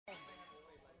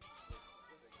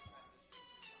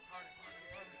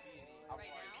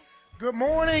Good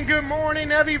morning,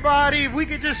 everybody. If we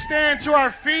could just stand to our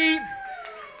feet.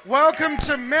 Welcome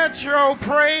to Metro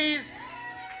Praise.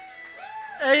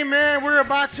 Amen. We're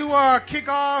about to kick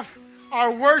off our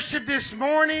worship this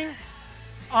morning.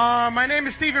 My name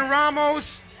is Stephen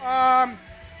Ramos. I'm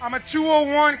a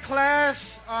 201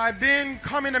 class. I've been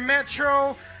coming to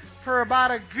Metro for about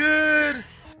a good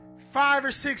 5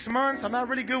 or 6 months. I'm not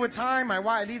really good with time.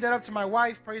 I leave that up to my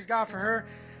wife. Praise God for her.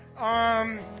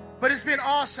 But it's been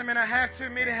awesome, and I have to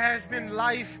admit it has been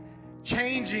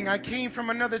life-changing. I came from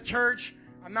another church.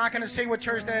 I'm not going to say what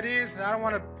church that is. I don't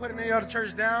want to put any other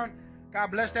church down.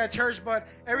 God bless that church. But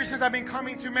ever since I've been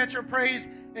coming to Metro Praise,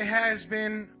 it has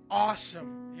been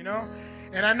awesome, you know.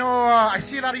 And I know I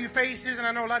see a lot of you faces, and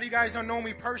I know a lot of you guys don't know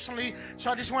me personally.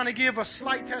 So I just want to give a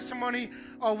slight testimony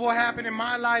of what happened in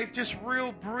my life, just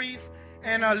real brief.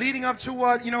 And leading up to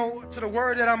what, to the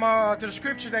word that to the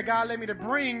scriptures that God led me to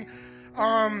bring,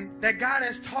 that God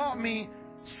has taught me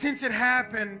since it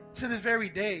happened to this very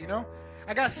day,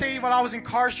 I got saved while I was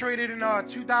incarcerated in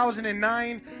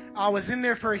 2009. I was in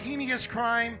there for a heinous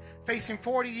crime, facing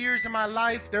 40 years of my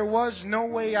life. There was no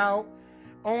way out.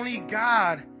 Only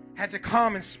God had to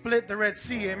come and split the Red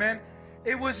Sea, amen?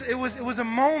 It was a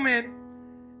moment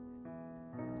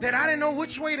that I didn't know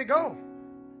which way to go.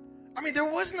 I mean, there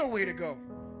was no way to go.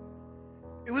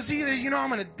 It was either, I'm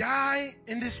going to die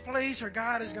in this place or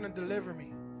God is going to deliver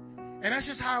me. And that's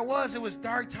just how it was. It was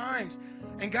dark times.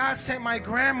 And God sent my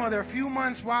grandmother a few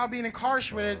months while being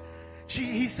incarcerated.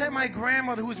 He sent my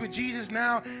grandmother, who's with Jesus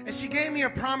now, and she gave me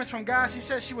a promise from God. She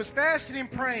said she was fasting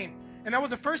and praying. And that was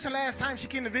the first and last time she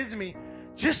came to visit me,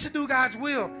 just to do God's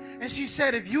will. And she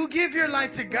said, if you give your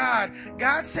life to God,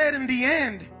 God said in the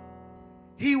end,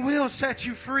 He will set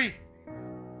you free.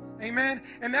 Amen.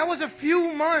 And that was a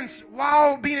few months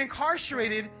while being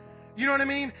incarcerated. You know what I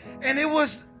mean? And it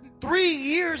was 3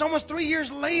 years, almost 3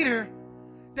 years later,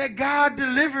 that God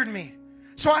delivered me.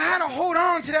 So I had to hold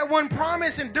on to that one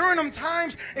promise. And during them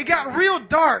times, it got real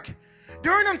dark.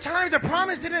 During them times, the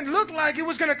promise didn't look like it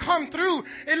was going to come through.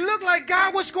 It looked like,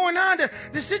 God, what's going on?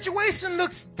 The situation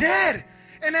looks dead.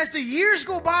 And as the years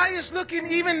go by, it's looking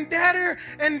even deader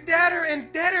and deader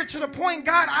and deader, to the point,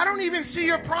 God, I don't even see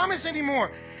your promise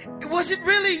anymore. Was it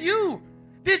really you?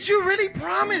 Did you really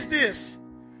promise this?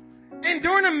 And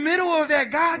during the middle of that,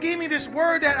 God gave me this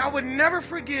word that I would never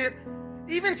forget,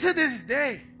 even to this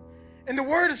day. And the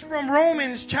word is from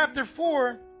Romans chapter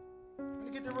 4. Let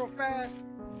me get there real fast.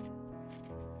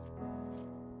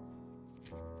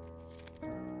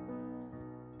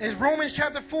 It's Romans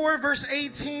chapter 4, verse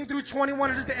 18 through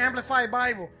 21. It is the Amplified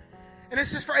Bible. And it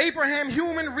says, for Abraham,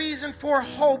 human reason for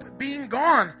hope being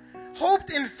gone,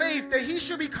 hoped in faith that he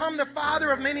should become the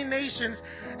father of many nations,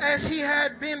 as he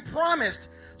had been promised.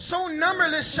 So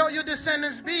numberless shall your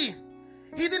descendants be.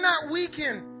 He did not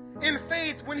weaken in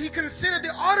faith when he considered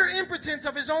the utter impotence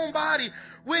of his own body,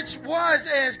 which was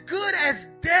as good as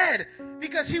dead,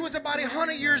 because he was about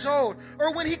 100 years old.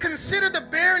 Or when he considered the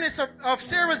barrenness of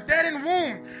Sarah's dead in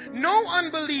womb. No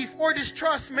unbelief or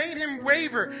distrust made him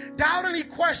waver, doubt any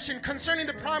question concerning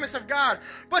the promise of God.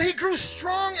 But he grew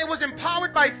strong and was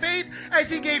empowered by faith as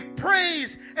he gave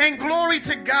praise and glory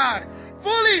to God,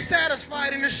 fully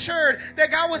satisfied and assured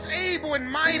that God was able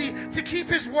and mighty to keep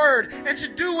his word and to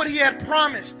do what he had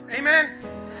promised. Amen.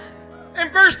 In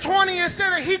verse 20, it said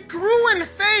that he grew in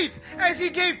faith as he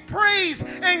gave praise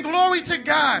and glory to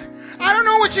God. I don't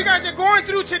know what you guys are going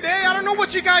through today. I don't know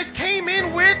what you guys came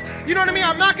in with. You know what I mean?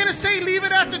 I'm not going to say leave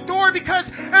it at the door, because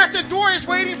at the door is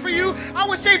waiting for you. I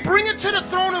would say bring it to the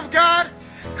throne of God.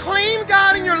 Claim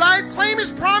God in your life. Claim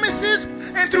his promises.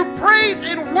 And through praise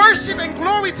and worship and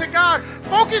glory to God,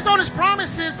 focus on his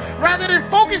promises rather than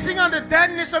focusing on the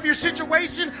deadness of your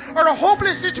situation or the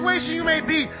hopeless situation you may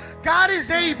be. God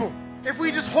is able, if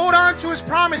we just hold on to his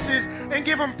promises and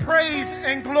give him praise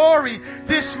and glory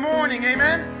this morning.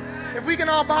 Amen. If we can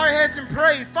all bow our heads and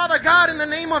pray. Father God, in the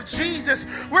name of Jesus,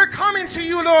 we're coming to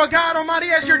you, Lord God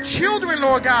Almighty, as your children,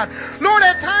 Lord God. Lord,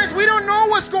 at times we don't know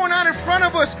what's going on in front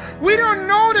of us. We don't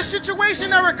know the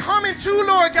situation that we're coming to,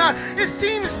 Lord God. It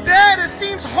seems dead. It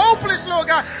seems hopeless, Lord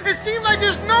God. It seems like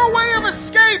there's no way of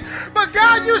escape. But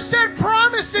God, you said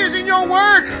promises in your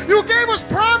word. You gave us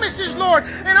promises, Lord.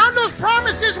 And on those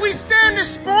promises we stand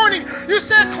this morning. You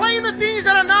said claim the things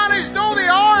that are not as though they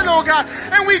are, Lord God.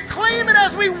 And we claim it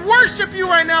as we worship you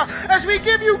right now, as we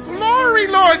give you glory,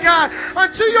 Lord God,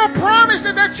 unto your promise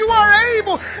that you are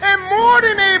able and more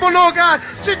than able, Lord God,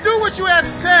 to do what you have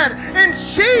said. In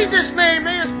Jesus' name,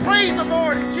 may us praise the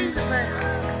Lord. In Jesus' name.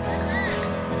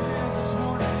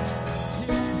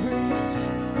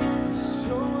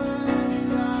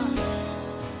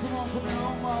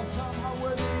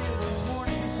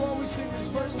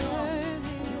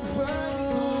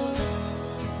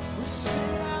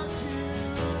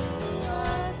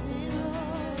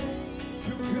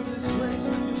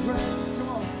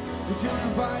 Would you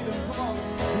invite him? Come on.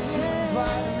 Would you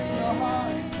invite him in your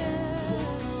heart?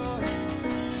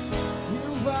 We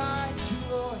invite you,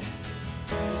 Lord,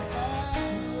 to have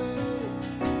your way.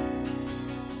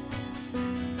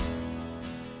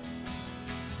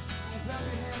 Lift up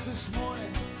your hands this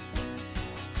morning.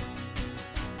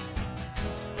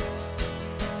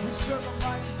 We serve a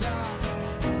mighty God.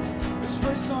 This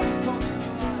first song is called In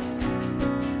Your Life.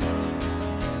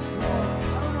 I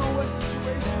don't know what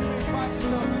situation you may find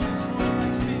yourself in this morning,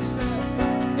 like Steve said,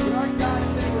 but our God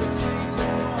is able to change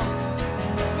everyone.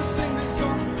 Let's sing this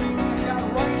song, believe in God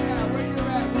right now, where you're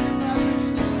at, where you're at,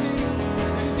 in your seat.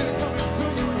 And He's going to come and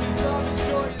fill you with His love, His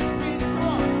joy, His peace. Come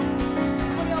on.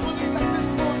 Anybody else believe that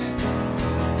this morning?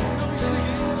 We'll be singing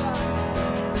In Your Life. In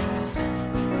your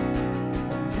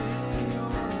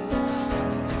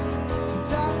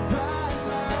life, I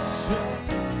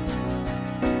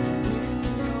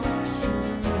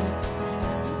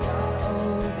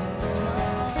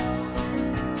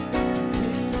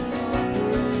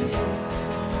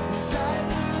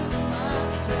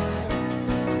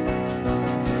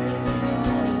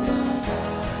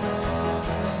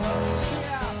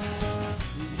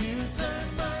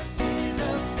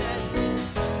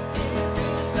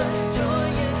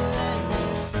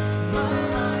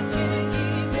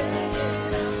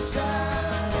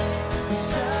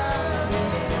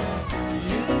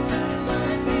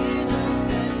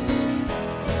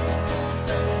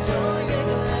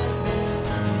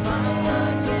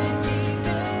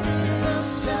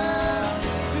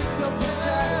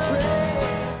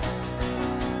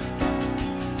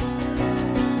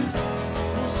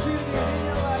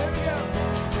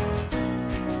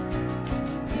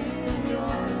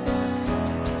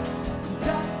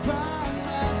find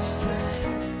my strength.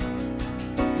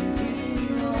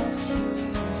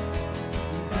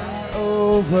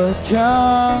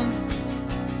 Overcome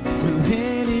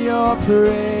within your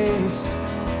praise.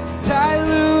 I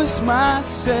lose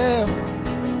myself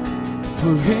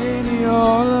for in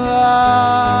your love.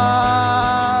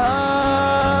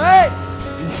 Hey!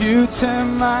 You turn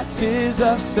my tears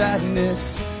of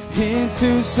sadness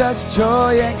into such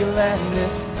joy and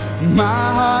gladness. My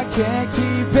heart can't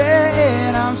keep it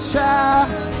in. I'm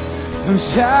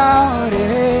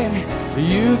shouting.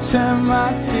 You turn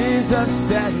my tears of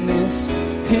sadness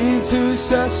into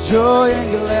such joy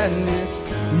and gladness.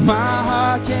 My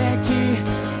heart can't keep.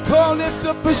 Oh, lift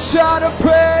up a shout of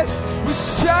praise. We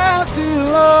shout to you,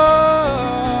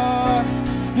 Lord.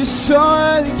 You're so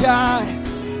worthy, God.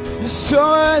 You're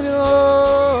so worthy,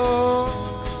 Lord.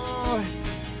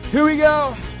 Here we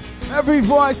go. Every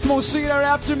voice, come on, sing it out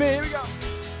after me. Here we go.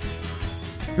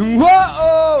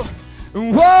 Whoa, whoa,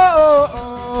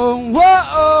 whoa,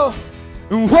 whoa.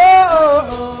 Whoa,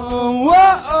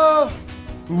 whoa,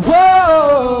 whoa,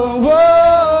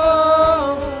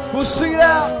 whoa. We'll sing it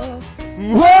out.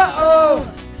 Whoa,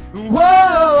 whoa,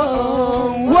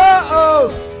 whoa,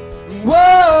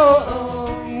 whoa,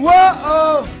 whoa,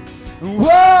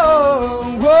 whoa,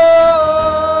 whoa.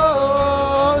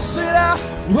 Sing it out.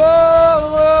 Whoa,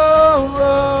 whoa,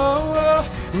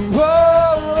 whoa, whoa,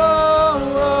 whoa,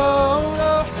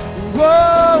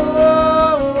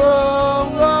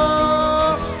 whoa.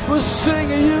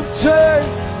 Singing,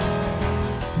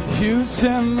 you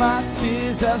turn my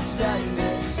tears of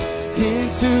sadness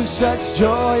into such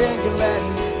joy and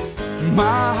gladness.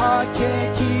 My heart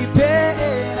can't keep it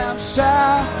in. I'm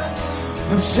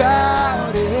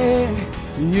shouting.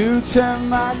 You turn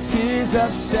my tears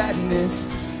of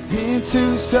sadness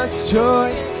into such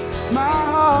joy. My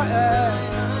heart,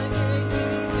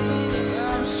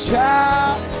 I'm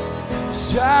shouting.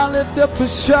 Shall lift up a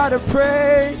shout of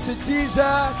praise to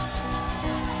Jesus.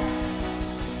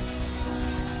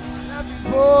 Every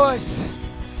voice.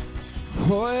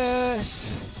 Oh,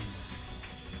 yes.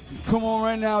 Come on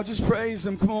right now, just praise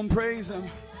Him. Come on, praise Him.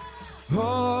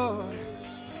 Oh,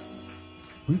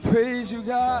 we praise you,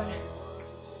 God.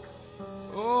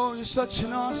 Oh, you're such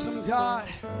an awesome God.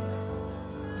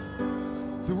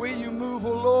 The way you move,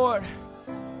 oh Lord.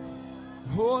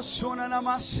 Oh,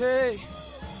 sonanamase.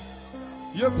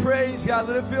 Your praise, God,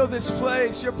 let it fill this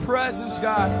place. Your presence,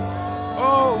 God.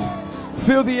 Oh,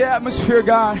 fill the atmosphere,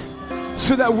 God,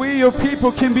 so that we, your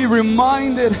people, can be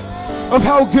reminded of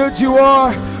how good you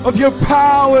are, of your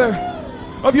power,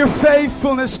 of your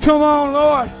faithfulness. Come on,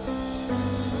 Lord.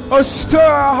 Oh, stir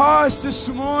our hearts this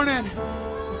morning.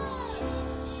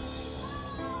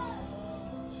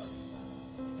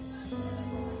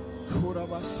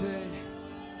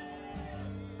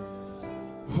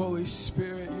 Holy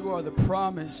Spirit, you are the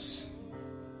promise.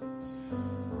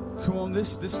 Come on,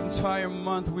 this entire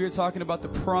month we are talking about the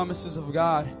promises of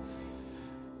God.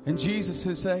 And Jesus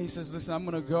he says, listen, I'm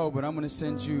going to go, but I'm going to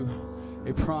send you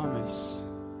a promise.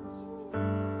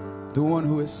 The one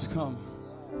who has come.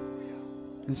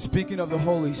 And speaking of the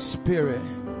Holy Spirit,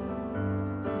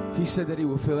 he said that he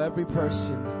will fill every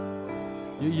person.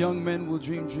 Your young men will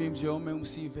dream dreams, your old men will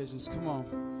see visions. Come on.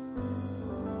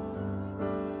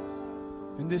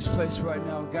 In this place right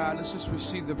now, God, let's just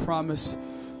receive the promise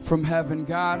from heaven.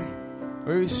 God,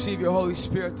 we receive your Holy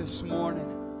Spirit this morning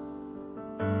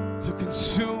to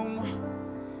consume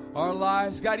our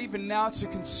lives. God, even now to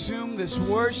consume this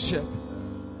worship.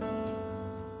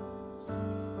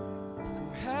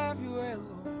 Come have your way,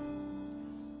 Lord.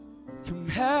 Come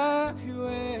have your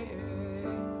way,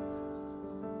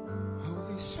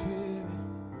 Holy Spirit.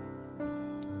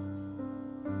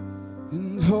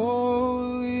 And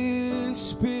Holy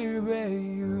Spirit,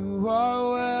 you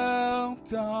are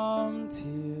welcomed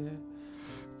here.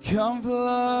 Come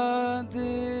flood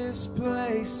this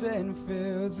place and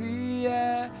fill the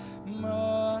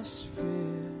atmosphere.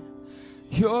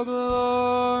 Your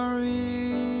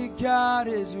glory, God,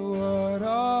 is what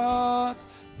our hearts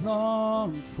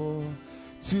long for.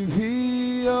 To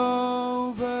be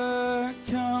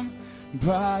overcome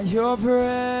by your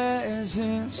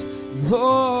presence,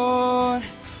 Lord.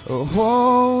 Oh,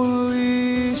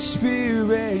 Holy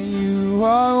Spirit, you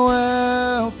are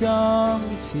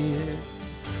welcomed here.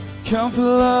 Come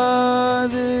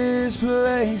flood this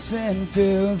place and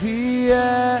fill the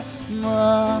atmosphere.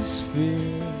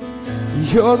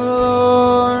 Your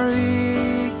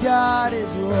glory, God,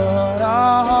 is what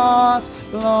our hearts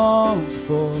long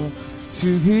for.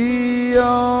 To be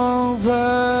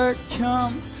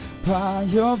overcome by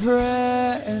your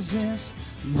presence,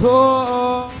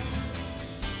 Lord.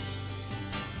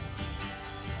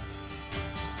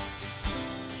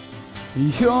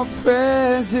 Your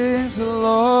presence,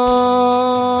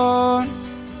 Lord.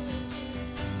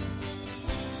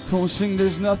 Come on, sing,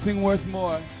 there's nothing worth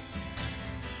more.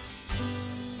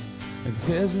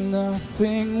 There's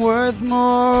nothing worth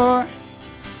more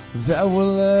that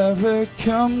will ever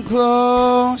come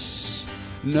close.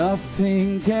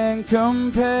 Nothing can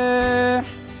compare.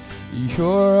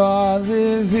 You're our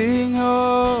living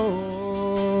hope.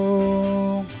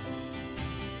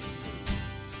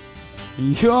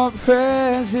 Your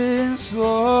presence,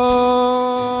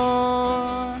 Lord.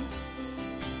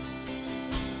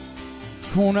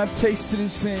 Come on, I've tasted and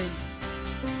sing.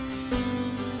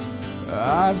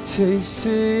 I've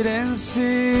tasted and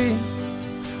seen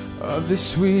of the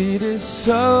sweetest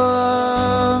of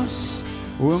loves,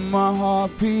 when my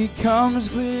heart becomes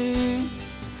clean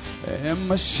and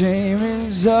my shame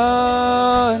is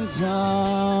undone.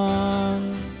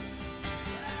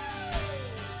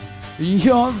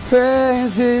 Your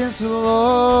presence, Lord.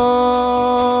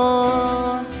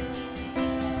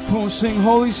 Come on, sing,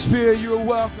 Holy Spirit, you are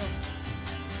welcome.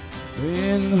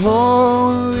 In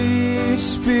Holy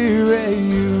Spirit,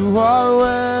 you are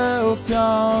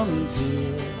welcome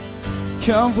here.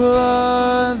 Come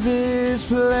flood this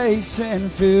place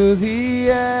and fill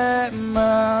the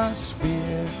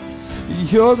atmosphere.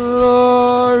 Your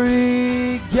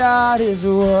glory, God, is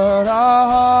what our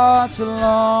hearts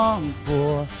long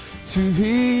for. To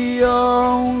be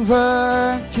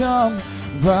overcome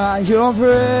by your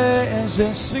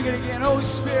presence. Sing it again, Holy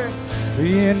Spirit.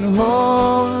 In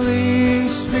Holy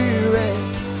Spirit,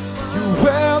 you're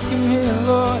welcome here,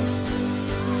 Lord.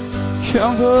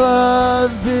 Come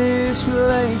flood this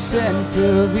place and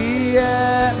fill the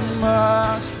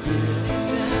atmosphere.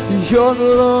 Your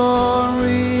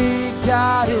glory,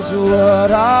 God, is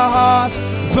what our hearts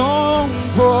long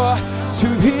for. To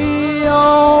be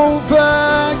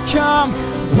overcome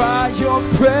by your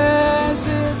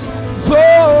presence,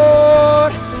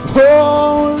 Lord.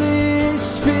 Holy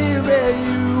Spirit,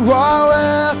 you are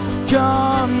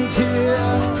welcome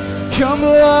here. Come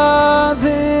flood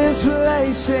this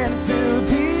place and fill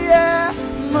the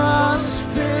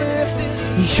atmosphere.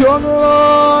 Your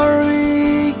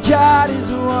glory, God,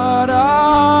 is what our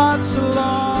hearts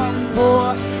long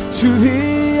for. To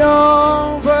be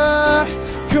over.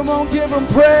 Come on, give him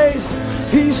praise.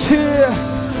 He's here.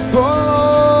 Oh,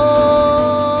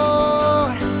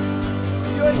 Lord.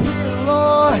 You're here,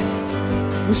 Lord.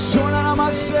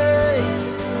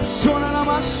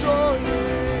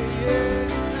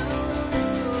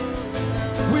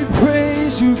 We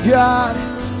praise you, God.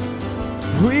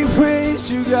 We praise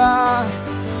you, God.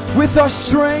 With our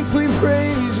strength, we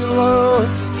praise you, Lord.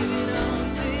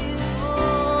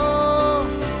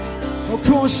 Oh,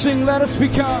 come on, sing. Let us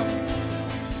become.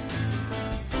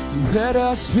 Let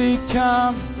us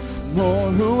become more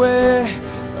aware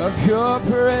of your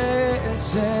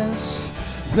presence.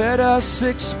 Let us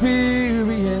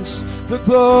experience the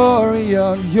glory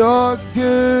of your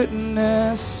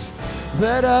goodness.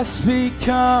 Let us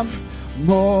become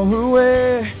more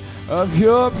aware of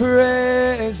your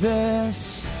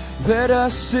presence. Let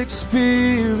us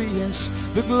experience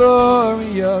the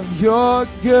glory of your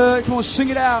good. Come on, sing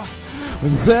it out.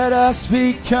 Let us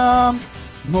become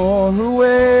more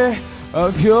aware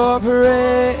of your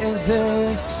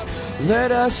presence.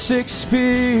 Let us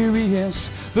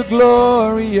experience the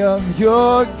glory of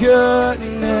your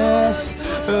goodness.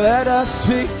 Let us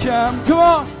become, come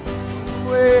on,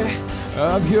 aware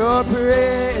of your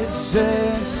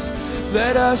presence.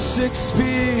 Let us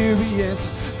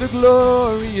experience the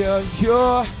glory of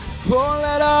your, oh,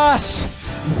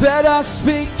 let us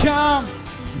become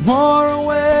more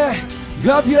aware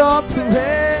of your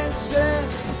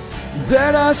presence.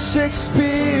 Let us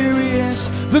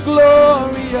experience the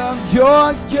glory of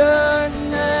your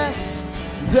goodness.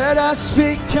 Let us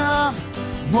become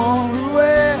more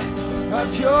aware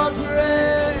of your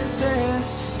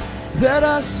presence. Let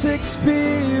us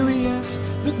experience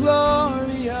the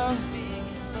glory of.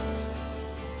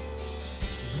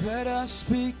 Let us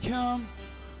become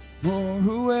more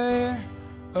aware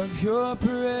of your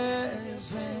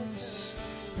presence.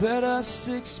 Let us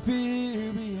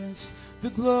experience the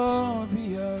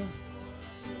glory of.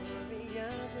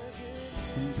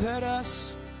 Let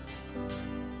us.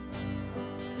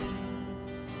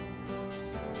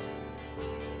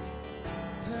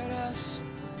 Let us.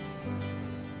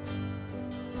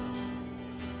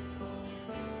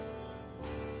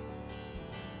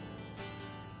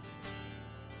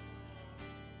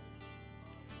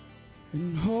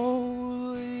 And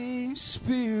Holy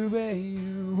Spirit,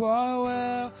 you are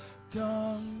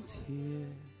welcomed here.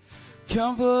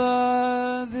 Come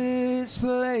flood this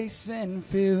place and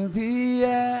fill the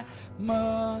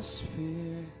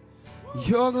atmosphere.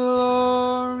 Your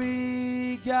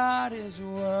glory, God, is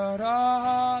what our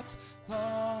hearts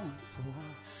long for.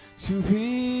 To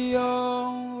be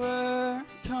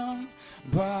overcome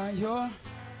by your.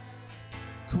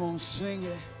 Come on, sing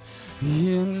it.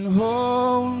 In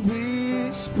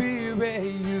Holy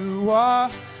Spirit, you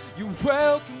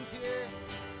welcomed here.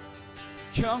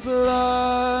 Come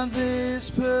flood this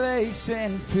place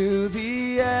and fill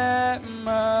the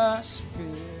atmosphere.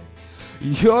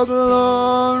 Your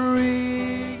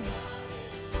glory.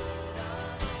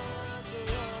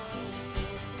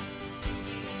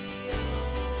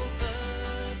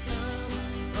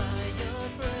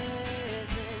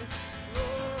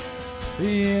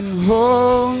 In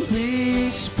Holy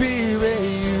Spirit,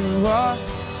 you are.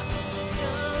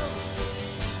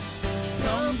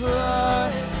 Come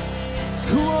flood.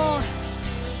 Come on.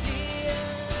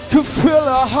 To fill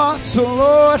our hearts, oh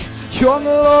Lord. Your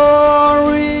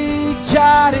glory,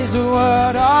 God, is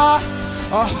what our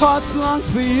hearts long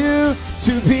for you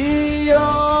to be.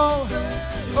 Oh,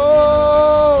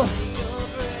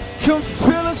 come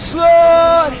fill us,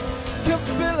 Lord. Come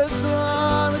fill us,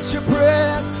 Lord, with your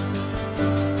presence.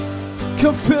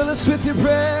 Come fill us with your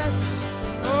presence.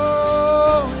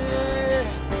 Oh, yeah.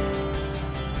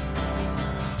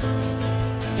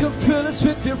 Come fill us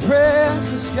with your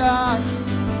presence, God.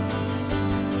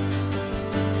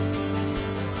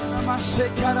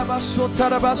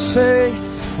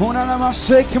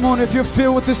 Come on, if you're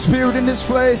filled with the Spirit in this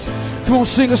place, come on,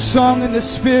 sing a song in the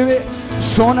Spirit.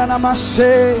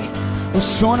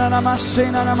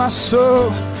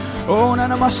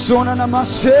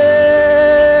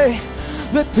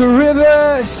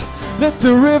 Let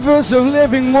the rivers of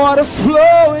living water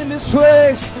flow in this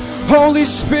place. Holy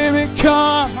Spirit,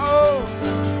 come.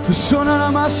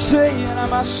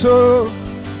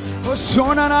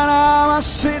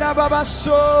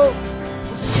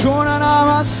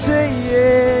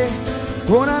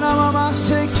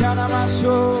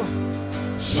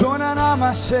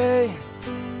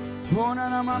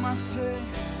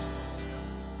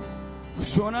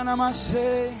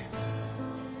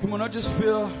 Come on, I just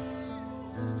feel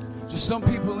just some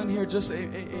people in here, just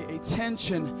a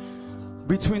tension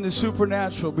between the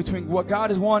supernatural, between what God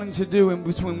is wanting to do and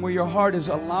between where your heart is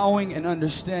allowing and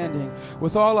understanding.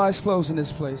 With all eyes closed in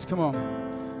this place, come on.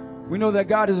 We know that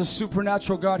God is a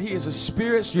supernatural God. He is a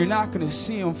spirit, so you're not going to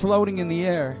see Him floating in the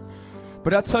air.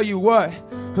 But I tell you what,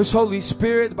 His Holy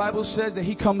Spirit, the Bible says that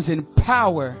He comes in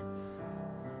power.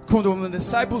 When the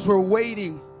disciples were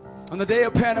waiting on the day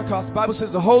of Pentecost, the Bible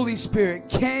says the Holy Spirit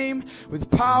came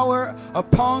with power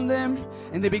upon them,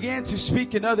 and they began to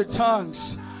speak in other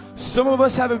tongues. Some of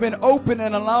us haven't been open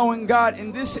and allowing God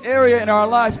in this area in our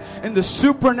life, in the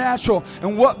supernatural.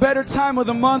 And what better time of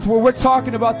the month where we're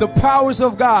talking about the powers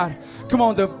of God. Come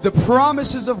on, the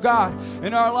promises of God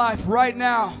in our life right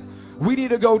now. We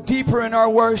need to go deeper in our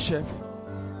worship.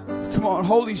 Come on,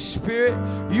 Holy Spirit,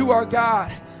 you are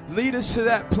God. Lead us to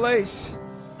that place.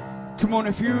 Come on,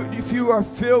 if you are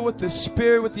filled with the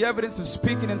Spirit, with the evidence of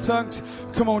speaking in tongues,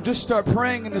 come on, just start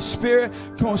praying in the Spirit.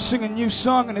 Come on, sing a new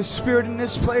song in the Spirit in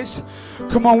this place.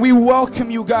 Come on, we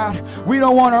welcome you, God. We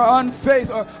don't want our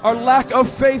unfaith or our lack of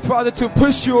faith, Father, to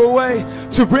push you away,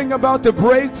 to bring about the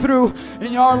breakthrough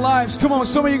in our lives. Come on,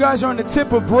 some of you guys are on the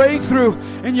tip of breakthrough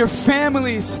in your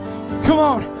families. Come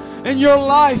on, in your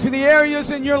life, in the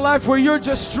areas in your life where you're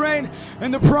just strained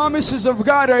and the promises of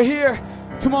God are here.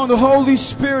 Come on, the Holy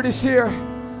Spirit is here.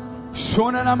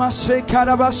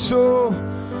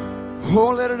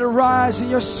 Oh, let it arise in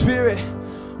your spirit.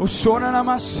 Oh,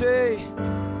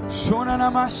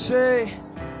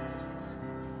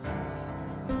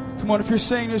 come on, if you're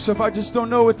saying to yourself, I just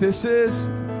don't know what this is.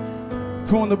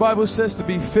 Come on, the Bible says to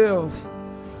be filled.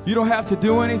 You don't have to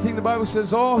do anything. The Bible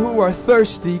says, all who are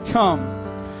thirsty, come.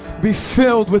 Be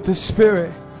filled with the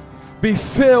Spirit. Be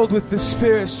filled with the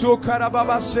Spirit.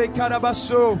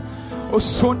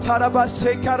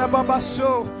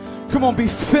 Come on, be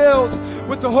filled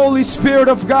with the Holy Spirit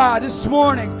of God this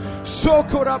morning.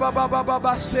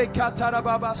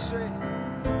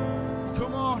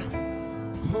 Come on.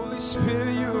 Holy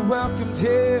Spirit, you are welcomed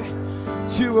here.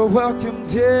 You are welcomed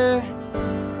here.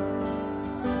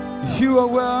 You are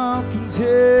welcomed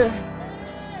here.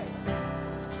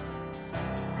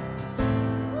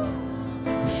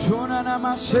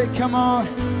 Come on.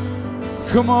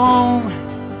 Come on.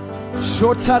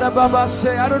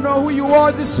 I don't know who you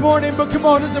are this morning, but come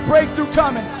on, there's a breakthrough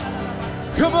coming.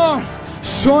 Come on.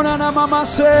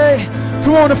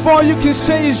 Come on, if all you can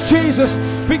say is Jesus,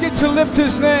 begin to lift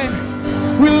his name.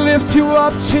 We lift you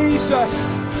up, Jesus,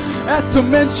 at the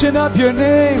mention of your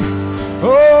name.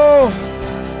 Oh,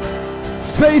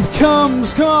 faith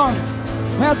comes, come on.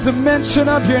 At the mention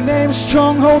of your name,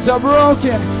 strongholds are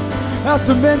broken. At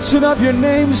the mention of your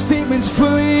name, demons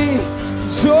flee.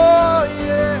 So,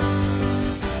 yeah.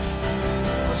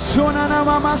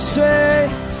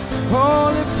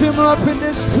 Oh, lift him up in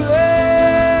this place.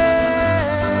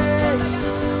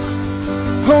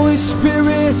 Holy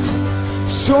Spirit.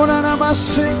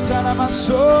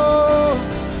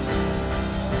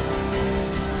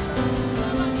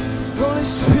 Holy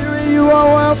Spirit, you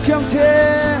are welcomed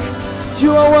here.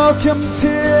 You are welcomed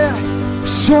here.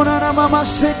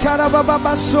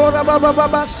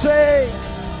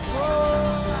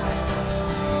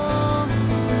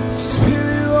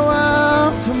 Spirit, you are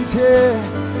welcomed here.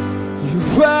 You're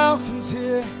welcomed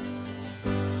here.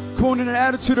 Come on, in an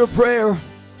attitude of prayer.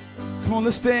 Come on,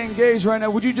 let's stay engaged right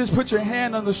now. Would you just put your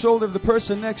hand on the shoulder of the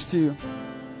person next to you?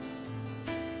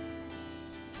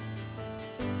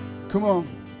 Come on.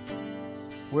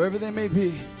 Wherever they may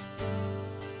be.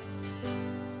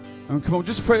 And come on,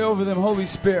 just pray over them, Holy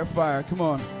Spirit fire. Come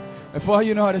on. If all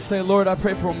you know how to say, Lord, I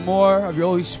pray for more of your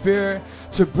Holy Spirit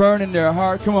to burn in their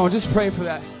heart. Come on, just pray for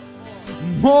that.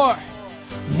 More.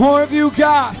 More of you,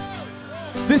 God.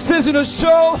 This isn't a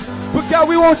show, but God,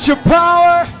 we want your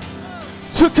power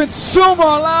to consume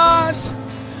our lives.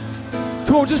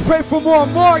 Come on, just pray for more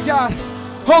and more, God.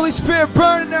 Holy Spirit,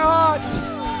 burn in their hearts.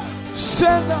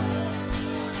 Send them.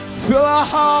 Fill our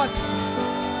hearts.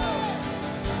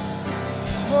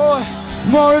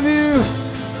 More of you.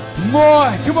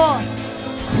 More. Come on.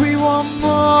 We want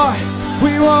more.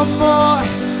 We want more.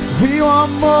 We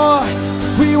want more.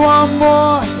 We want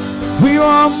more. We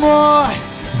want more.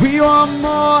 We want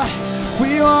more.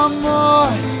 We want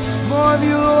more. More of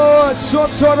you, Lord.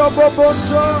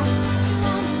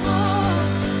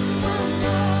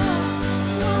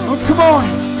 Oh, come on.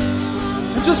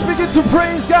 And just begin to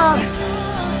praise God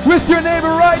with your neighbor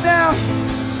right now.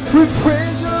 We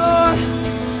praise you, Lord.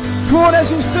 Come on,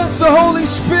 as you sense the Holy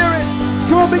Spirit.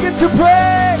 Come on, begin to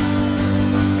praise.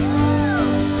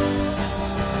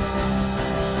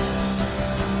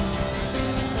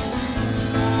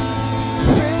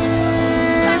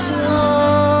 Praise the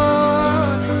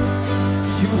Lord.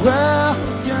 You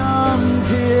welcomed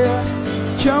here.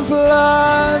 Come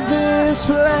flood this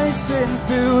place and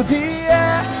fill the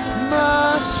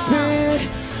atmosphere.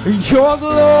 Your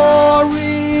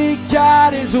glory,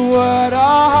 God, is what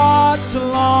our hearts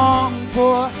long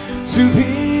for, to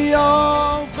be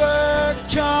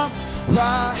overcome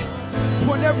by.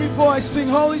 When every voice sing,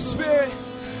 Holy Spirit.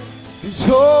 It's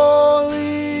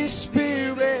Holy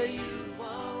Spirit. You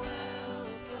are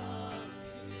welcomed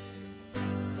here.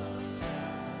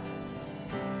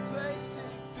 This place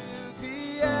and fill the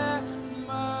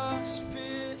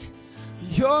atmosphere.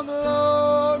 Your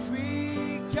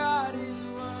glory, God, is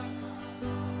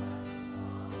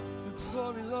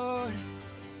glory, Lord.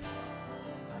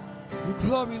 Your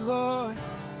glory, Lord.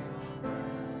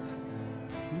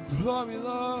 Your glory,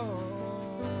 Lord.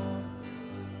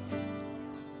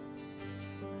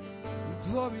 Your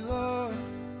glory, Lord.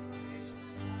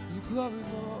 Your glory,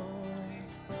 Lord.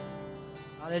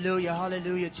 Hallelujah,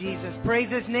 hallelujah, Jesus. Praise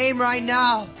His name right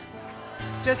now.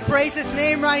 Just praise His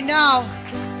name right now.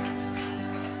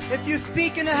 If you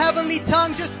speak in a heavenly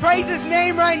tongue, just praise His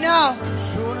name right now.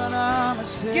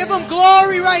 Give Him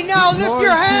glory right now. Lift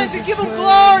your hands and give Him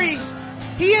glory.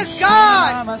 He is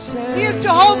God. He is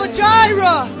Jehovah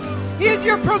Jireh. He is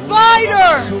your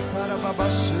provider.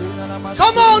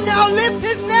 Come on now, lift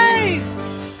His name.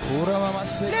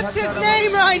 Lift His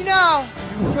name right now.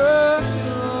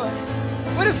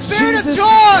 With a spirit of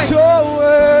joy.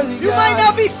 You might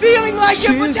not be feeling like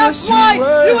it, but that's why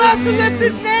you have to lift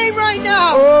His name right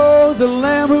now. Oh, the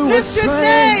Lamb who was Lift His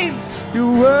name.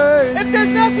 If there's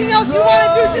nothing else you want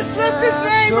to do, just lift His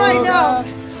name right now.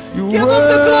 Give Him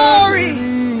the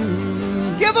glory.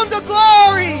 Give Him the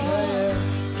glory.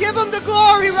 Give Him the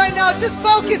glory right now. Just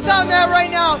focus on that right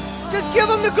now. Just give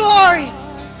Him the glory.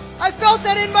 I felt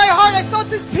that in my heart. I felt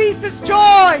this peace, this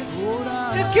joy.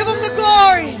 Just give Him the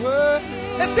glory.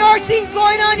 If there are things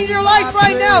going on in your life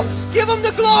right now, give Him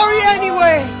the glory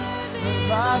anyway.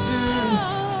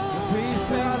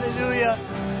 Hallelujah.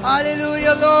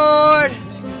 Hallelujah, Lord.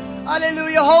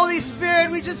 Hallelujah. Holy Spirit,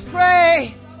 we just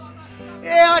pray.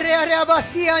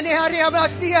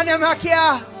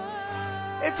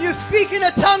 If you speak in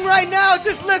a tongue right now,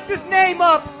 just lift His name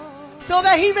up so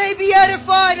that He may be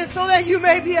edified and so that you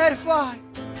may be edified.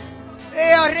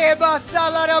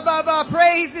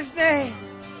 Praise His name.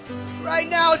 Right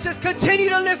now, just continue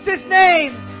to lift His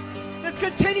name. Just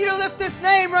continue to lift His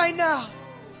name right now.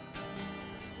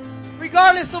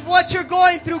 Regardless of what you're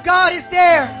going through, God is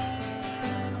there.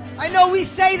 I know we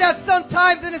say that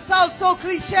sometimes and it sounds so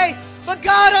cliche, but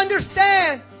God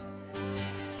understands.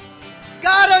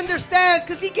 God understands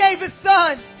because He gave His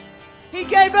Son. He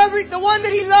gave the one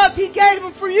that He loved, He gave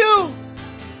Him for you.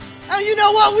 And you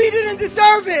know what? We didn't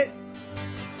deserve it.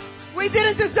 We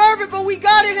didn't deserve it, but we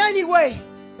got it anyway.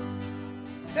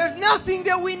 There's nothing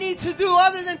that we need to do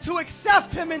other than to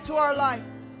accept Him into our life.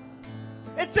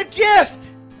 It's a gift.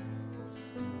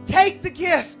 Take the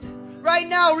gift right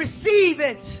now. Receive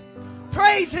it.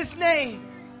 Praise His name.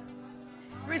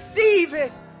 Receive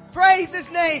it. Praise His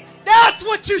name. That's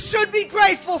what you should be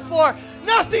grateful for.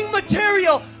 Nothing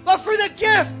material, but for the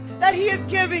gift that He has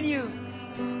given you.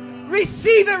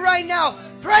 Receive it right now.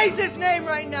 Praise His name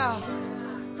right now.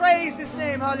 Praise His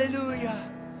name. Hallelujah.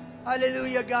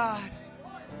 Hallelujah, God.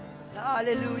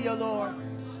 Hallelujah, Lord.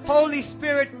 Holy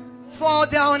Spirit, fall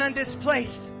down on this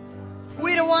place.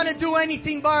 We don't want to do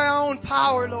anything by our own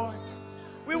power, Lord.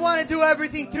 We want to do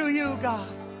everything through You, God.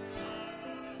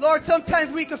 Lord,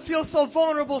 sometimes we can feel so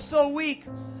vulnerable, so weak,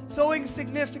 so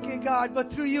insignificant, God.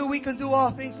 But through You, we can do all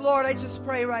things. Lord, I just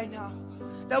pray right now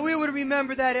that we would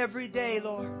remember that every day,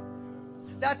 Lord.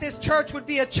 That this church would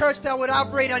be a church that would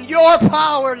operate on Your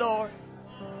power, Lord.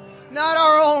 Not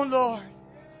our own, Lord.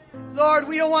 Lord,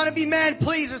 we don't want to be man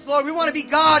pleasers, Lord. We want to be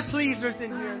God pleasers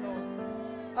in here, Lord.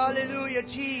 Hallelujah,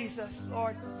 Jesus,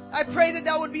 Lord. I pray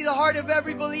that would be the heart of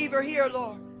every believer here,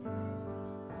 Lord.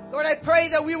 Lord, I pray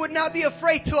that we would not be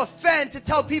afraid to offend, to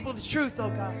tell people the truth, oh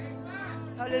God.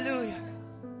 Hallelujah.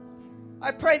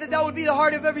 I pray that would be the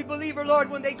heart of every believer, Lord,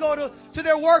 when they go to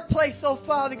their workplace, oh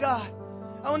Father God.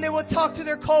 And when they would talk to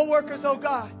their co-workers, oh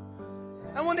God.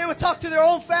 And when they would talk to their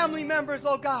own family members,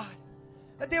 oh God.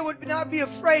 That they would not be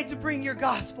afraid to bring Your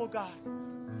gospel, God.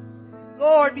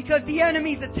 Lord, because the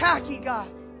enemy's attacking, God.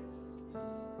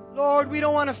 Lord, we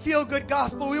don't want a feel-good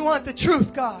gospel. We want the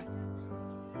truth, God.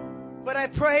 But I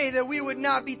pray that we would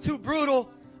not be too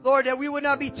brutal, Lord, that we would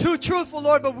not be too truthful,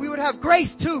 Lord, but we would have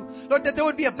grace too. Lord, that there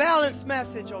would be a balanced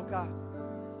message, oh God.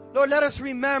 Lord, let us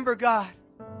remember, God.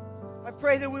 I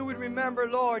pray that we would remember,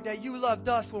 Lord, that You loved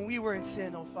us when we were in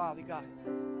sin, oh Father God.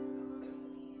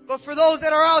 But for those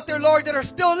that are out there, Lord, that are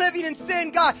still living in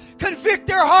sin, God, convict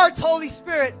their hearts, Holy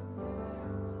Spirit.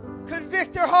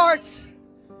 Convict their hearts.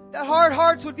 That hard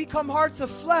hearts would become hearts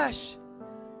of flesh.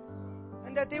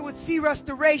 And that they would see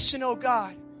restoration, oh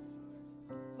God.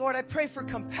 Lord, I pray for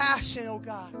compassion, oh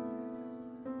God.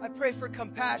 I pray for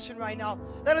compassion right now.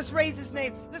 Let us raise His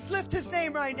name. Let's lift His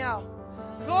name right now.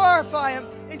 Glorify Him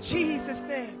in Jesus'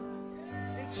 name.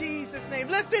 In Jesus' name.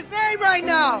 Lift His name right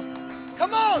now.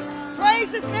 Come on. Praise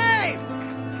His name.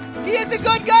 He is a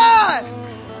good God.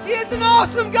 He is an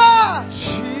awesome God.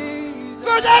 Jesus.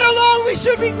 For that alone we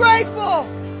should be grateful.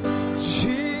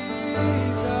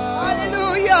 Jesus.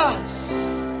 Hallelujah.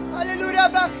 Hallelujah.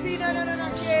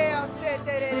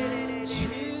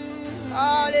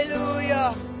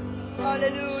 Hallelujah.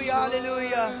 Hallelujah,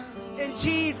 hallelujah. In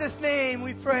Jesus' name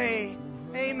we pray.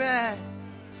 Amen.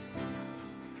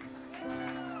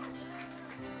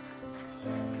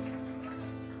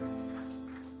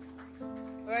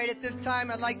 All right, at this time,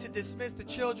 I'd like to dismiss the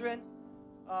children.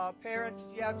 Parents,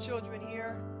 if you have children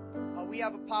here, we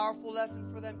have a powerful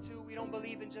lesson for them too. We don't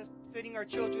believe in just sitting our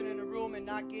children in a room and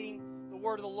not getting the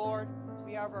word of the Lord.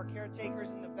 We have our caretakers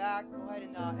in the back. Go ahead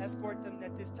and escort them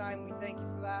at this time. We thank you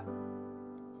for that.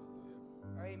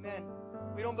 All right, amen.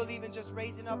 We don't believe in just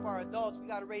raising up our adults. We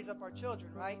got to raise up our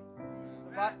children, right?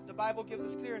 The Bible gives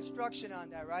us clear instruction on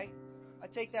that, right? I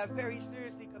take that very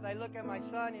seriously because I look at my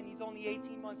son and he's only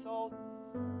 18 months old.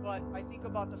 But I think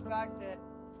about the fact that,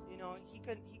 you know, he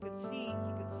could see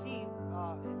in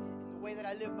the way that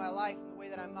I live my life, in the way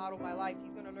that I model my life.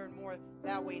 He's going to learn more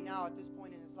that way now at this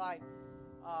point in his life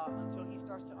until he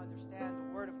starts to understand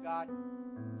the Word of God.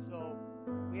 So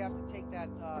we have to take that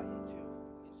into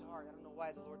heart. I don't know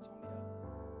why the Lord told me to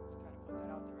kind of put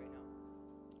that out there right now.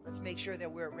 Let's make sure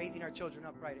that we're raising our children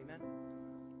up right. Amen.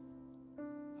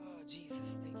 Oh,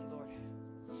 Jesus, thank you, Lord.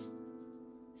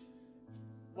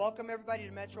 Welcome everybody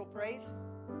to Metro Praise.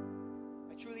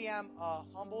 I truly am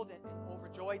humbled and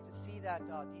overjoyed to see that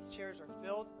these chairs are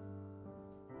filled.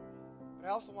 But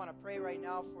I also want to pray right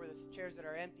now for the chairs that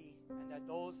are empty, and that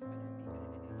those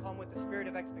and come with the spirit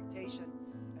of expectation,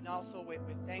 and also with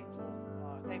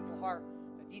thankful heart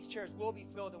that these chairs will be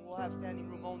filled and we'll have standing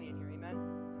room only in here. Amen.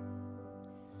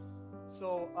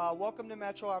 So welcome to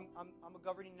Metro. I'm a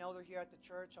governing elder here at the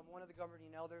church. I'm one of the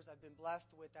governing elders. I've been blessed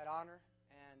with that honor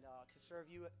and to serve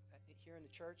you here in the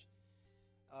church,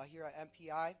 here at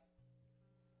MPI.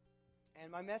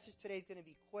 And my message today is going to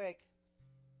be quick.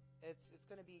 It's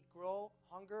going to be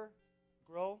hunger,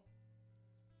 grow,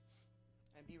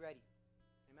 and be ready.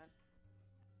 Amen?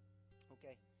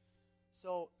 Okay.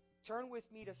 So turn with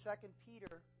me to 2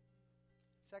 Peter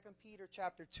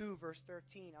chapter 2, verse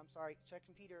 13.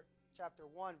 2 Peter chapter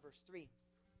 1, verse 3.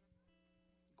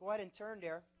 Go ahead and turn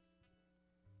there.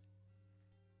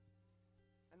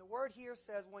 And the word here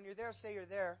says, when you're there, say you're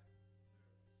there.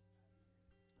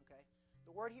 Okay.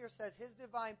 The word here says, His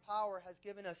divine power has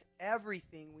given us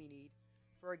everything we need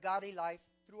for a godly life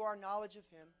through our knowledge of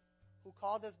Him who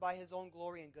called us by His own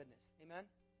glory and goodness. Amen?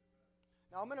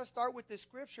 Now I'm going to start with this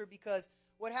scripture because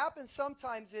what happens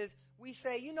sometimes is we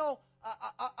say, you know,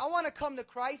 I want to come to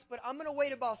Christ, but I'm going to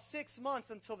wait about 6 months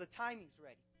until the timing's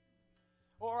ready.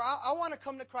 Or I want to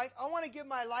come to Christ. I want to give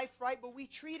my life right, but we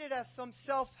treat it as some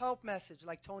self-help message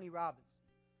like Tony Robbins.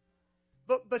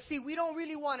 But see, we don't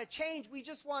really want to change. We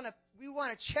just want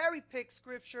to cherry pick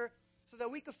scripture so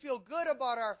that we could feel good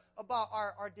about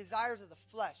our desires of the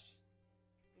flesh.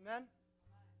 Amen.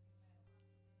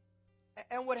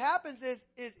 And what happens is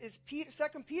 2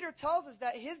 Peter tells us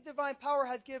that His divine power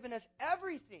has given us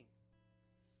everything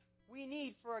we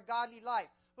need for a godly life.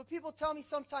 But people tell me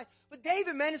sometimes, but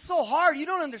David, man, it's so hard. You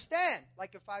don't understand.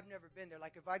 Like if I've never been there.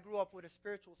 Like if I grew up with a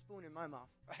spiritual spoon in my mouth,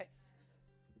 right?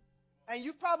 And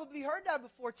you've probably heard that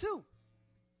before too.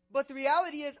 But the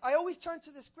reality is, I always turn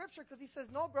to the scripture because he says,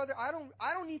 no, brother, I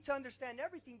don't need to understand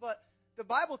everything. But the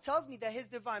Bible tells me that His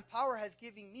divine power has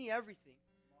given me everything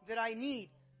that I need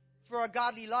for a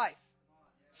godly life.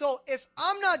 So if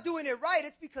I'm not doing it right,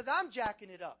 it's because I'm jacking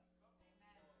it up.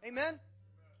 Amen?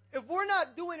 If we're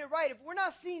not doing it right, if we're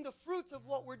not seeing the fruits of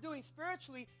what we're doing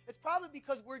spiritually, it's probably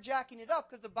because we're jacking it up,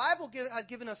 because the Bible has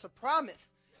given us a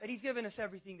promise that He's given us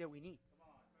everything that we need.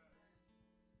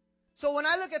 So when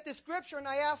I look at this scripture and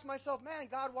I ask myself, man,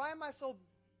 God, why am I so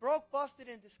broke, busted,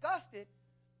 and disgusted?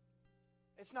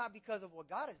 It's not because of what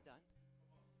God has done.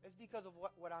 It's because of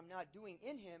what I'm not doing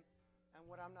in Him and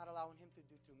what I'm not allowing Him to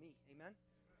do through me. Amen?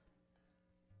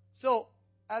 So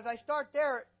as I start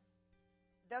there,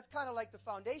 that's kind of like the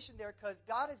foundation there, because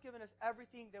God has given us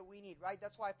everything that we need, right?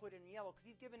 That's why I put it in yellow, because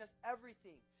He's given us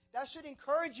everything. That should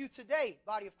encourage you today,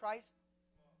 body of Christ.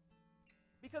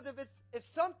 Because if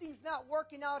something's not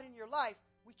working out in your life,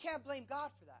 we can't blame God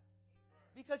for that.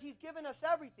 Because He's given us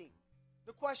everything.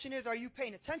 The question is, are you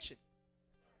paying attention?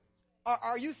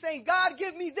 Are you saying, God,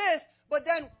 give me this, but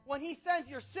then when He sends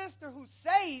your sister who's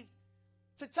saved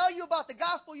to tell you about the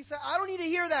gospel, you say, I don't need to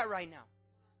hear that right now.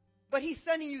 But He's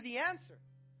sending you the answer.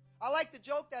 I like the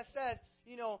joke that says,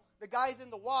 you know, the guy's in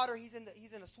the water, he's in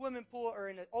a swimming pool or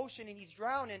in the ocean, and he's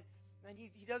drowning, and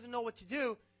he doesn't know what to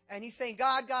do, and he's saying,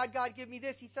 God, God, God, give me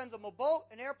this. He sends him a boat,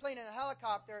 an airplane, and a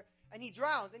helicopter, and he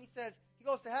drowns. And he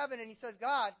goes to heaven, and he says,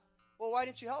 God, well, why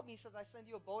didn't you help me? He says, I send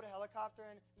you a boat, a helicopter,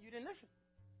 and you didn't listen.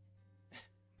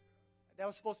 That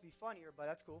was supposed to be funnier, but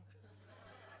that's cool.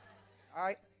 All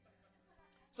right.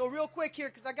 So real quick here,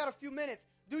 because I got a few minutes.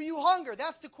 Do you hunger?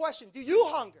 That's the question. Do you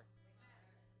hunger?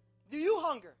 Do you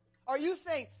hunger? Are you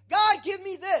saying, God, give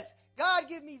me this. God,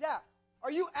 give me that?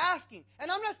 Are you asking? And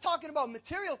I'm not talking about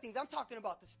material things. I'm talking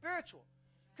about the spiritual.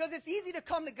 Because it's easy to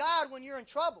come to God when you're in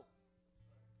trouble.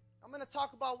 I'm going to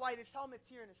talk about why this helmet's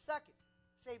here in a second.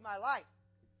 Saved my life.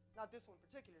 Not this one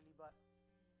particularly, but,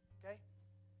 okay?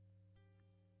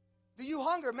 Do you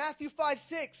hunger? Matthew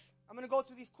 5:6. I'm going to go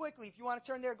through these quickly. If you want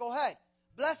to turn there, go ahead.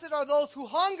 Blessed are those who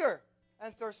hunger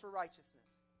and thirst for righteousness,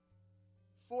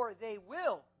 for they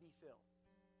will be filled.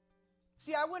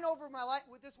 See, I went over my life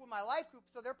with my life group,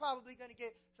 so they're probably going to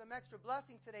get some extra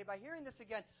blessing today by hearing this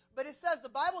again. But it says, the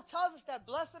Bible tells us that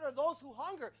blessed are those who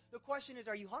hunger. The question is,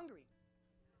 are you hungry?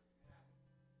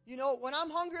 You know, when I'm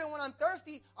hungry and when I'm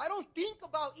thirsty, I don't think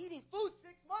about eating food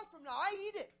 6 months from now. I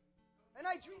eat it. And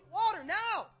I drink water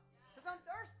now because I'm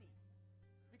thirsty.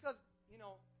 Because, you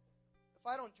know, if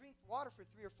I don't drink water for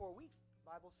 3 or 4 weeks, the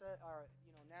Bible says, or,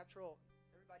 you know, natural,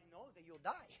 everybody knows that you'll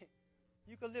die.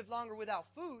 You can live longer without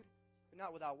food, but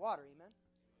not without water. Amen?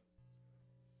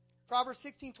 Proverbs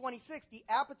 16:26, the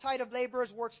appetite of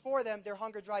laborers works for them, their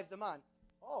hunger drives them on.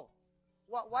 Oh,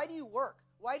 why do you work?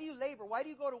 Why do you labor? Why do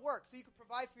you go to work? So you can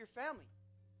provide for your family.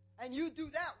 And you do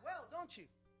that well, don't you?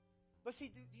 But see,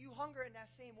 do you hunger in that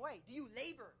same way? Do you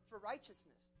labor for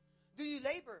righteousness? Do you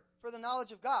labor for the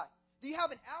knowledge of God? Do you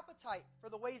have an appetite for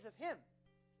the ways of Him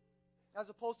as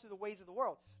opposed to the ways of the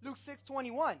world? Luke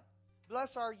 6:21,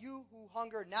 blessed are you who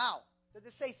hunger now. Does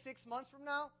it say 6 months from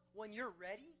now when you're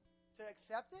ready to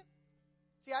accept it?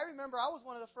 See, I remember I was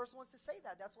one of the first ones to say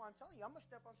that. That's why I'm telling you. I'm going to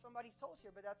step on somebody's toes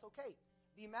here, but that's okay.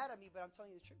 Be mad at me, but I'm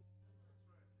telling you the truth.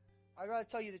 I'd rather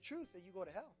tell you the truth than you go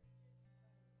to hell.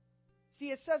 See,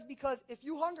 it says because if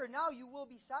you hunger now, you will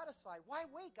be satisfied. Why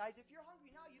wait, guys? If you're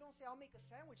hungry now, you don't say, I'll make a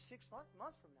sandwich 6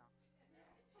 months from now.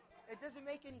 It doesn't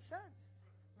make any sense.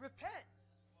 Repent.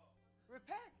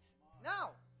 Repent.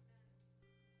 Now.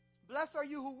 Blessed are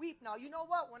you who weep now. You know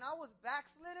what? When I was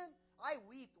backslidden, I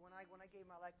wept when I gave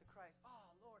my life to Christ. Oh,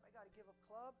 Lord, I got to give up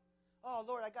club. Oh,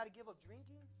 Lord, I got to give up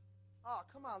drinking. Oh,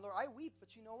 come on, Lord. I weep,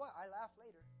 but you know what? I laugh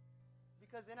later.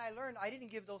 Because then I learned I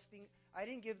didn't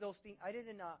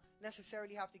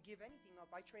necessarily have to give anything up.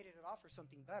 I traded it off for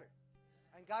something better.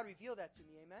 And God revealed that to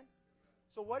me, amen?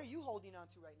 So what are you holding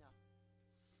on to right now?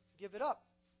 Give it up.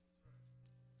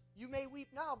 You may weep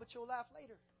now, but you'll laugh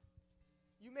later.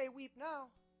 You may weep now,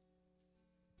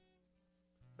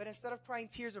 but instead of crying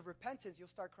tears of repentance, you'll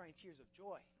start crying tears of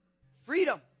joy.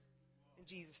 Freedom, in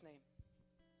Jesus' name.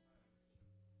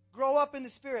 Grow up in the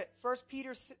Spirit. 1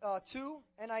 Peter 2,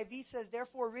 NIV says,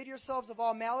 therefore rid yourselves of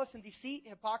all malice and deceit,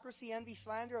 hypocrisy, envy,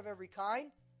 slander of every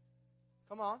kind.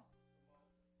 Come on.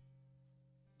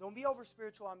 Don't be over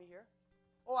spiritual on me here.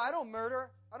 Oh, I don't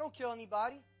murder. I don't kill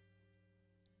anybody.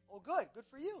 Oh, good. Good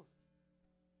for you.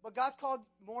 But God's called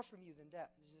more from you than that.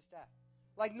 It's just that.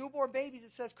 Like newborn babies,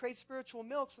 it says, crave spiritual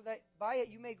milk so that by it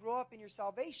you may grow up in your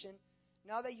salvation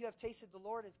now that you have tasted the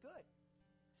Lord is good.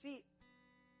 See,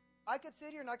 I could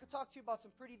sit here and I could talk to you about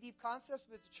some pretty deep concepts,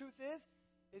 but the truth is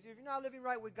if you're not living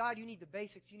right with God, you need the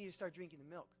basics. You need to start drinking the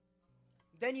milk.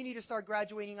 Then you need to start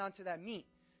graduating onto that meat.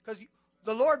 Because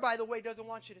the Lord, by the way, doesn't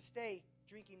want you to stay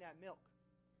drinking that milk.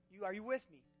 Are you with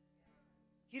me?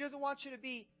 He doesn't want you to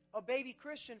be a baby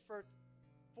Christian for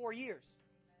 4 years.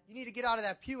 You need to get out of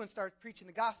that pew and start preaching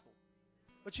the gospel.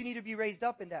 But you need to be raised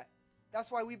up in that. That's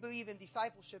why we believe in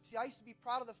discipleship. See, I used to be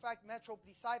proud of the fact Metro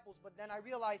disciples, but then I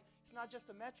realized it's not just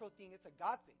a Metro thing, it's a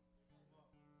God thing.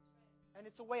 And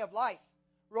it's a way of life.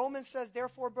 Romans says,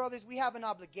 therefore, brothers, we have an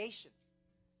obligation,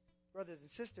 brothers and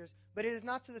sisters, but it is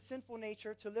not to the sinful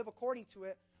nature to live according to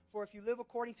it, for if you live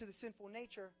according to the sinful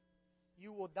nature,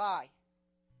 you will die.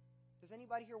 Does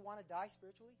anybody here want to die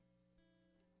spiritually?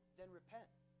 Then repent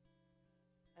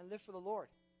and live for the Lord.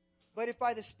 But if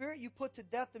by the Spirit you put to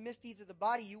death the misdeeds of the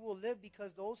body, you will live,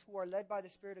 because those who are led by the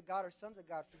Spirit of God are sons of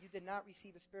God. For you did not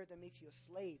receive a spirit that makes you a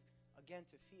slave again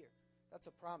to fear. That's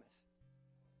a promise.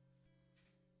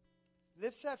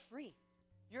 Live set free.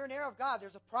 You're an heir of God.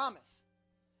 There's a promise.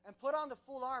 And put on the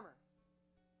full armor.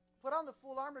 Put on the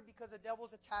full armor because the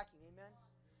devil's attacking. Amen?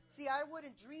 See, I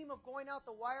wouldn't dream of going out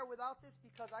the wire without this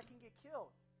because I can get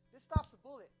killed. This stops a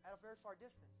bullet at a very far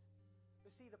distance.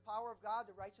 But see, the power of God,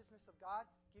 the righteousness of God,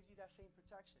 gives you that same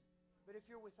protection. But if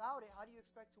you're without it, how do you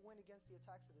expect to win against the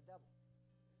attacks of the devil?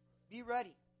 Be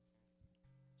ready.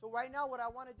 So right now, what I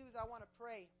want to do is I want to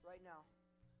pray right now.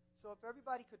 So if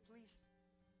everybody could please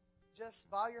just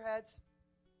bow your heads.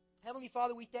 Heavenly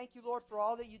Father, we thank you, Lord, for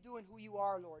all that you do and who you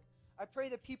are, Lord. I pray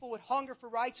that people would hunger for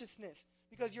righteousness,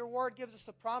 because your word gives us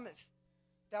a promise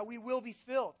that we will be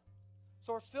filled.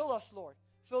 So fill us, Lord.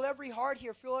 Fill every heart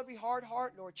here. Fill every hard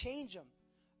heart, Lord. Change them,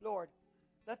 Lord.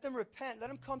 Let them repent. Let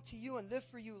them come to you and live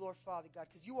for you, Lord Father God,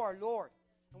 because you are Lord.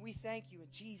 And we thank you in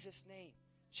Jesus' name.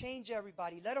 Change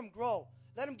everybody. Let them grow.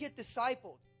 Let them get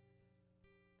discipled.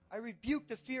 I rebuke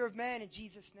the fear of man in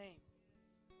Jesus' name.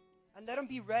 And let them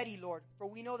be ready, Lord, for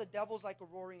we know the devil's like a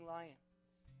roaring lion.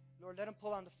 Lord, let them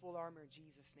pull on the full armor in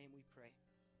Jesus' name we pray.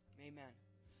 Amen.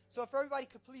 So if everybody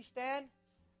could please stand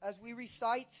as we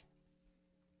recite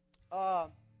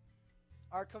our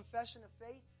confession of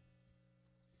faith.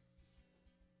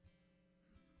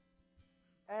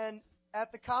 And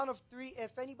at the count of 3,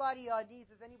 if anybody needs,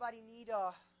 does anybody need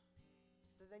the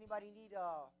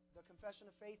confession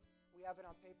of faith? We have it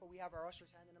on paper. We have our ushers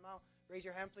handing them out. Raise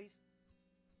your hand, please.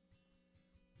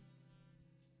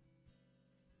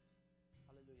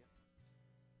 Hallelujah.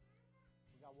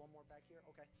 We got one more back here?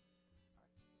 Okay.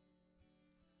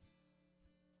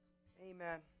 All right.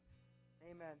 Amen.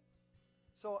 Amen.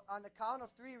 So on the count of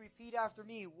 3, repeat after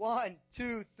me. 1,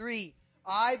 2, 3.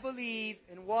 I believe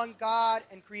in one God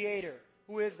and Creator,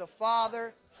 who is the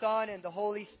Father, Son, and the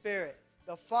Holy Spirit.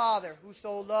 The Father who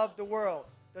so loved the world.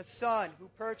 The Son who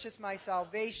purchased my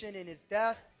salvation in his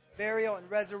death, burial, and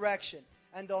resurrection.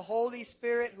 And the Holy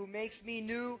Spirit who makes me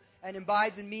new and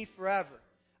abides in me forever.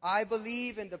 I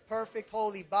believe in the perfect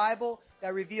Holy Bible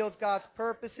that reveals God's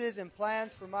purposes and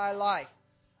plans for my life.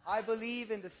 I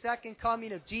believe in the second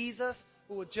coming of Jesus,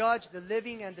 who will judge the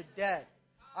living and the dead.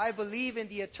 I believe in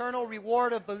the eternal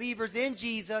reward of believers in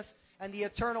Jesus and the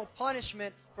eternal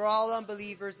punishment for all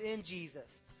unbelievers in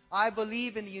Jesus. I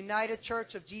believe in the United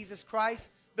Church of Jesus Christ,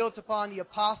 built upon the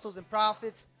apostles and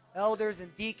prophets, elders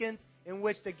and deacons, in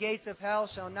which the gates of hell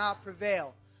shall not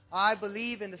prevail. I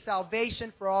believe in the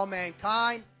salvation for all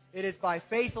mankind. It is by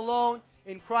faith alone,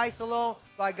 in Christ alone,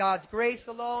 by God's grace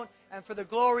alone, and for the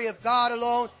glory of God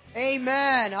alone.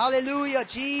 Amen. Hallelujah,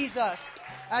 Jesus.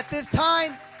 At this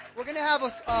time, we're going to have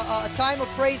a time of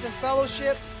praise and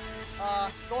fellowship.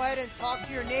 Go ahead and talk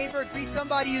to your neighbor. Greet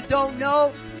somebody you don't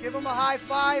know. Give them a high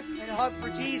five and a hug for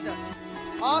Jesus.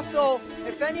 Also,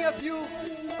 if any of you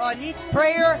needs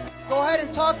prayer, go ahead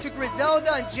and talk to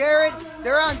Griselda and Jared.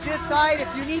 They're on this side.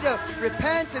 If you need to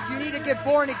repent, if you need to get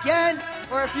born again,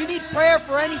 or if you need prayer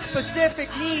for any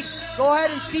specific need, go ahead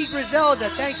and see Griselda.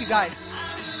 Thank you, guys.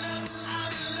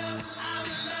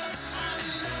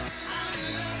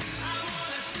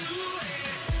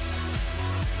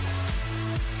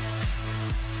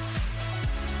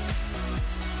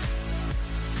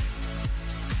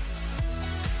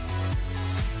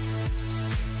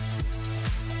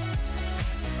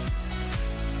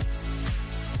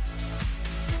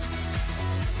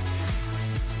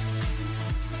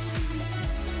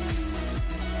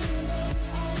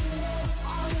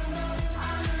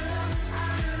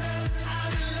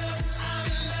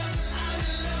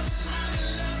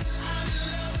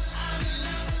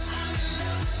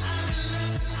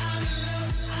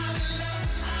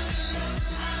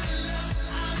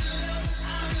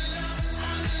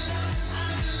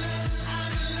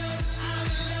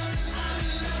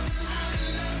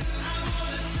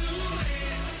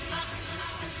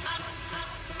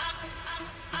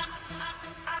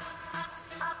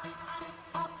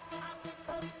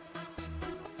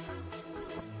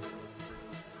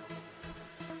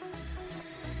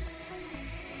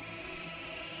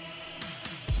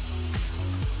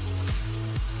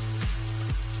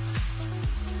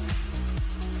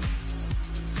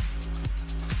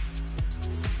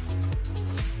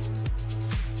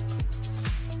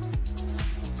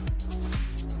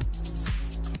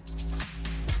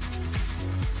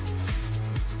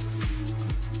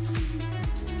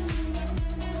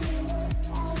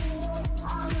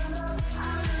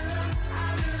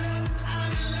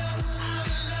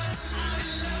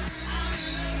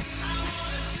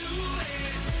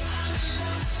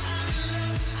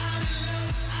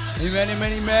 Amen,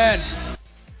 amen, amen.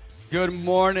 Good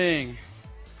morning.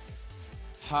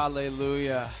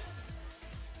 Hallelujah.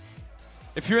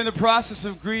 If you're in the process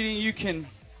of greeting, you can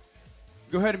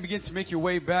go ahead and begin to make your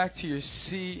way back to your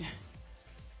seat.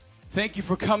 Thank you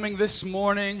for coming this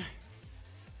morning.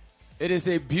 It is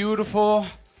a beautiful,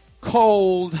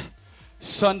 cold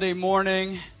Sunday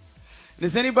morning.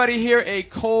 Is anybody here a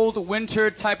cold winter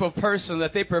type of person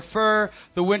that they prefer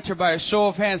the winter by a show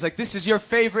of hands? Like this is your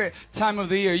favorite time of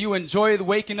the year. You enjoy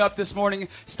waking up this morning,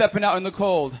 stepping out in the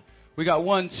cold. We got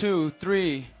 1, 2,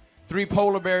 3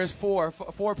 polar bears, four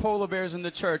polar bears in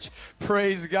the church.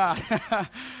 Praise God.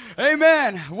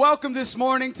 Amen. Welcome this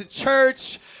morning to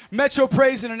church, Metro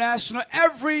Praise International.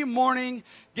 Every morning,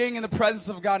 getting in the presence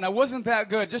of God. Now, wasn't that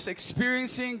good? Just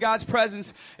experiencing God's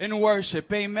presence in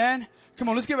worship. Amen. Come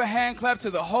on, let's give a hand clap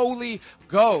to the Holy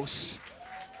Ghost.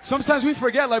 Sometimes we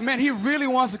forget, like, man, he really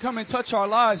wants to come and touch our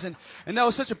lives. And that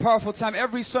was such a powerful time.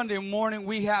 Every Sunday morning,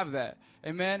 we have that.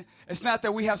 Amen. It's not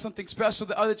that we have something special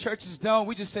that other churches don't.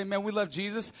 We just say, man, we love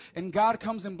Jesus. And God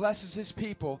comes and blesses his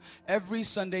people every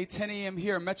Sunday, 10 a.m.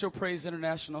 here at Metro Praise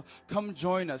International. Come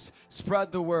join us.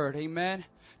 Spread the word. Amen.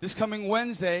 This coming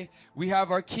Wednesday, we have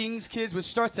our King's Kids, which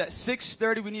starts at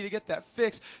 6:30. We need to get that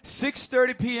fixed.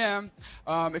 6:30 p.m.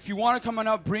 If you want to come on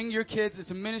out, bring your kids.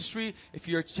 It's a ministry. If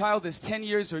your child is 10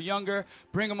 years or younger,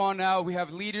 bring them on out. We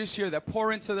have leaders here that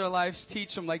pour into their lives,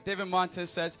 teach them. Like David Montez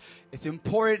says, it's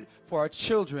important for our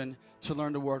children to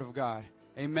learn the Word of God.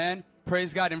 Amen.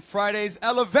 Praise God. And Fridays,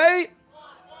 Elevate.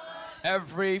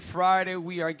 Every Friday,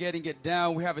 we are getting it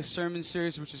down. We have a sermon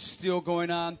series, which is still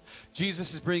going on.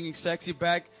 Jesus is bringing sexy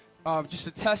back. Just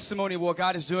a testimony of what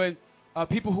God is doing.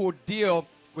 People who deal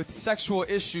with sexual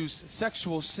issues,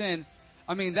 sexual sin.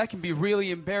 I mean, that can be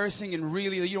really embarrassing and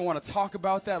really, you don't want to talk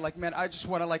about that. Like, man, I just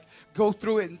want to, like, go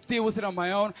through it and deal with it on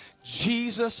my own.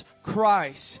 Jesus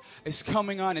Christ is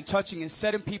coming on and touching and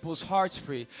setting people's hearts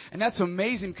free. And that's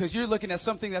amazing because you're looking at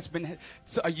something that's been,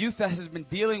 a youth that has been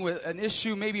dealing with an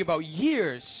issue maybe about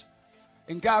years.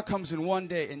 And God comes in one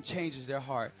day and changes their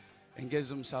heart and gives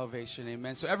them salvation.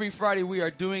 Amen. So every Friday we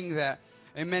are doing that.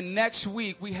 Amen. Next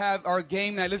week we have our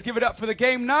game night. Let's give it up for the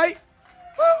game night.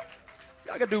 Woo!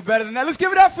 Y'all can do better than that. Let's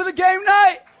give it up for the game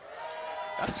night.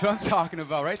 That's what I'm talking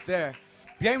about right there.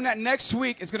 Game night next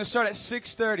week is going to start at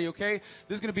 6:30, okay?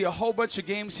 There's going to be a whole bunch of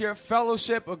games here.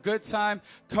 Fellowship, a good time.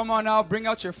 Come on out. Bring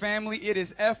out your family. It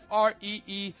is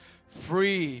Free,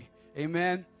 free.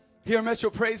 Amen. Here at Metro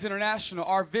Praise International,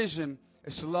 our vision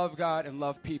is to love God and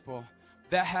love people.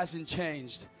 That hasn't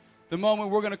changed. The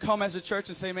moment we're going to come as a church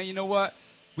and say, man, you know what?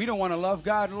 We don't want to love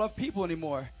God and love people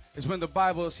anymore. Is when the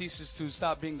Bible ceases to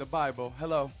stop being the Bible.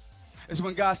 Hello. It's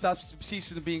when God stops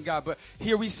ceasing to being God. But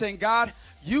here we saying, God,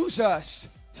 use us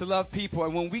to love people.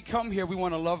 And when we come here, we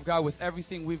want to love God with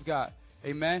everything we've got.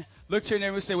 Amen. Look to your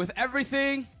neighbor and say, with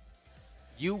everything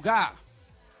you got.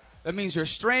 That means your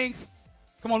strength.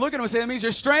 Come on, look at him and say, that means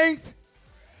your strength.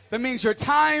 That means your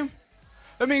time.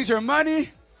 That means your money.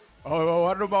 Oh, I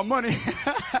don't know about money.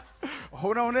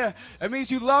 Hold on there. That means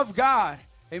you love God.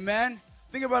 Amen.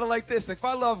 Think about it like this. If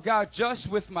I love God just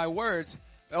with my words,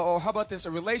 or how about this,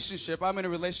 a relationship. I'm in a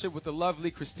relationship with the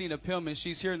lovely Christina Pillman.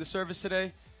 She's here in the service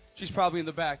today. She's probably in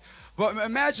the back. But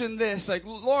imagine this, like,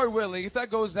 Lord willing, if that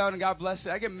goes down and God bless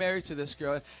it, I get married to this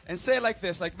girl. And say it like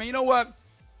this, like, man, you know what?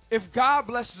 If God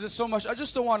blesses us so much, I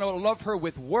just don't want to love her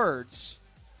with words.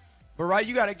 But, right,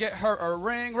 you got to get her a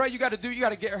ring, right? You got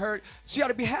to get her, she got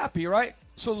to be happy, right?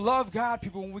 So love God,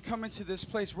 people. When we come into this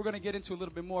place, we're going to get into a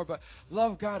little bit more, but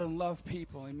love God and love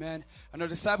people, amen? And our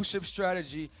discipleship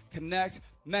strategy, connect,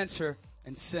 mentor,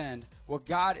 and send. What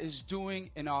God is doing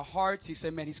in our hearts, he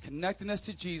said, man, he's connecting us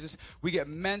to Jesus. We get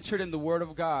mentored in the Word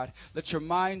of God. Let your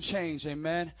mind change,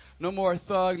 amen? No more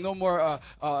thug, no more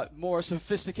more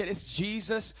sophisticated. It's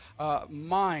Jesus'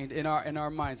 mind in our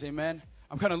minds, amen?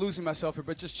 I'm kind of losing myself here,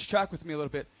 but just track with me a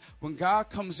little bit. When God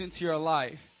comes into your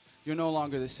life, you're no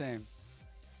longer the same.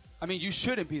 I mean, you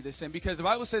shouldn't be the same because the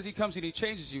Bible says he comes and he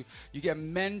changes you. You get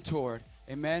mentored.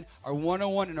 Amen. Our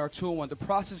 101 and our 201, the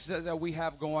processes that we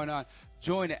have going on.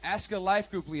 Join it. Ask a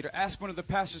life group leader. Ask one of the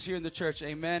pastors here in the church.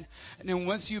 Amen. And then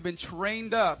once you've been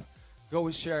trained up, go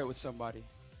and share it with somebody.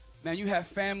 Man, you have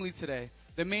family today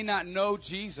that may not know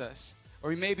Jesus.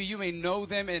 Or maybe you may know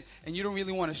them and you don't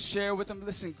really want to share with them.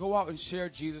 Listen, go out and share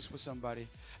Jesus with somebody.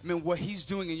 I mean, what he's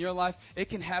doing in your life, it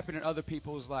can happen in other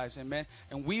people's lives, amen?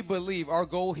 And we believe our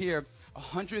goal here,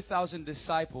 100,000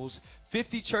 disciples,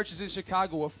 50 churches in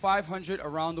Chicago, with 500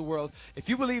 around the world. If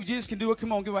you believe Jesus can do it,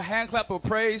 come on, give a hand clap of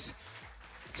praise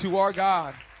to our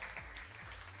God.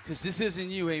 Because this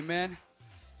isn't you, amen?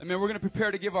 I mean, we're going to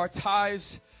prepare to give our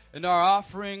tithes and our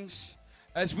offerings.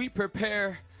 As we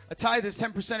prepare, a tithe is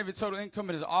 10% of your total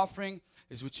income, and an offering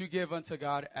is what you give unto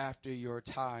God after your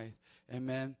tithe,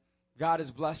 amen? God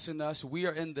is blessing us. We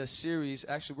are in the series.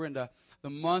 Actually, we're in the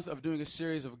month of doing a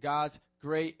series of God's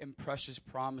great and precious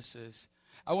promises.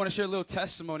 I want to share a little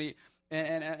testimony,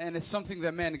 and it's something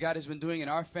that, man, God has been doing in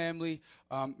our family.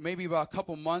 Maybe about a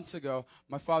couple months ago,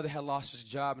 my father had lost his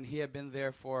job, and he had been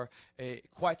there for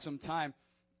quite some time.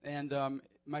 And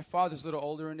my father's a little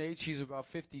older in age. He's about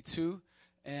 52.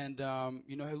 And,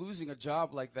 losing a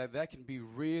job like that can be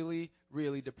really,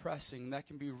 really depressing. That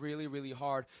can be really, really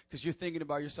hard because you're thinking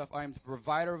about yourself. I am the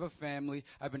provider of a family.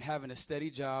 I've been having a steady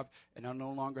job, and I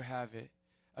no longer have it.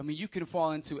 I mean, you can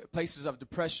fall into places of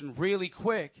depression really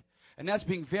quick. And that's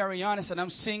being very honest. And I'm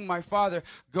seeing my father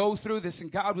go through this,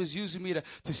 and God was using me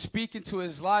to speak into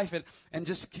his life and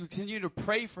just continue to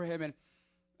pray for him.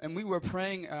 And we were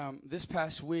praying this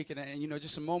past week, and, you know,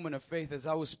 just a moment of faith. As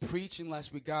I was preaching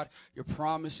last week, God, your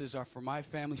promises are for my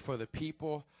family, for the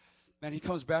people. And he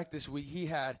comes back this week. He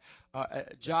had a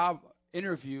job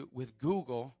interview with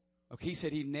Google. Okay, he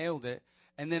said he nailed it.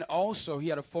 And then also he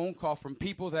had a phone call from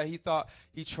people that he thought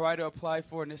he tried to apply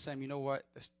for, and they're saying, you know what,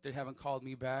 they haven't called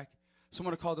me back.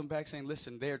 Someone called him back saying,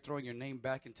 listen, they are throwing your name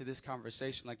back into this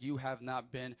conversation like you have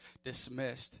not been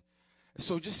dismissed.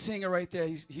 So just seeing it right there,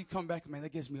 he come back, man,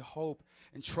 that gives me hope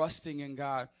and trusting in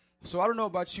God. So I don't know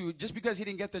about you. Just because he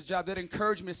didn't get the job, that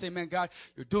encouraged me to say, man, God,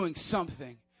 you're doing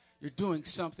something. You're doing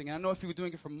something. And I know if you were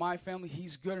doing it for my family,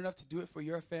 he's good enough to do it for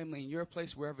your family in your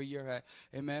place, wherever you're at.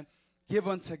 Amen. Give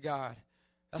unto God.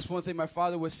 That's one thing my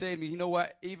father would say to me. You know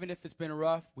what? Even if it's been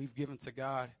rough, we've given to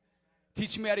God.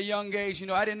 Teaching me at a young age, you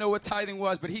know, I didn't know what tithing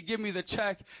was, but he'd give me the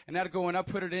check, and I'd go and I'd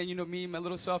put it in, you know, me, my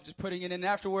little self, just putting it in. And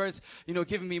afterwards, you know,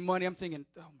 giving me money, I'm thinking,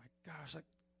 oh, my gosh, like,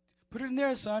 put it in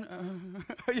there, son.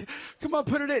 Come on,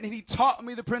 put it in. And he taught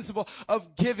me the principle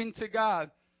of giving to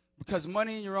God. Because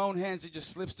money in your own hands, it just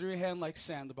slips through your hand like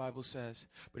sand, the Bible says.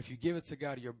 But if you give it to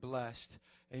God, you're blessed.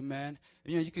 Amen.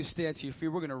 And, you know, you can stand to your feet.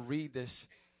 We're going to read this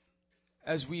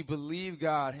as we believe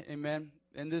God. Amen.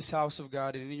 In this house of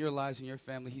God and in your lives and your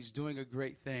family, he's doing a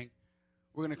great thing.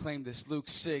 We're going to claim this. Luke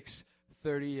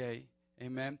 6:38.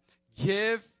 Amen.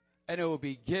 Give, and it will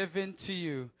be given to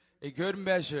you. A good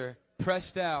measure,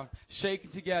 pressed down, shaken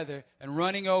together, and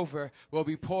running over, will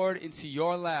be poured into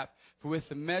your lap. For with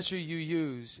the measure you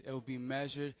use, it will be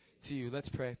measured to you. Let's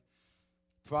pray.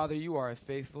 Father, you are a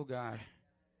faithful God.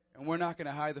 And we're not going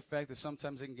to hide the fact that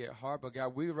sometimes it can get hard. But,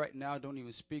 God, we right now don't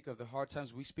even speak of the hard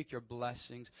times. We speak your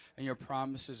blessings and your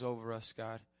promises over us,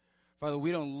 God. Father,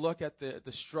 we don't look at the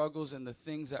struggles and the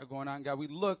things that are going on, God. We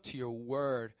look to your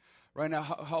word. Right now,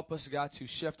 help us, God, to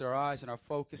shift our eyes and our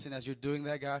focus. And as you're doing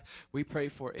that, God, we pray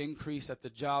for increase at the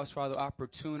jobs, Father,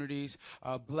 opportunities,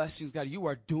 blessings. God, you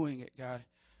are doing it, God.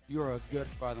 You are a good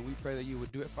Father, and we pray that you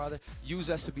would do it, Father. Use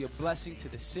us to be a blessing to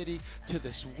the city, to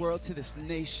this world, to this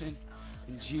nation.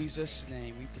 In Jesus'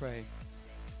 name we pray.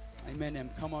 Amen.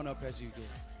 And come on up as you give.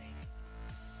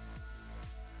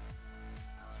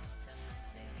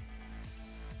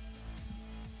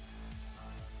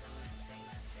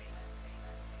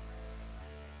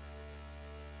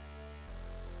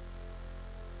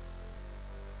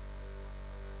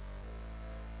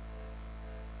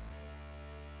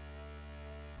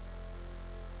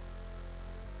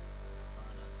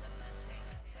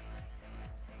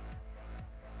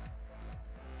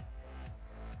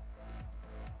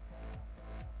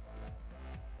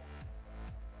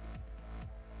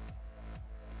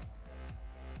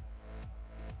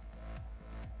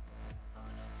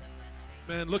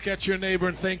 Man, look at your neighbor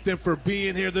and thank them for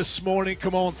being here this morning.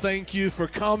 Come on, thank you for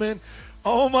coming.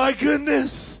 Oh, my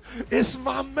goodness. It's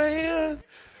my man.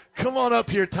 Come on up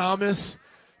here, Thomas.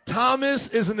 Thomas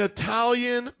is an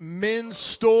Italian men's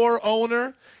store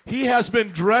owner. He has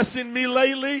been dressing me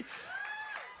lately,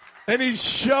 and he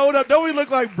showed up. Don't we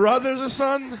look like brothers or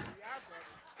something?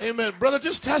 Amen. Brother,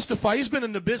 just testify. He's been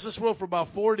in the business world for about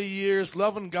 40 years,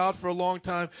 loving God for a long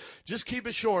time. Just keep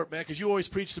it short, man, because you always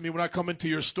preach to me when I come into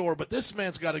your store. But this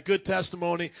man's got a good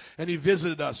testimony, and he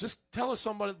visited us. Just tell us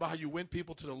something about how you win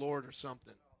people to the Lord or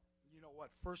something. You know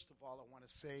what? First of all, I want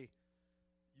to say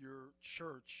your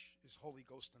church is Holy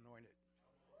Ghost anointed.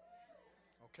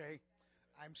 Okay?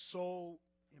 I'm so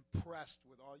impressed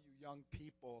with all you young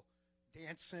people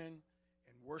dancing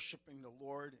and worshiping the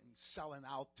Lord and selling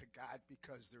out to God,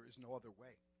 because there is no other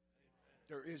way.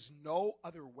 There is no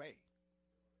other way.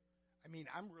 I mean,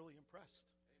 I'm really impressed.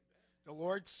 The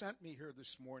Lord sent me here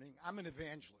this morning. I'm an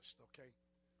evangelist, okay?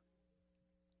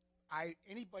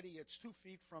 Anybody that's 2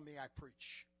 feet from me, I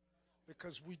preach,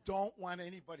 because we don't want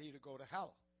anybody to go to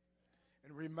hell.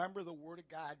 And remember, the Word of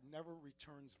God never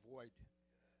returns void.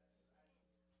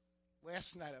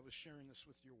 Last night I was sharing this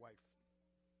with your wife.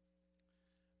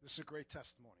 This is a great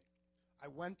testimony. I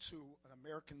went to an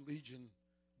American Legion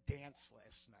dance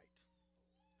last night.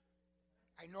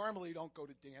 I normally don't go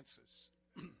to dances.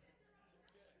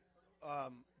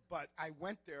 But I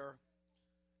went there.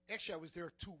 Actually, I was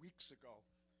there 2 weeks ago.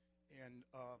 And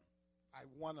I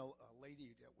won a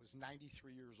lady that was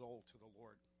 93 years old to the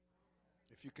Lord.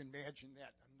 If you can imagine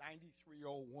that. A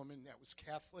 93-year-old woman that was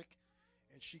Catholic,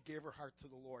 and she gave her heart to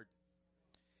the Lord.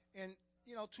 And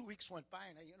 2 weeks went by,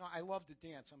 and I love to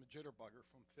dance. I'm a jitterbugger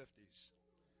from 50s.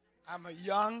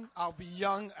 I'll be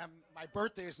young. My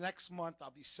birthday is next month.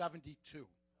 I'll be 72.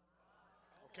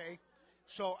 Okay?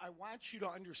 So I want you to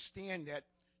understand that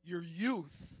your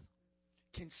youth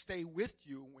can stay with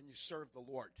you when you serve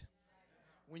the Lord.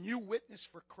 When you witness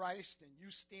for Christ and you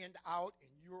stand out and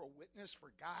you're a witness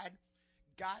for God,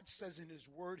 God says in his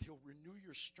word, he'll renew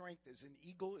your strength as an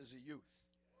eagle, as a youth.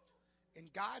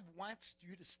 And God wants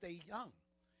you to stay young.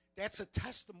 That's a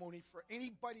testimony for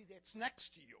anybody that's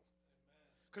next to you.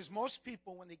 Because most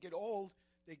people, when they get old,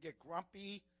 they get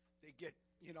grumpy, they get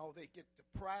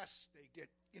depressed, they get,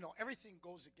 everything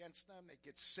goes against them, they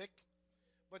get sick.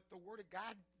 But the Word of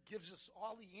God gives us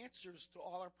all the answers to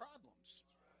all our problems.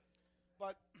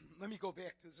 But let me go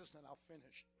back to this and I'll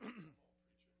finish.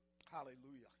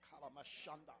 Hallelujah.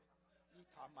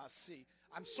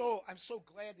 I'm so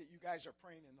glad that you guys are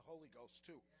praying in the Holy Ghost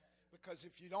too. Because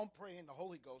if you don't pray in the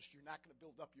Holy Ghost, you're not going to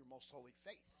build up your most holy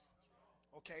faith.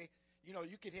 Okay?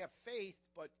 You could have faith,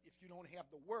 but if you don't have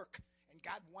the work, and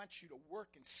God wants you to work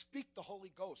and speak the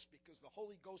Holy Ghost, because the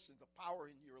Holy Ghost is the power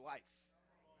in your life.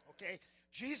 Okay?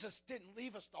 Jesus didn't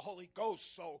leave us the Holy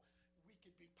Ghost so we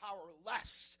could be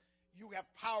powerless. You have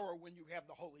power when you have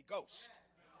the Holy Ghost.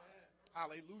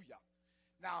 Hallelujah.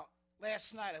 Now,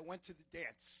 last night I went to the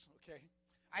dance, okay?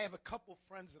 I have a couple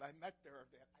friends that I met there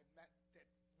that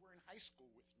were in high school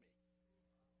with me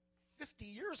 50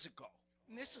 years ago.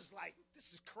 And this is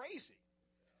crazy.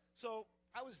 So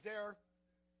I was there,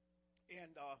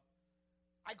 and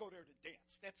I go there to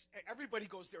dance. Everybody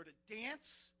goes there to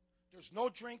dance. There's no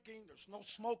drinking. There's no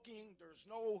smoking. There's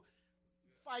no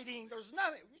fighting. There's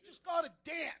nothing. We just go to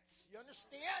dance. You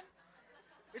understand?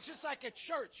 It's just like at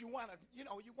church. You want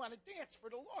to dance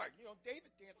for the Lord.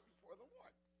 David danced before the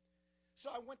Lord. So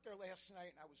I went there last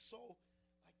night, and I was so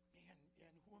like, man,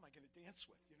 who am I going to dance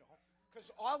with?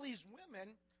 Because all these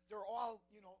women, they're all,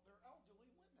 they're elderly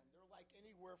women. They're like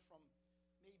anywhere from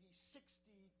maybe 60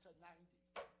 to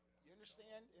 90. You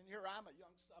understand? And here I'm a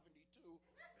young 72.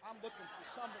 I'm looking for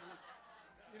somebody,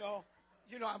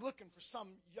 I'm looking for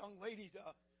some young lady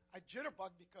I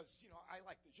jitterbug because, I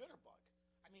like to jitterbug.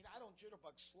 I mean, I don't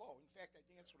jitterbug slow. In fact, I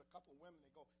dance with a couple of women.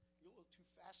 They go, "You're a little too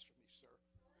fast for me, sir."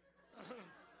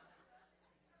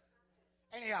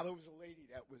 Anyhow, there was a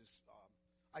lady that was,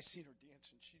 I seen her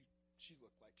dance, and she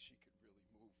looked like she could really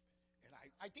move. And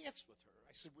I danced with her.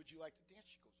 I said, "Would you like to dance?"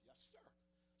 She goes, "Yes, sir."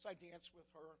 So I danced with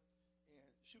her,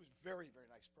 and she was a very, very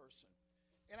nice person.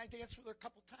 And I danced with her a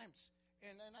couple times.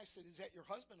 And then I said, "Is that your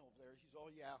husband over there?" He's,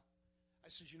 "Oh, yeah." I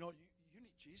said, you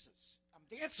need Jesus. I'm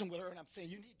dancing with her, and I'm saying,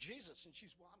 "You need Jesus." And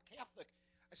she's, "Well, I'm Catholic."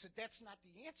 I said, "That's not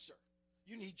the answer.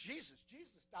 You need Jesus.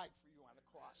 Jesus died for you on the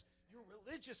cross. Your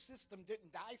religious system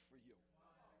didn't die for you."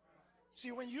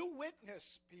 See, when you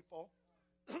witness people,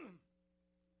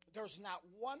 there's not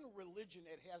one religion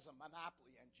that has a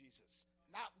monopoly on Jesus.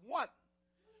 Not one.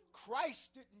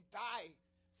 Christ didn't die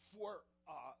for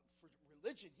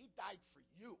religion. He died for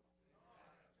you.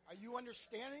 Are you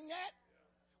understanding that?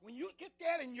 When you get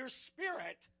that in your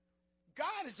spirit,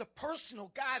 God is a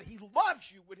personal God. He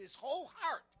loves you with his whole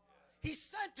heart. He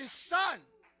sent his son.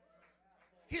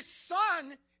 His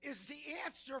son is the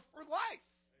answer for life.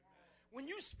 When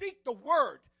you speak the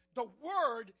word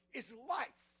is life.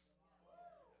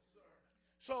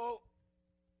 So,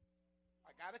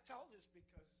 I got to tell this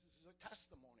because this is a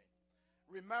testimony.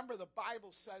 Remember, the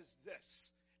Bible says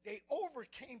this: they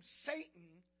overcame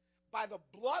Satan by the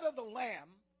blood of the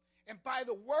Lamb and by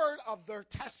the word of their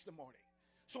testimony.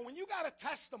 So when you got a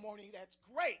testimony, that's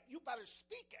great. You better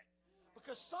speak it.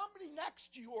 Because somebody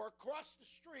next to you or across the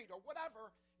street or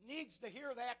whatever needs to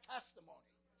hear that testimony.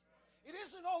 It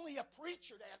isn't only a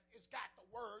preacher that has got the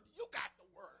word. You got the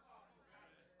word.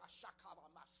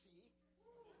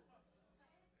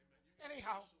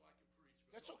 Anyhow,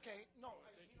 that's okay. No,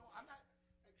 I'm not.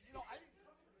 I didn't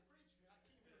come here to preach. I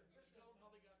came here to listen. Tell them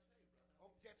how they got saved, brother. Oh,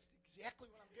 that's exactly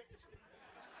what I'm getting to.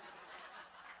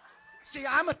 See,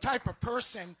 I'm a type of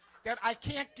person that I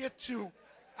can't get to.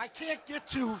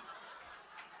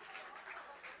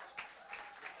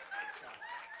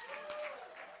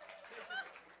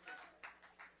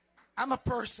 I'm a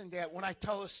person that when I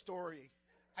tell a story,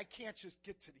 I can't just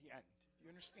get to the end. You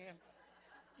understand?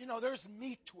 There's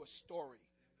meat to a story.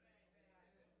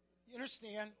 You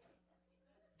understand?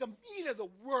 The meat of the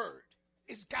word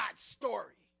is God's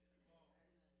story.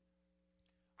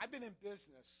 I've been in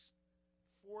business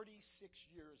 46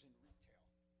 years in retail.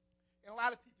 And a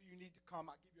lot of people, you need to come.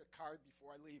 I'll give you a card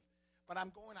before I leave. But I'm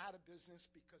going out of business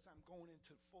because I'm going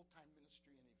into full-time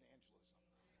ministry and evangelism.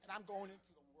 And I'm going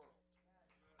into the world.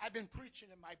 I've been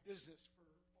preaching in my business for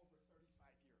over 35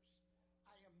 years.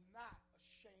 I am not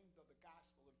ashamed of the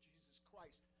gospel of Jesus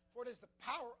Christ, for it is the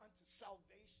power unto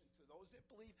salvation to those that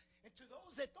believe, and to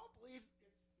those that don't believe,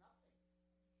 it's nothing.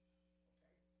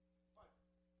 Okay? But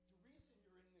the reason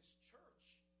you're in this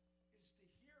church is to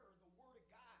hear the word of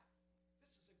God.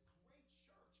 This is a great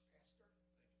church, Pastor.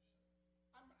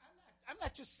 I'm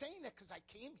not just saying that because I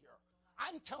came here.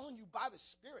 I'm telling you by the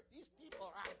Spirit, these people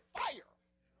are on fire.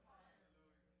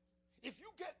 If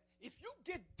you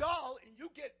get dull and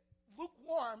you get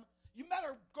lukewarm, you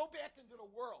better go back into the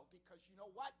world, because you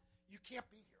know what? You can't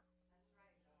be here.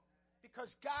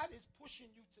 Because God is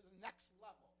pushing you to the next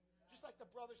level. Just like the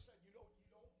brother said, you don't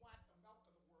want the milk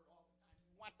of the word all the time.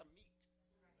 You want the meat.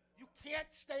 You can't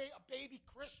stay a baby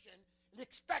Christian and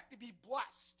expect to be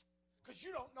blessed, because you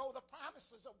don't know the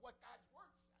promises of what God's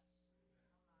word says.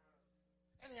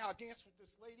 Anyhow, I danced with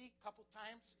this lady a couple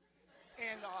times,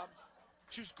 and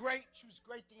she was great. She was a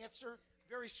great dancer,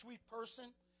 very sweet person.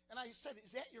 And I said,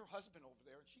 "Is that your husband over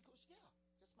there?" And she goes, "Yeah,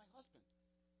 that's my husband.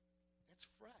 That's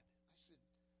Fred." I said,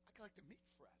 "I'd like to meet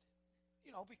Fred."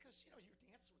 Because, you're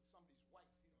dancing with somebody's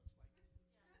wife.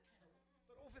 It's like, kind of,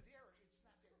 but over there, it's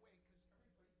not that way, because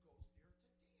everybody goes there to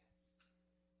dance.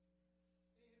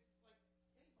 I mean, it's like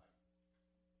anybody.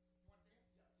 You want to dance?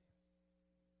 Yeah, dance.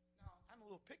 Now, I'm a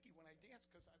little picky when I dance,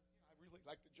 because I really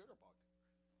like the jitterbug.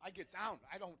 I get down.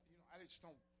 I just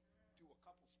don't do a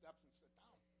couple steps and sit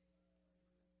down.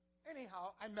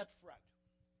 Anyhow, I met Fred.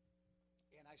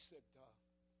 And I said,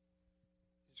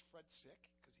 "Is Fred sick?"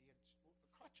 Because he had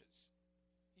crutches.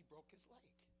 He broke his leg.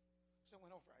 So I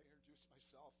went over, I introduced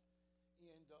myself,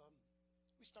 and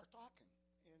we start talking.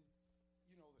 And,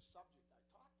 the subject I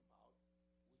talked about was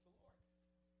the Lord.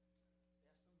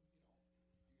 I asked him,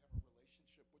 do you have a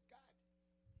relationship with God? He goes,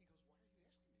 "Why are you asking me that?"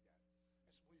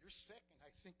 I said, "Well, you're sick, and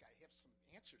I think I have some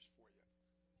answers for you."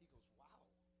 He goes, "Wow.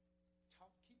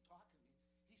 Keep talking to me."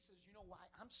 He says, "You know why?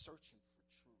 I'm searching for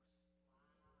truth."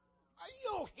 Wow. Are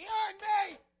you hearing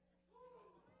me?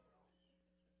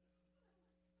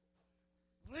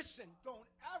 Listen, don't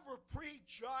ever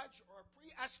prejudge or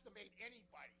pre-estimate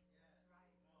anybody.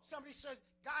 Somebody says,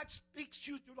 God speaks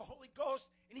to you through the Holy Ghost,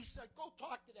 and he said, "Go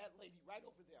talk to that lady right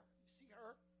over there. You see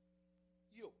her?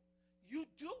 You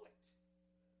do it.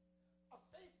 A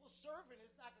faithful servant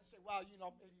is not going to say, "Well,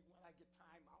 maybe when I get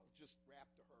time, I'll just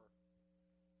rap to her."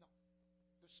 No.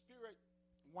 The Spirit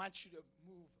wants you to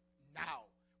move now.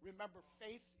 Remember,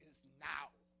 faith is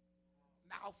now.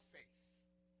 Now faith.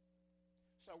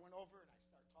 So I went over and I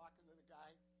started talking to the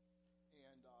guy,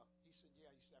 and he said,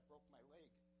 "Yeah," he said, "I broke my leg."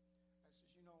 I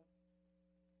said,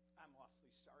 "I'm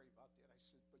awfully sorry about that." I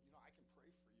said, "But, I can pray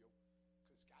for you,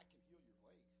 because God can heal your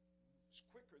leg. It's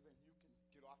quicker than you can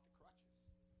get off the crutches." He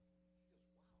goes, "Wow."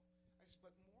 I said,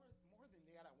 "But more than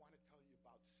that, I want to tell you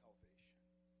about salvation."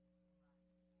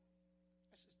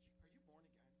 I said, "Are you born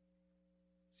again?"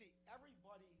 See,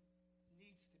 everybody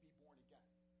needs to be born again.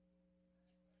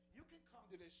 You can come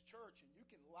to this church and you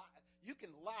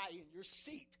can lie in your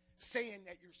seat saying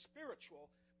that you're spiritual,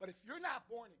 but if you're not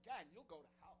born again, you'll go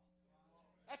to hell.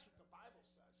 That's what the Bible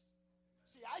says.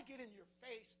 See, I get in your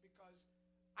face because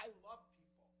I love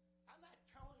people. I'm not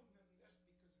telling them this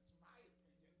because it's my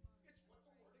opinion. It's what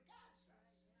the Word of God says.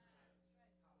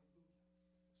 Hallelujah.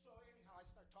 So anyhow, I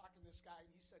start talking to this guy, and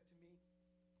he said to me,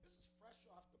 "This is fresh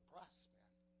off the press,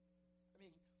 man." I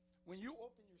mean, when you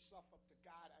open yourself up to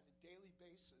God on a daily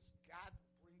basis, God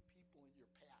will bring people in your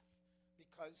path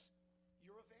because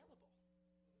you're available.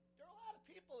 There are a lot of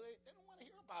people, they don't want to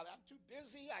hear about it. "I'm too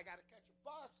busy. I got to catch a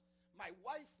bus. My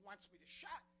wife wants me to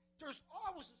shop." There's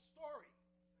always a story.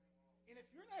 And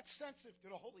if you're not sensitive to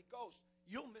the Holy Ghost,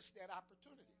 you'll miss that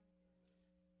opportunity.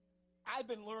 I've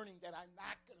been learning that I'm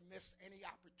not going to miss any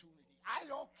opportunity. I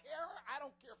don't care. I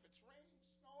don't care if it's raining,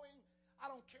 snowing. I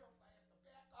don't care if I have to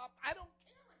back up. I don't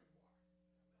care anymore.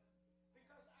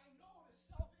 Because I know the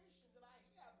salvation that I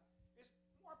have is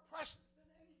more precious than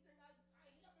anything I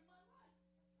have in my life,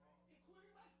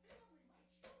 including my family, my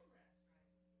children.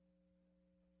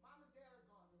 Mom and Dad are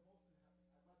gone. They're both in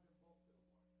heaven. I led them both to the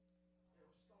Lord. They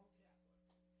were stone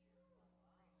Catholic.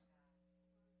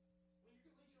 When you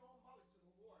can lead your own mother to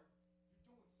the Lord, you're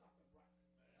doing something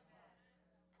right.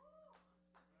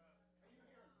 Are you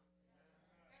hearing me?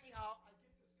 Anyhow, I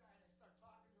get this guy and I start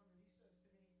talking to him, and he says to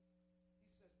me,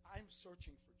 "I'm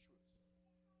searching for truth."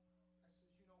 I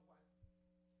says, "You know what?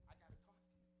 I got to talk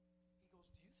to you." He goes,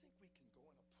 "Do you think we can go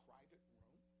in a private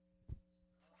room?"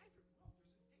 Private room?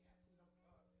 There's a dance in the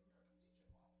American Legion Hall.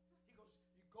 He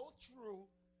goes,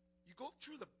 you go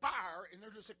through the bar, and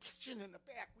there's a kitchen in the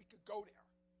back. We could go there.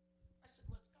 I said,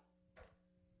 "Let's go."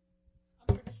 I'm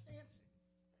finished dancing.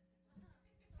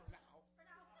 For now.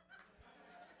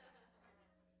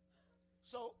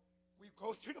 So we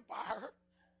go through the bar.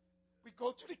 We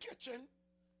go to the kitchen.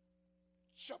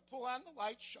 Pull on the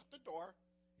light. Shut the door.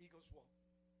 He goes, "Well,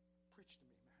 preach to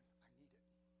me, man. I need it."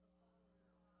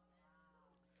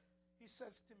 He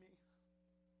says to me,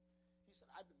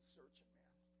 "I've been searching,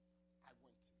 man. I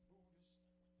went to Buddhists.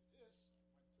 I went to this.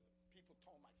 I went to people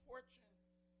told my fortune."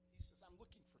 He says, "I'm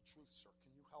looking for truth, sir.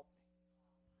 Can you help me?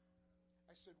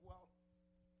 I said, well,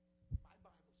 my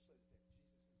Bible says that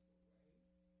Jesus is the way,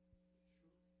 the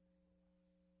truth, and the life. I said,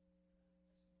 there's no other way.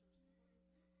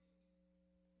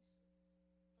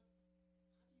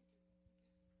 He said, but how do you get born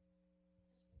again? I said, we're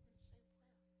going to say a prayer.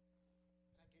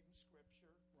 And I gave him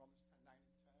scripture, Romans 10:9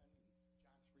 and 10, and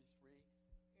John 3:3.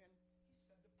 And he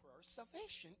said the prayer of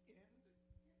salvation in the kitchen.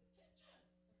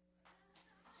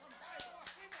 Some guy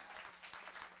walked in on us.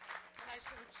 And I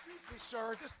said, excuse me,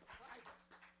 sir, this is the Bible.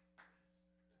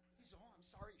 He said, oh, I'm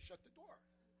sorry, shut the door.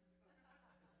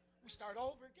 We start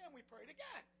over again. We prayed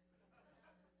again.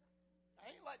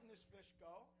 I ain't letting this fish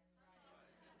go.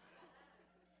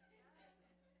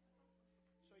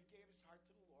 So he gave his heart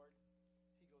to the Lord.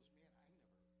 He goes, man, I never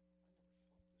felt this way.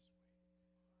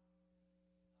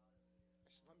 I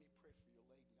said, let me pray for your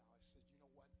leg now. I said, you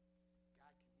know what?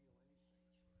 God can heal anything.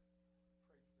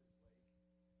 Prayed for his leg.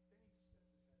 Then he sets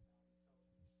his head down and tells me,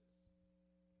 he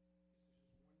says, there's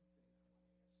one thing I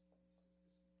want to ask you.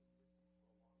 He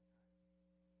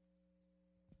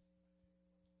says, this has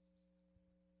been with me for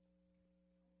a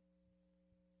long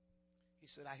time. He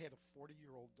said, I had a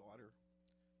 40-year-old daughter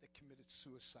that committed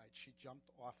suicide. She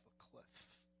jumped off a cliff.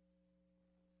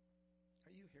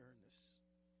 Are you hearing this?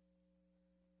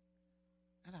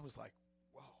 And I was like,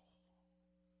 whoa.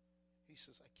 He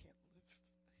says, I can't live.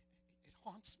 It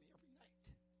haunts me every night.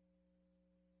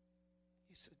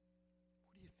 He said,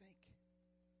 what do you think?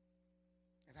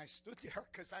 And I stood there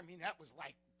because, I mean, that was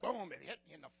like, boom, it hit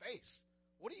me in the face.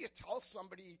 What do you tell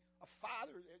somebody, a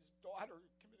father, his daughter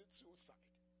committed suicide?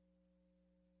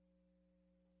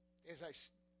 As I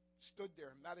stood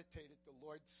there and meditated, the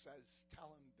Lord says,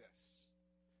 tell him this.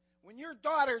 When your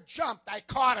daughter jumped, I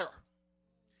caught her.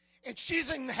 And she's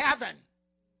in heaven.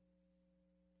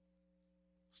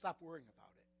 Stop worrying about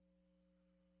it.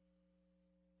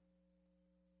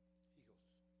 He goes,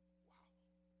 wow.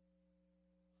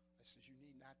 I says, you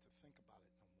need not to think about it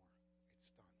no more.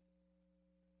 It's done.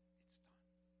 It's done.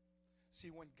 See,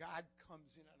 when God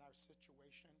comes in on our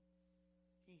situation,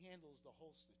 he handles the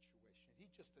whole situation. He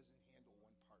just doesn't handle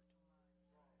one part.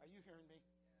 Are you hearing me?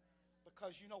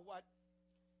 Because you know what?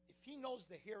 If he knows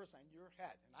the hairs on your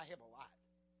head, and I have a lot.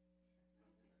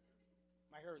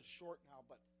 My hair is short now,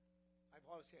 but I've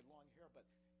always had long hair. But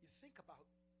you think about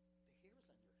the hairs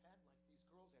on your head, like these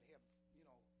girls that have,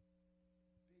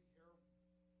 big hair,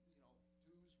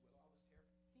 do's with all this hair.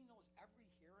 He knows every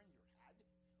hair in your head.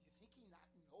 You think he not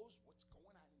knows what's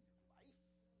going on in your life?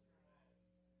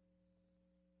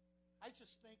 I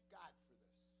just thank God for this.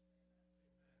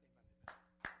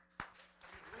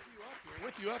 Amen.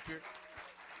 With you up here.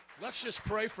 Let's just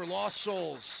pray for lost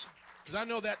souls, because I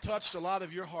know that touched a lot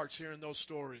of your hearts hearing those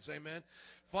stories. Amen.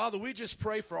 Father, we just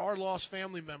pray for our lost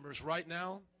family members right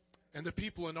now and the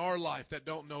people in our life that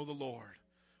don't know the Lord.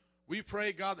 We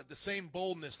pray, God, that the same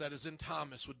boldness that is in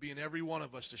Thomas would be in every one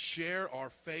of us to share our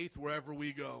faith wherever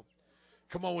we go.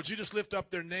 Come on, would you just lift up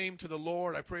their name to the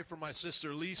Lord? I pray for my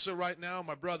sister Lisa right now,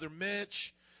 my brother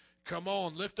Mitch. Come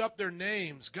on, lift up their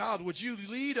names. God, would you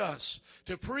lead us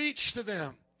to preach to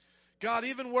them? God,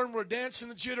 even when we're dancing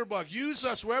the jitterbug, use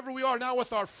us wherever we are now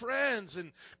with our friends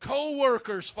and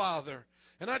co-workers, Father.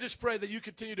 And I just pray that you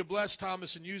continue to bless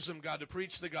Thomas and use him, God, to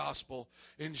preach the gospel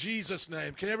in Jesus'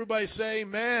 name. Can everybody say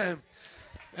amen?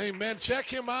 Amen. Check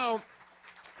him out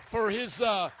for his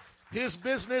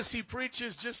business. He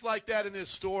preaches just like that in his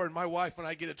store, and my wife and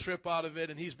I get a trip out of it,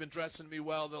 and he's been dressing me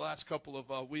well the last couple of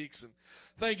weeks. And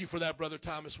thank you for that, Brother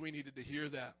Thomas. We needed to hear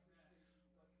that.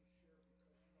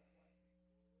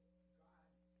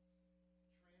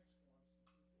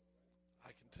 I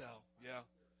can tell. Yeah,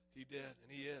 he did, and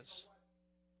he is.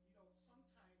 Sometimes we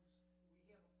have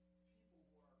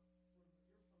people who are, you're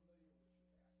familiar with your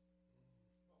pastor.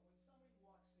 But when somebody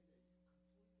walks in that you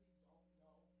completely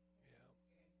don't know,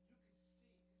 and you can see,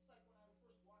 it's like when I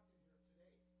first walked in here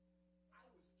today, I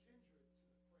was kindred to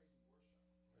the praise and worship.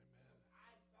 Amen.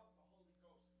 I felt the Holy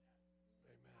Ghost in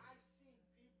that. Amen. I've seen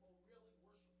people really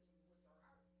worshiping with their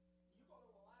heart. You go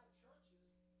to a lot of churches,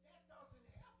 that doesn't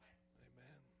happen.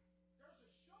 Amen. There's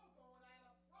a show going on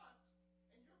up front,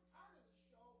 and you're part of the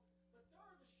show, but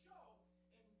they're the show,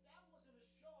 and that wasn't a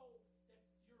show that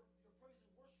your praise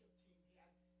and worship team had.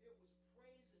 It was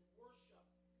praise and worship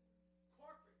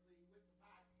corporately with the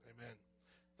body. Amen.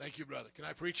 Thank you, brother. Can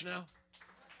I preach now?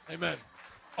 Amen.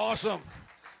 Awesome.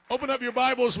 Open up your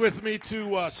Bibles with me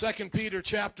to 2 Peter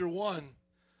chapter 1.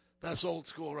 That's old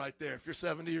school right there. If you're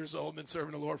 70 years old, been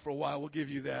serving the Lord for a while, we'll give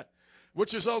you that.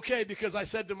 Which is okay, because I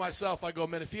said to myself, I go,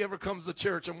 man, if he ever comes to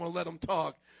church, I'm going to let him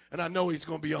talk. And I know he's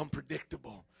going to be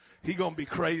unpredictable. He going to be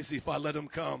crazy if I let him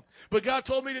come. But God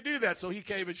told me to do that, so he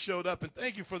came and showed up. And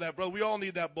thank you for that, brother. We all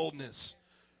need that boldness.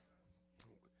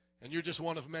 And you're just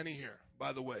one of many here,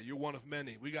 by the way. You're one of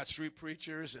many. We got street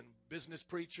preachers and business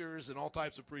preachers and all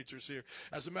types of preachers here.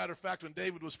 As a matter of fact, when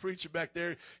David was preaching back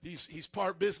there, he's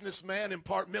part businessman and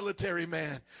part military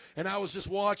man. And I was just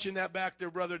watching that back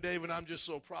there, Brother David. I'm just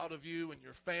so proud of you and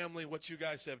your family, what you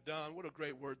guys have done. What a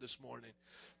great word this morning.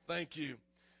 Thank you.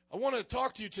 I want to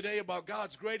talk to you today about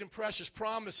God's great and precious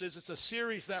promises. It's a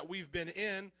series that we've been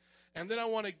in. And then I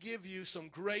want to give you some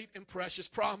great and precious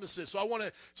promises. So I want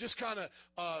to just kind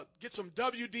of get some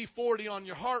WD-40 on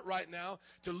your heart right now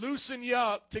to loosen you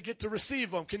up to get to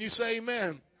receive them. Can you say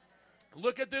amen?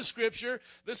 Look at this scripture.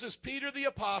 This is Peter the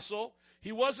Apostle.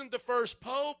 He wasn't the first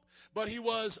pope, but he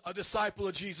was a disciple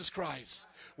of Jesus Christ.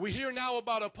 We hear now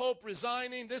about a pope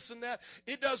resigning, this and that.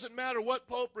 It doesn't matter what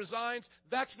pope resigns.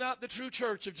 That's not the true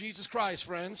church of Jesus Christ,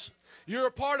 friends. You're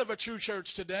a part of a true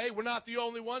church today. We're not the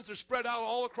only ones. They're spread out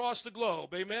all across the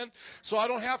globe. Amen? So I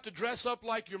don't have to dress up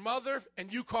like your mother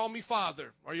and you call me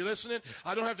father. Are you listening?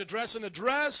 I don't have to dress in a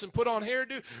dress and put on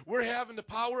hairdo. We're having the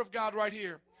power of God right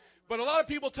here. But a lot of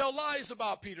people tell lies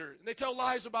about Peter. And they tell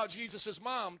lies about Jesus'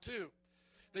 mom, too.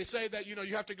 They say that, you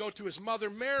have to go to his mother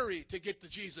Mary to get to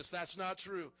Jesus. That's not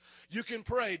true. You can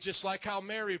pray just like how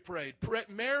Mary prayed.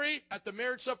 Mary, at the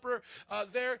marriage supper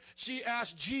there, she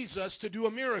asked Jesus to do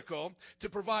a miracle to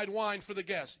provide wine for the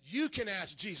guests. You can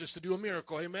ask Jesus to do a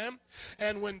miracle, amen?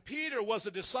 And when Peter was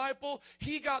a disciple,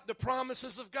 he got the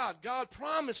promises of God. God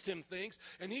promised him things,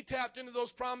 and he tapped into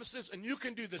those promises, and you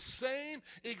can do the same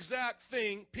exact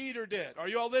thing Peter did. Are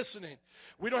you all listening?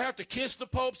 We don't have to kiss the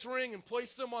Pope's ring and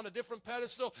place them on a different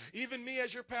pedestal. Even me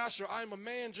as your pastor, I'm a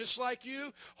man just like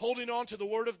you, holding on to the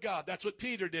word of God. That's what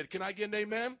Peter did. Can I get an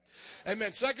amen?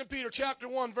 Amen. 2 Peter chapter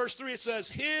 1, verse 3, it says,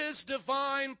 his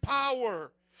divine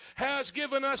power has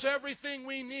given us everything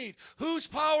we need. Whose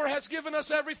power has given us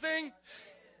everything?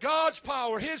 God's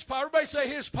power, his power. Everybody say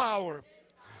his power.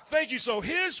 Thank you. So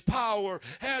his power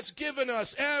has given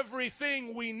us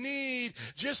everything we need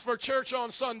just for church on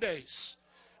Sundays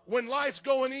when life's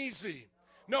going easy.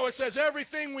 No, it says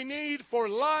everything we need for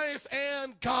life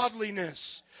and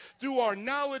godliness through our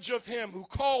knowledge of him who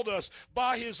called us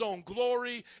by his own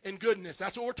glory and goodness.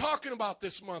 That's what we're talking about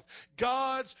this month.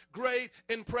 God's great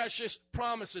and precious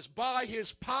promises. By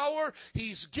his power,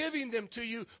 he's giving them to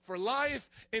you for life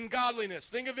and godliness.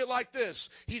 Think of it like this.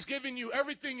 He's giving you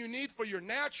everything you need for your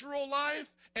natural life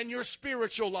and your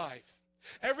spiritual life.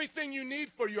 Everything you need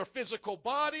for your physical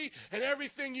body and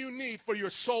everything you need for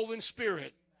your soul and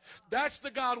spirit. That's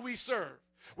the God we serve.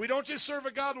 We don't just serve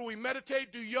a God where we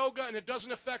meditate, do yoga, and it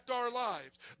doesn't affect our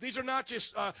lives. These are not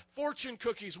just fortune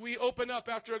cookies we open up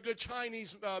after a good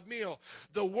Chinese meal.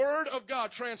 The Word of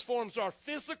God transforms our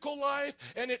physical life,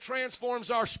 and it transforms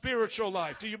our spiritual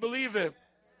life. Do you believe it?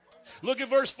 Look at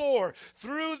verse 4.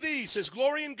 Through these, his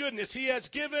glory and goodness, he has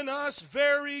given us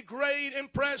very great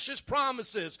and precious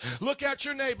promises. Look at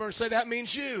your neighbor and say, that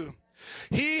means you.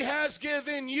 He has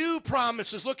given you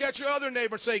promises. Look at your other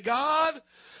neighbor and say, God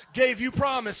gave you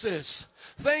promises.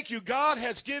 Thank you. God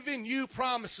has given you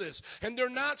promises. And they're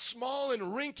not small and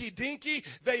rinky-dinky.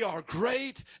 They are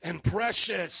great and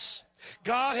precious.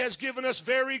 God has given us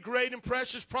very great and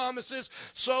precious promises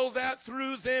so that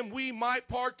through them we might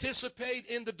participate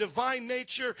in the divine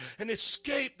nature and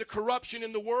escape the corruption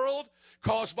in the world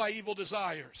caused by evil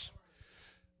desires.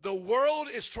 The world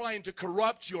is trying to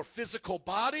corrupt your physical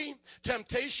body.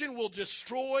 Temptation will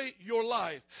destroy your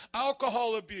life.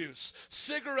 Alcohol abuse,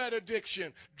 cigarette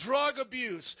addiction, drug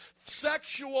abuse,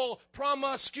 sexual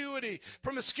promiscuity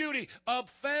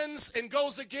offends and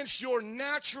goes against your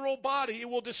natural body. It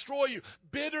will destroy you.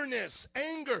 Bitterness,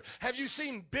 anger. Have you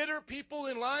seen bitter people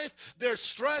in life? They're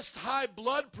stressed, high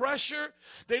blood pressure.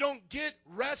 They don't get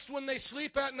rest when they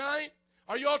sleep at night.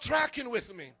 Are you all tracking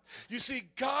with me? You see,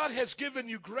 God has given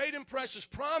you great and precious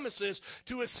promises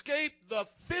to escape the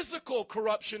physical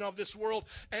corruption of this world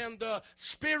and the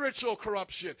spiritual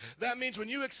corruption. That means when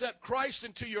you accept Christ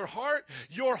into your heart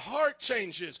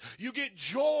changes. You get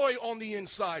joy on the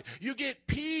inside. You get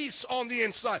peace on the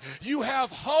inside. You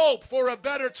have hope for a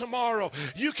better tomorrow.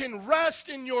 You can rest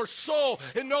in your soul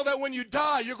and know that when you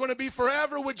die, you're going to be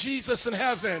forever with Jesus in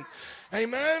heaven.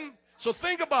 Amen? So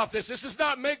think about this. This is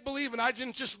not make-believe, and I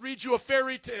didn't just read you a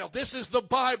fairy tale. This is the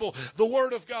Bible, the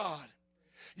Word of God.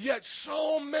 Yet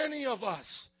so many of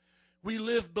us, we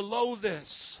live below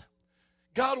this.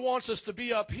 God wants us to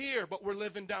be up here, but we're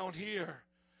living down here.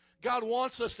 God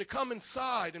wants us to come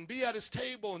inside and be at his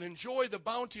table and enjoy the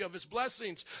bounty of his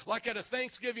blessings like at a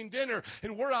Thanksgiving dinner,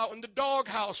 and we're out in the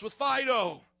doghouse with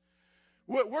Fido.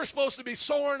 We're supposed to be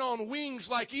soaring on wings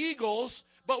like eagles,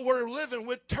 but we're living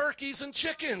with turkeys and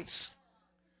chickens.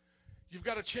 You've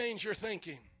got to change your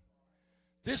thinking.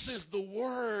 This is the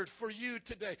word for you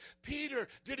today. Peter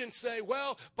didn't say,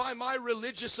 well, by my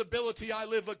religious ability, I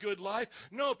live a good life.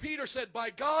 No, Peter said,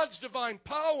 by God's divine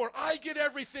power, I get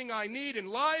everything I need in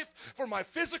life for my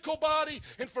physical body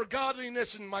and for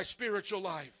godliness in my spiritual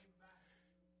life.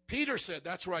 Peter said,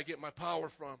 that's where I get my power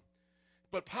from.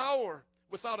 But power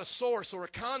without a source or a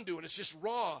conduit, it's just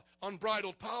raw,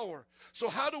 unbridled power. So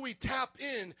how do we tap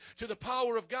in to the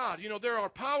power of God? You know, there are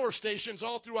power stations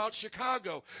all throughout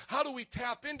Chicago. How do we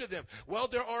tap into them? Well,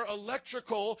 there are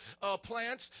electrical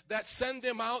plants that send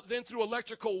them out then through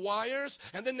electrical wires,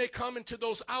 and then they come into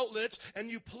those outlets,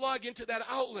 and you plug into that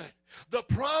outlet. The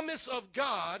promise of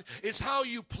God is how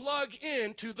you plug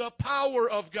into the power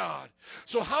of God.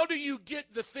 So how do you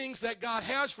get the things that God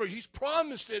has for you? He's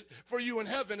promised it for you in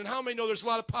heaven. And how many know there's a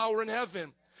lot of power in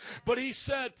heaven? But he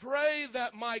said, pray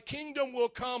that my kingdom will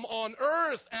come on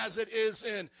earth as it is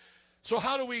in. So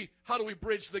how do we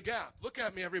bridge the gap? Look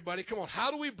at me, everybody. Come on.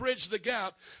 How do we bridge the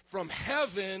gap from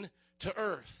heaven to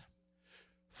earth?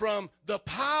 From the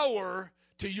power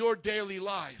to your daily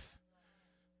life?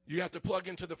 You have to plug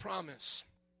into the promise.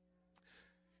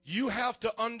 You have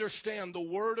to understand the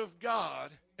Word of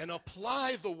God and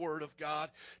apply the Word of God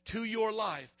to your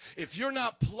life. If you're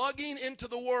not plugging into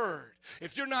the Word,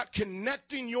 if you're not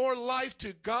connecting your life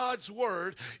to God's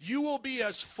Word, you will be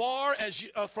as far as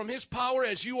from His power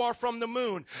as you are from the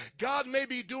moon. God may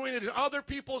be doing it in other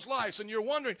people's lives, and you're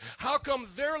wondering, how come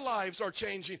their lives are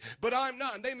changing, but I'm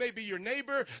not? And they may be your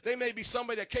neighbor. They may be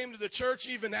somebody that came to the church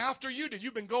even after you did.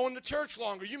 You've been going to church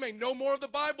longer. You may know more of the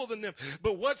Bible than them.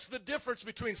 But what's the difference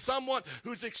between someone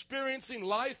who's experiencing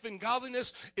life and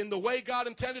godliness in the way God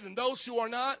intended and those who are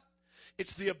not?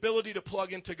 It's the ability to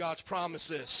plug into God's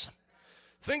promises.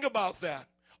 Think about that.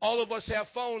 All of us have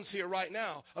phones here right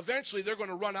now. Eventually, they're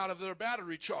going to run out of their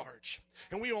battery charge.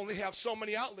 And we only have so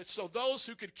many outlets. So those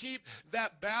who could keep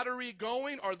that battery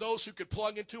going are those who could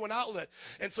plug into an outlet.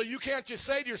 And so you can't just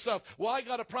say to yourself, well, I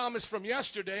got a promise from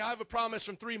yesterday. I have a promise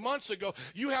from 3 months ago.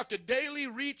 You have to daily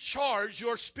recharge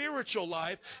your spiritual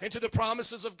life into the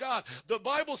promises of God. The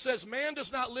Bible says man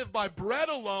does not live by bread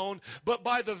alone, but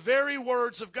by the very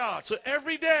words of God. So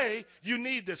every day you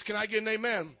need this. Can I get an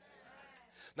amen?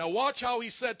 Now watch how he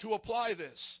said to apply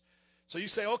this. So you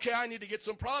say, okay, I need to get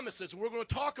some promises. We're going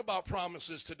to talk about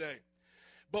promises today.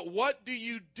 But what do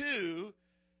you do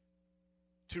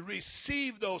to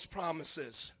receive those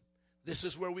promises? This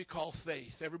is where we call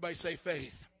faith. Everybody say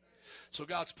faith. So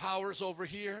God's power is over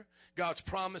here. God's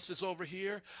promise is over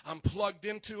here. I'm plugged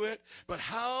into it. But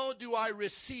how do I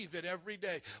receive it every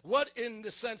day? What, in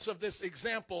the sense of this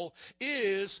example,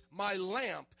 is my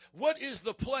lamp? What is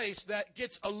the place that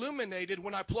gets illuminated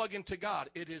when I plug into God?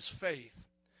 It is faith.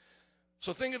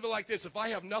 So think of it like this. If I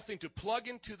have nothing to plug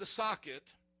into the socket,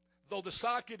 though the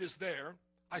socket is there,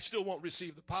 I still won't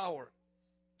receive the power.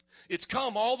 It's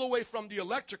come all the way from the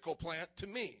electrical plant to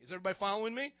me. Is everybody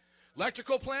following me?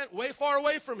 Electrical plant way far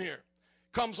away from here.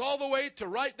 Comes all the way to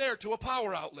right there to a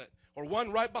power outlet, or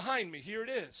one right behind me. Here it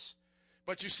is.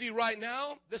 But you see right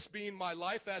now, this being my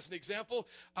life as an example,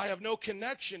 I have no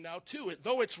connection now to it.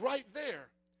 Though it's right there,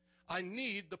 I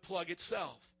need the plug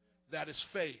itself. That is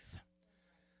faith.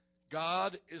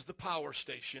 God is the power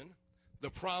station. The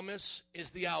promise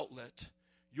is the outlet.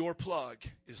 Your plug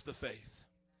is the faith.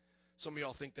 Some of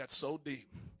y'all think that's so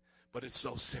deep, but it's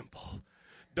so simple.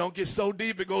 Don't get so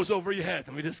deep it goes over your head.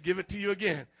 Let me just give it to you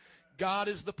again. God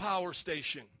is the power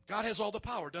station. God has all the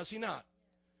power, does he not?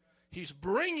 He's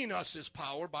bringing us his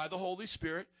power by the Holy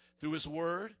Spirit through his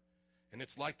word, and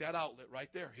it's like that outlet right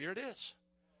there. Here it is.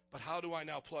 But how do I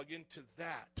now plug into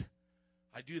that?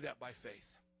 I do that by faith.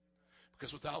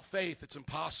 Because without faith, it's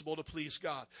impossible to please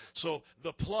God. So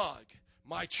the plug,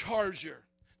 my charger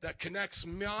that connects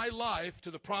my life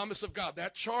to the promise of God,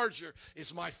 that charger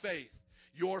is my faith.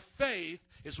 Your faith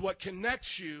is what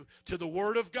connects you to the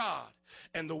Word of God.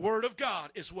 And the Word of God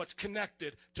is what's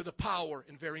connected to the power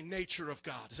and very nature of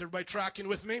God. Is everybody tracking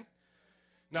with me?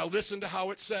 Now listen to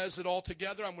how it says it all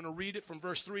together. I'm going to read it from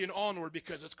verse 3 and onward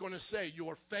because it's going to say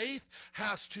your faith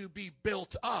has to be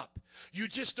built up. You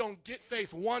just don't get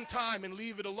faith one time and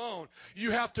leave it alone.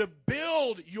 You have to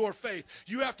build your faith.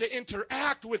 You have to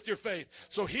interact with your faith.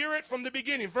 So hear it from the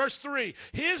beginning. Verse 3,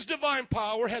 his divine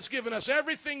power has given us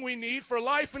everything we need for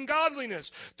life and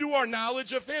godliness through our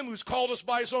knowledge of him who's called us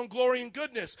by his own glory and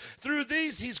goodness. Through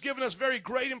these, he's given us very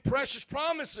great and precious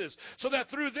promises so that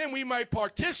through them we might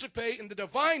participate in the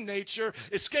divine nature,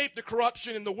 escape the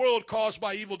corruption in the world caused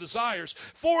by evil desires.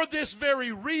 For this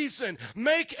very reason,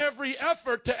 make every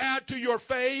effort to add to your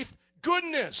faith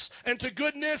goodness, and to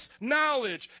goodness,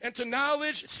 knowledge, and to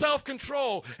knowledge,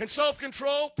 self-control, and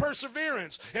self-control,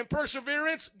 perseverance, and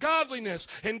perseverance, godliness,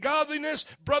 and godliness,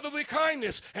 brotherly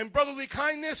kindness, and brotherly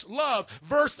kindness, love.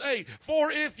 Verse 8,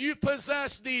 for if you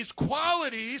possess these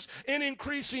qualities in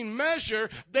increasing measure,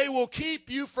 they will keep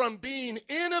you from being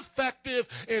ineffective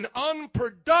and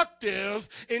unproductive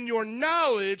in your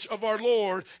knowledge of our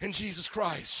Lord and Jesus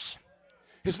Christ.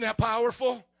 Isn't that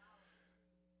powerful?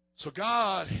 So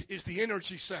God is the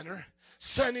energy center,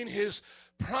 sending his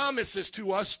promises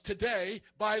to us today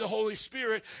by the Holy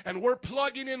Spirit, and we're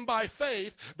plugging in by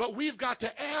faith, but we've got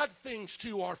to add things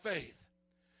to our faith.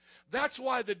 That's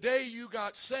why the day you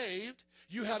got saved,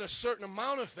 you had a certain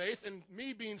amount of faith, and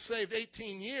me being saved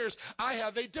 18 years, I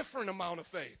have a different amount of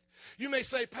faith. You may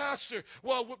say, Pastor,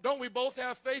 well, don't we both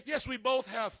have faith? Yes, we both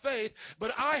have faith,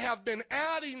 but I have been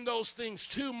adding those things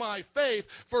to my faith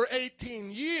for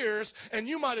 18 years, and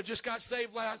you might have just got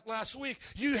saved last week.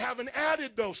 You haven't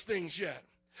added those things yet.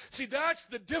 See, that's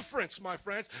the difference, my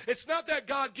friends. It's not that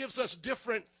God gives us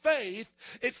different faith.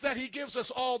 It's that he gives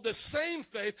us all the same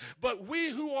faith, but we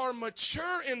who are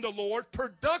mature in the Lord,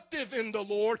 productive in the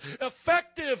Lord,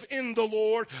 effective in the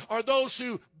Lord, are those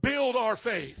who build our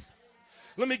faith.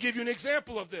 Let me give you an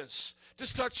example of this.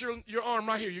 Just touch your arm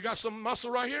right here. You got some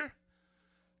muscle right here?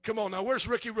 Come on now, where's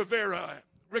Ricky Rivera at?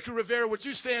 Ricky Rivera, would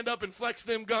you stand up and flex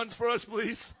them guns for us,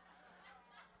 please?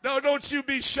 No, don't you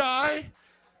be shy.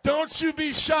 Don't you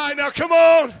be shy. Now, come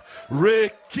on.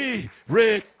 Ricky.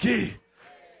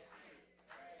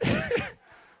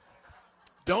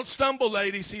 Don't stumble,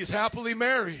 ladies. He is happily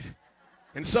married.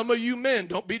 And some of you men,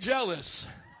 don't be jealous.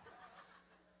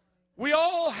 We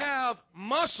all have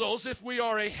muscles if we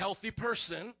are a healthy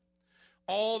person.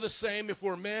 All the same if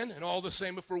we're men and all the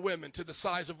same if we're women. To the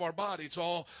size of our body, it's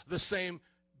all the same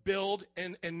build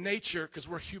and nature because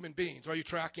we're human beings. Are you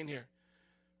tracking here?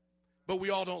 But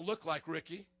we all don't look like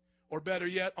Ricky, or better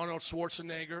yet, Arnold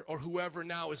Schwarzenegger, or whoever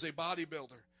now is a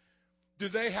bodybuilder. Do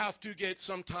they have to get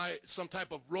some type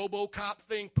of RoboCop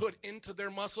thing put into their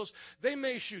muscles? They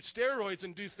may shoot steroids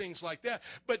and do things like that,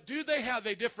 but do they have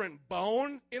a different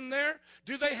bone in there?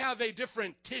 Do they have a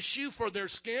different tissue for their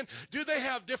skin? Do they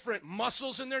have different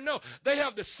muscles in there? No, they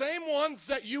have the same ones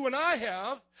that you and I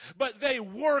have, but they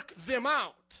work them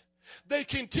out. They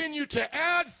continue to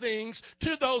add things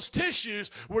to those tissues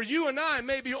where you and I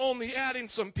may be only adding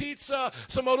some pizza,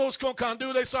 some arroz con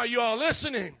candules. Are you all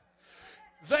listening?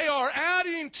 They are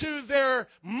adding to their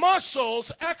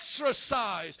muscles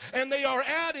exercise, and they are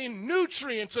adding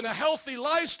nutrients and a healthy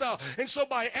lifestyle. And so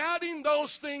by adding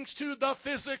those things to the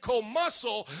physical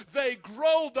muscle, they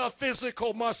grow the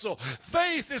physical muscle.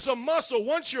 Faith is a muscle.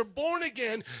 Once you're born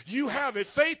again, you have it.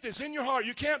 Faith is in your heart.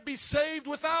 You can't be saved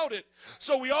without it.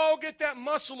 So we all get that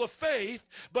muscle of faith,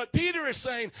 but Peter is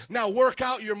saying, now work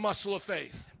out your muscle of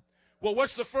faith. Well,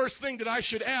 what's the first thing that I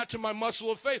should add to my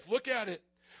muscle of faith? Look at it.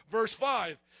 Verse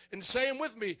 5, and say them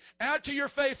with me. Add to your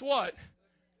faith what?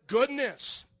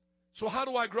 Goodness. So how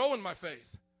do I grow in my faith?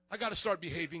 I got to start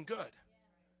behaving good.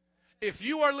 If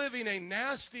you are living a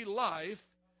nasty life,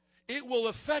 it will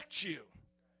affect you.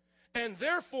 And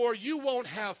therefore, you won't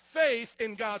have faith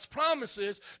in God's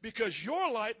promises because your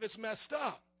life is messed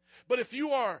up. But if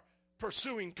you are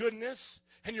pursuing goodness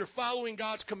and you're following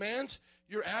God's commands,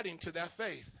 you're adding to that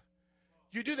faith.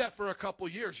 You do that for a couple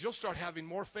years, you'll start having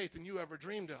more faith than you ever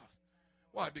dreamed of.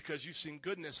 Why? Because you've seen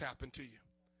goodness happen to you.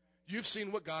 You've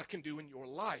seen what God can do in your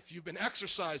life. You've been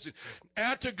exercising.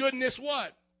 Add to goodness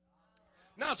what?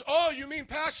 Now it's, oh, you mean,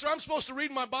 Pastor, I'm supposed to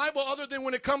read my Bible other than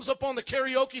when it comes up on the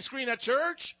karaoke screen at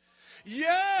church?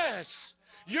 Yes.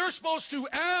 You're supposed to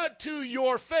add to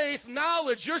your faith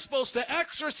knowledge. You're supposed to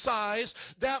exercise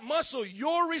that muscle.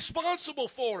 You're responsible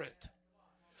for it.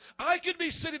 I could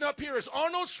be sitting up here as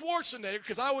Arnold Schwarzenegger,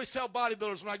 because I always tell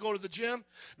bodybuilders when I go to the gym,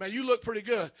 man, you look pretty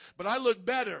good, but I look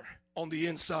better on the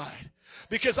inside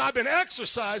because I've been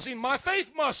exercising my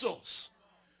faith muscles.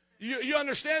 You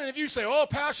understand? And if you say, oh,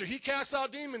 Pastor, he casts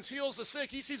out demons, heals the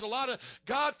sick, he sees a lot of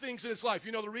God things in his life.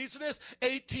 You know the reason is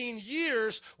 18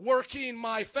 years working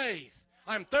my faith.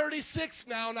 I'm 36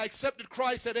 now, and I accepted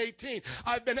Christ at 18.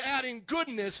 I've been adding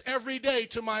goodness every day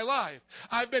to my life.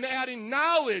 I've been adding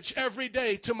knowledge every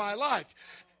day to my life.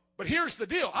 But here's the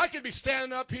deal. I could be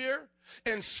standing up here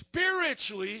and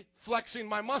spiritually flexing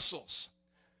my muscles.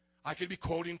 I could be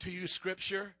quoting to you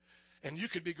scripture, and you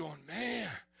could be going, man,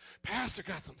 Pastor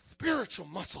got some spiritual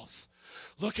muscles.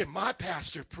 Look at my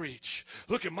pastor preach.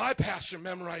 Look at my pastor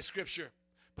memorize scripture.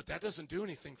 But that doesn't do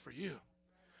anything for you.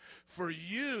 For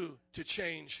you to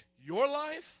change your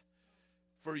life,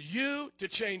 for you to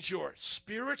change your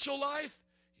spiritual life,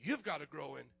 you've got to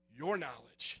grow in your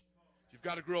knowledge. You've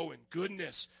got to grow in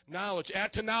goodness, knowledge.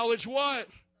 Add to knowledge what?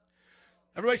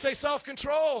 Everybody say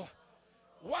self-control.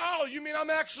 Wow, you mean I'm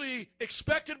actually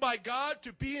expected by God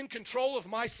to be in control of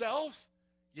myself?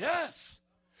 Yes.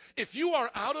 If you are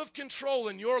out of control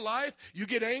in your life, you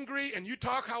get angry and you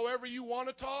talk however you want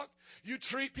to talk, you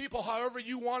treat people however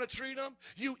you want to treat them,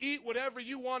 you eat whatever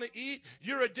you want to eat,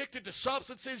 you're addicted to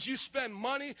substances, you spend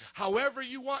money however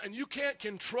you want, and you can't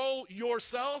control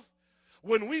yourself.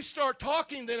 When we start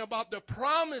talking then about the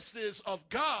promises of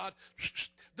God,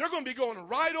 they're going to be going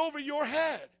right over your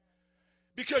head.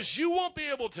 Because you won't be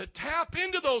able to tap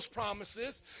into those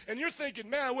promises, and you're thinking,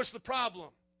 man, what's the problem?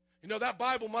 You know, that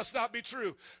Bible must not be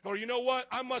true. Or you know what?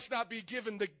 I must not be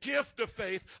given the gift of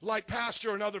faith like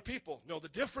Pastor and other people. No, the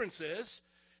difference is,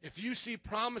 if you see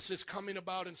promises coming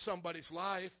about in somebody's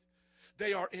life,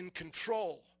 they are in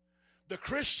control. The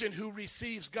Christian who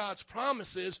receives God's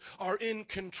promises are in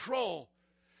control.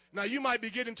 Now, you might be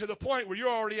getting to the point where you're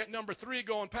already at number 3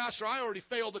 going, Pastor, I already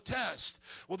failed the test.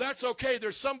 Well, that's okay.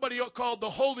 There's somebody called the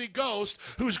Holy Ghost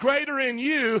who's greater in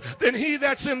you than he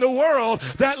that's in the world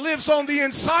that lives on the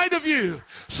inside of you.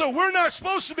 So we're not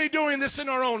supposed to be doing this in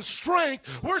our own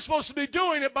strength. We're supposed to be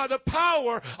doing it by the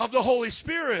power of the Holy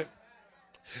Spirit.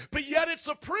 But yet it's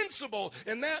a principle,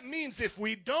 and that means if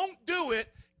we don't do it,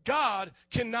 God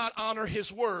cannot honor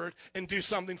his word and do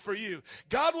something for you.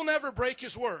 God will never break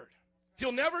his word.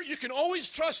 He'll never, you can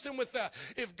always trust him with that.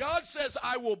 If God says,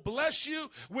 I will bless you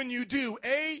when you do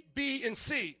A, B, and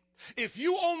C. If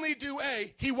you only do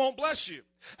A, he won't bless you.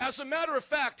 As a matter of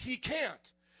fact, he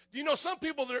can't. You know, some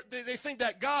people, they think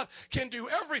that God can do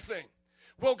everything.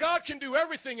 Well, God can do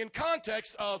everything in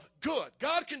context of good.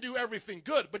 God can do everything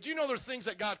good. But do you know there's things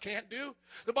that God can't do?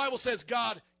 The Bible says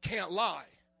God can't lie.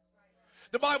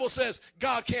 The Bible says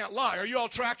God can't lie. Are you all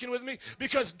tracking with me?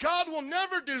 Because God will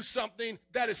never do something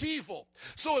that is evil.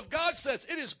 So if God says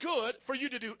it is good for you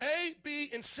to do A, B,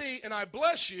 and C, and I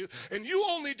bless you, and you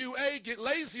only do A, get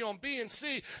lazy on B and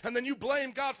C, and then you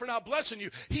blame God for not blessing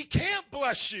you, he can't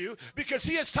bless you because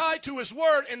he is tied to his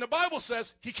word, and the Bible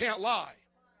says he can't lie.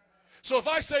 So if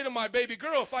I say to my baby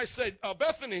girl, if I say,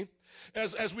 Bethany,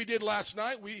 as we did last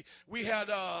night, we had,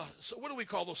 so what do we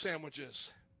call those sandwiches?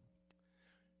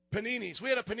 Paninis. We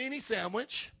had a panini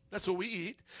sandwich. That's what we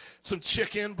eat. Some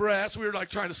chicken breast. We were like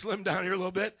trying to slim down here a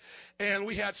little bit. And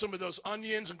we had some of those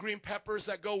onions and green peppers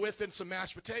that go with it and some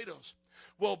mashed potatoes.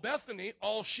 Well, Bethany,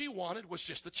 all she wanted was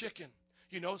just the chicken.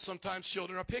 You know, sometimes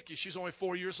children are picky. She's only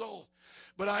 4 years old.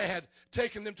 But I had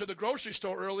taken them to the grocery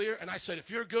store earlier, and I said,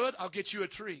 if you're good, I'll get you a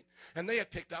treat. And they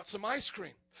had picked out some ice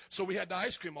cream. So we had the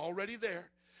ice cream already there.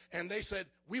 And they said,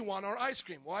 we want our ice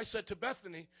cream. Well, I said to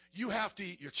Bethany, you have to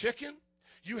eat your chicken,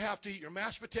 you have to eat your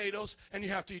mashed potatoes, and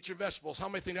you have to eat your vegetables. How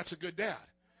many think that's a good dad?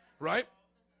 Right?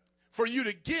 For you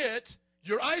to get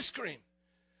your ice cream.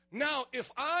 Now, if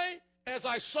as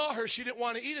I saw her, she didn't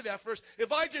want to eat it at first.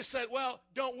 If I just said, well,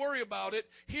 don't worry about it.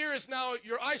 Here is now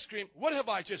your ice cream. What have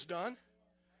I just done?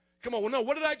 Come on, well, no,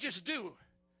 what did I just do?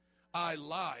 I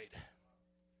lied.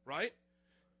 Right?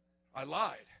 I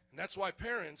lied. And that's why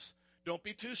parents, don't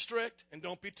be too strict and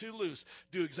don't be too loose.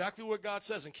 Do exactly what God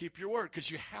says and keep your word,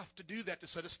 because you have to do that to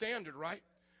set a standard, right?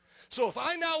 So if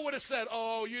I now would have said,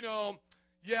 oh, you know,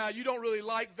 yeah, you don't really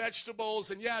like vegetables,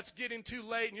 and yeah, it's getting too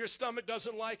late, and your stomach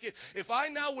doesn't like it. If I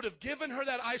now would have given her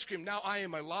that ice cream, now I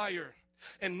am a liar.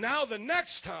 And now the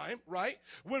next time, right,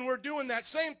 when we're doing that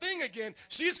same thing again,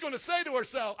 she's going to say to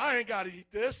herself, I ain't got to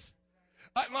eat this.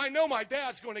 I know my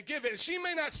dad's going to give it. And she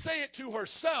may not say it to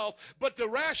herself, but the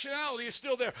rationality is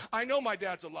still there. I know my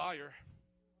dad's a liar.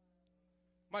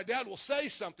 My dad will say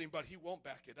something, but he won't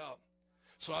back it up.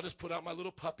 So I'll just put out my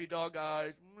little puppy dog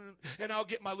eye, and I'll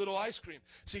get my little ice cream.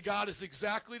 See, God is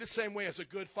exactly the same way as a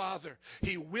good father.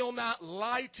 He will not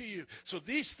lie to you. So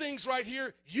these things right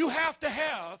here, you have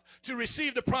to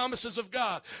receive the promises of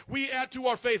God. We add to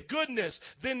our faith goodness,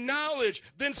 then knowledge,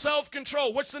 then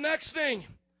self-control. What's the next thing?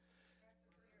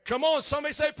 Come on,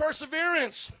 somebody say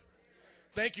perseverance.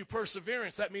 Thank you,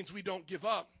 perseverance. That means we don't give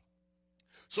up.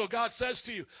 So God says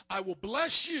to you, I will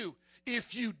bless you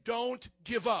if you don't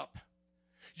give up.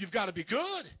 You've got to be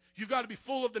good. You've got to be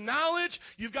full of the knowledge.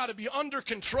 You've got to be under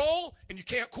control, and you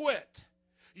can't quit.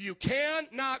 You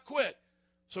cannot quit.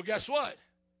 So guess what?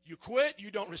 You quit,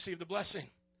 you don't receive the blessing.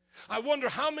 I wonder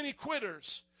how many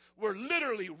quitters were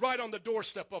literally right on the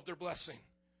doorstep of their blessing.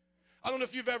 I don't know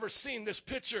if you've ever seen this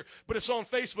picture, but it's on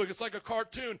Facebook. It's like a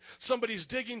cartoon. Somebody's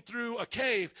digging through a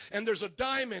cave, and there's a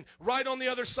diamond right on the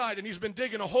other side, and he's been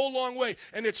digging a whole long way,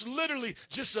 and it's literally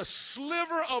just a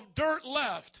sliver of dirt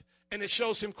left, and it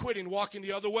shows him quitting, walking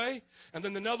the other way, and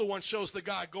then another one shows the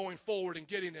guy going forward and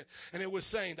getting it, and it was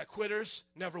saying that quitters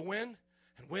never win,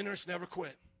 and winners never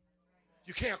quit.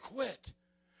 You can't quit.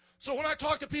 So when I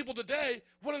talk to people today,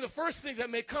 one of the first things that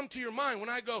may come to your mind when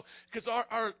I go, because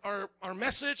our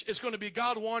message is going to be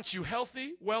God wants you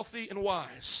healthy, wealthy, and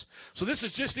wise. So this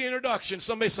is just the introduction.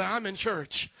 Somebody say, I'm in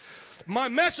church. My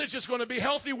message is going to be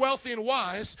healthy, wealthy, and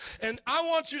wise. And I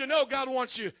want you to know God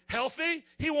wants you healthy,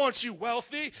 He wants you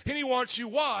wealthy, and He wants you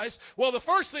wise. Well, the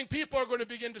first thing people are going to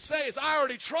begin to say is, I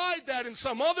already tried that in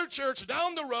some other church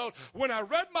down the road. When I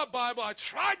read my Bible, I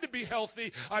tried to be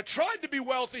healthy, I tried to be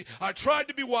wealthy, I tried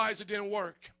to be wise. It didn't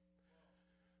work.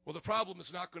 Well, the problem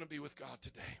is not going to be with God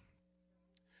today.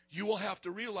 You will have to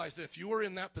realize that if you were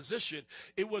in that position,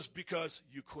 it was because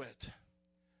you quit.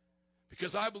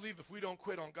 Because I believe if we don't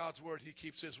quit on God's word, He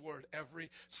keeps His word every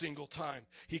single time.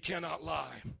 He cannot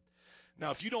lie.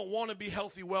 Now, if you don't want to be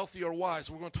healthy, wealthy, or wise,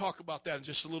 we're going to talk about that in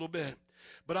just a little bit.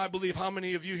 But I believe how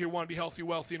many of you here want to be healthy,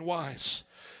 wealthy, and wise?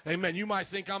 Amen. You might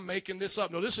think I'm making this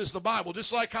up. No, this is the Bible.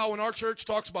 Just like how in our church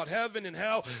talks about heaven and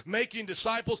hell, making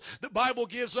disciples, the Bible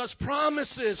gives us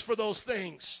promises for those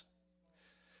things.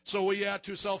 So we add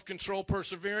to self-control,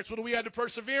 perseverance. What do we add to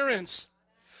perseverance?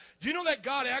 Do you know that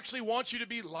God actually wants you to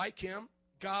be like Him?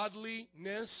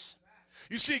 Godliness.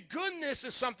 You see, goodness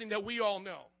is something that we all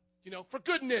know. You know, for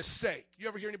goodness sake. You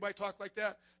ever hear anybody talk like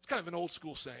that? It's kind of an old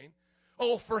school saying.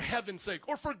 Oh, for heaven's sake,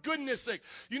 or for goodness sake.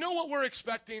 You know what we're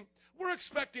expecting? We're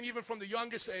expecting even from the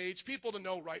youngest age, people to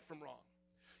know right from wrong.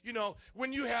 You know,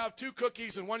 when you have 2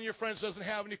 cookies and one of your friends doesn't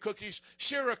have any cookies,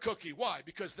 share a cookie. Why?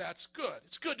 Because that's good.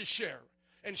 It's good to share.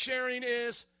 And sharing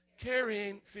is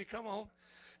caring. See, come on.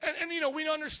 And you know, we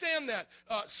understand that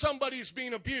somebody's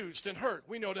being abused and hurt.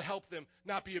 We know to help them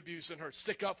not be abused and hurt.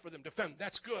 Stick up for them, defend them.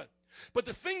 That's good. But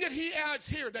the thing that he adds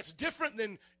here that's different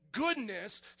than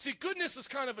goodness, see, goodness is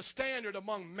kind of a standard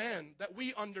among men that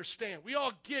we understand. We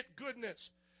all get goodness.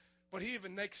 But he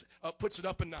even puts it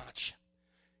up a notch.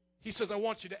 He says, I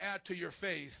want you to add to your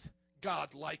faith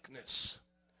God-likeness.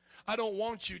 I don't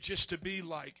want you just to be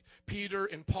like Peter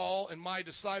and Paul and my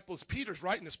disciples. Peter's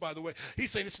writing this, by the way.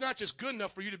 He's saying it's not just good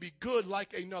enough for you to be good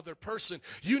like another person.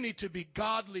 You need to be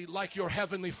godly like your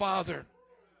heavenly Father.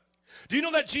 Do you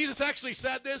know that Jesus actually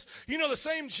said this? You know the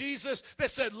same Jesus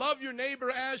that said, love your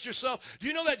neighbor as yourself. Do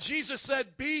you know that Jesus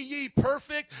said, be ye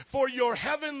perfect, for your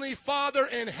heavenly Father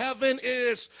in heaven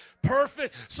is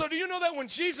perfect? So do you know that when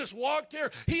Jesus walked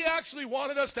here, He actually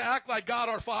wanted us to act like God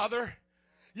our Father?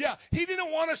 Yeah, He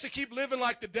didn't want us to keep living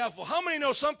like the devil. How many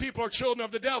know some people are children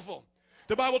of the devil?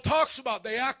 The Bible talks about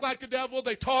they act like the devil,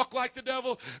 they talk like the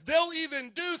devil. They'll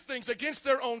even do things against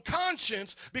their own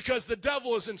conscience because the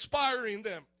devil is inspiring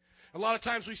them. A lot of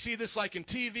times we see this like in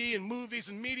TV and movies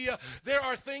and media. There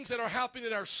are things that are happening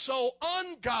that are so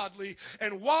ungodly.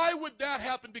 And why would that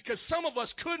happen? Because some of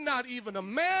us could not even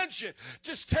imagine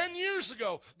just 10 years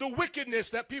ago the wickedness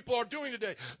that people are doing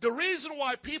today. The reason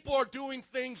why people are doing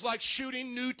things like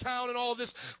shooting Newtown and all of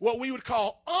this, what we would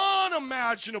call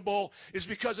unimaginable, is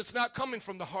because it's not coming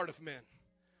from the heart of men.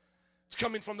 It's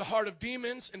coming from the heart of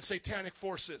demons and satanic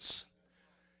forces.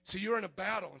 See, you're in a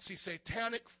battle, and see,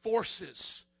 satanic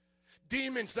forces,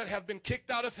 demons that have been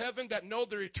kicked out of heaven, that know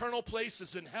their eternal place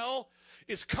is in hell,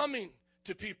 is coming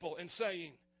to people and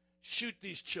saying, shoot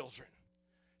these children.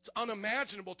 It's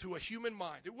unimaginable to a human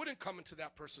mind. It wouldn't come into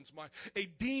that person's mind. A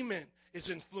demon is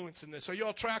influencing this. Are you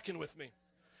all tracking with me?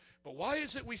 But why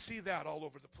is it we see that all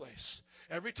over the place?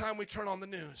 Every time we turn on the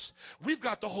news, we've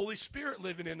got the Holy Spirit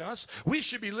living in us. We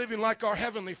should be living like our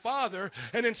Heavenly Father.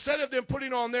 And instead of them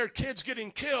putting on their kids getting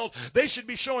killed, they should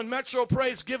be showing Metro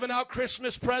Praise, giving out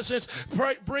Christmas presents,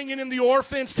 bringing in the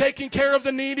orphans, taking care of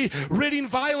the needy, ridding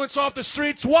violence off the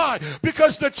streets. Why?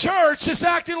 Because the church is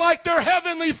acting like their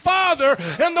Heavenly Father,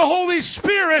 and the Holy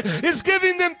Spirit is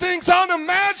giving them things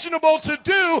unimaginable to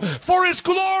do for His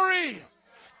glory.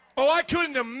 Oh, I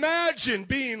couldn't imagine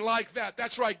being like that.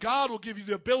 That's right. God will give you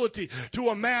the ability to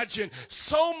imagine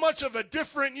so much of a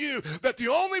different you that the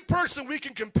only person we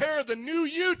can compare the new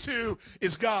you to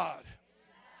is God.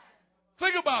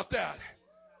 Think about that.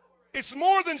 It's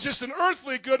more than just an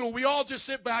earthly good where we all just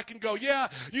sit back and go, yeah,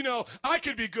 you know, I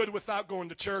could be good without going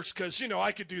to church because, you know,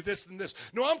 I could do this and this.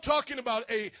 No, I'm talking about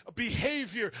a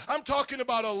behavior. I'm talking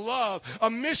about a love, a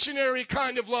missionary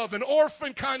kind of love, an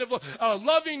orphan kind of love, a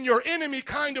loving your enemy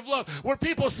kind of love, where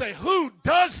people say, who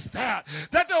does that?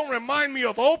 That don't remind me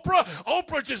of Oprah.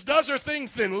 Oprah just does her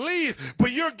things then leave,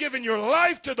 but you're giving your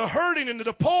life to the hurting and to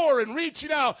the poor and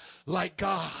reaching out like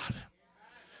God.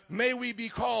 May we be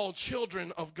called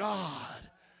children of God.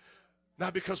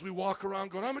 Not because we walk around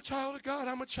going, I'm a child of God,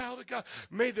 I'm a child of God.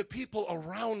 May the people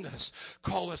around us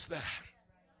call us that.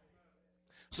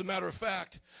 As a matter of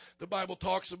fact, the Bible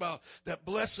talks about that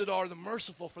blessed are the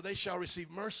merciful, for they shall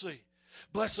receive mercy.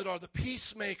 Blessed are the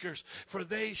peacemakers, for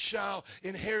they shall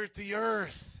inherit the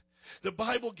earth. The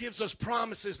Bible gives us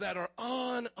promises that are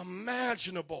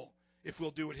unimaginable if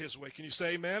we'll do it his way. Can you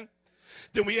say amen?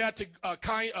 Then we add to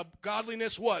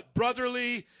godliness what?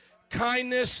 Brotherly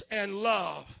kindness and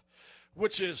love,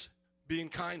 which is being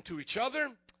kind to each other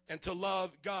and to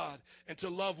love God and to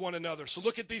love one another. So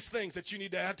look at these things that you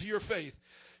need to add to your faith.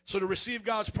 So to receive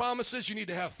God's promises, you need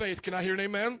to have faith. Can I hear an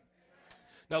amen?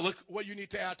 Now look what you need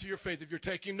to add to your faith. If you're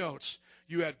taking notes,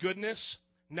 you add goodness,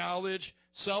 knowledge,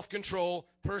 self-control,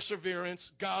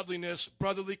 perseverance, godliness,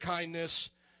 brotherly kindness,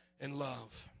 and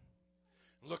love.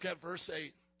 Look at verse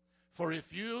 8. For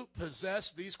if you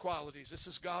possess these qualities, this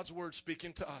is God's word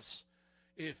speaking to us.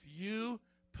 If you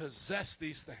possess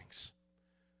these things,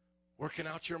 working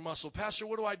out your muscle. Pastor,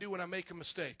 what do I do when I make a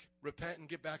mistake? Repent and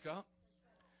get back up?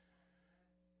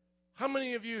 How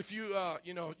many of you, if you,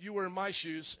 you were in my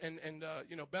shoes and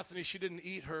Bethany, she didn't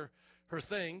eat her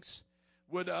things,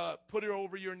 would put her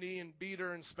over your knee and beat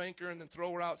her and spank her and then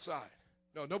throw her outside?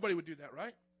 No, nobody would do that,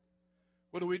 right?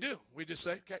 What do? We just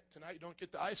say, okay, tonight you don't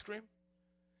get the ice cream,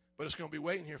 but it's going to be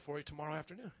waiting here for you tomorrow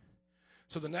afternoon.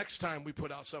 So the next time we put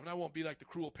out stuff, and I won't be like the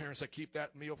cruel parents that keep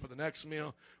that meal for the next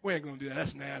meal. We ain't going to do that.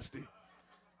 That's nasty.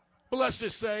 But let's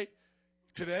just say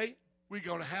today we're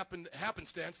going to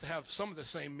happenstance to have some of the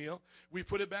same meal. We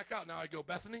put it back out. Now I go,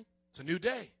 Bethany, it's a new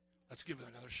day. Let's give it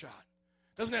another shot.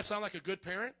 Doesn't that sound like a good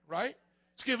parent, right?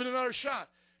 Let's give it another shot.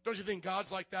 Don't you think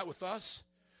God's like that with us?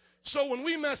 So when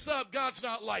we mess up, God's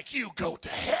not like, you go to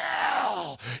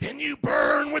hell and you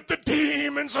burn with the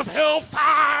demons of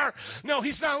hellfire. No,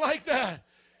 he's not like that.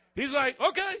 He's like,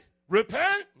 okay,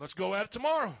 repent. Let's go at it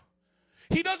tomorrow.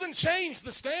 He doesn't change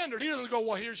the standard. He doesn't go,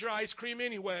 well, here's your ice cream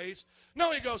anyways.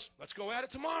 No, he goes, let's go at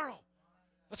it tomorrow.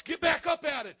 Let's get back up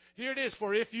at it. Here it is.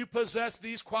 For if you possess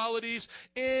these qualities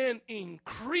in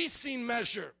increasing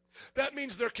measure, that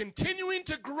means they're continuing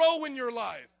to grow in your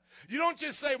life. You don't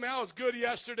just say, man, I was good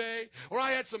yesterday, or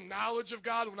I had some knowledge of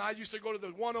God when I used to go to the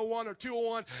 101 or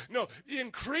 201. No,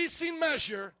 increasing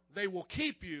measure, they will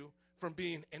keep you from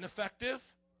being ineffective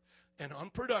and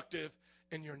unproductive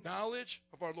in your knowledge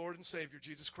of our Lord and Savior,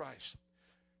 Jesus Christ.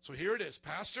 So here it is.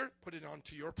 Pastor, put it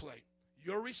onto your plate.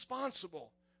 You're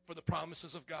responsible for the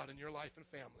promises of God in your life and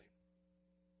family.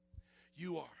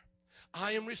 You are.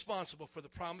 I am responsible for the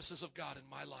promises of God in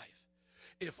my life.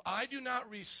 If I do not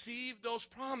receive those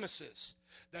promises,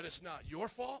 that is not your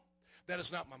fault. That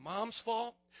is not my mom's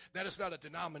fault. That is not a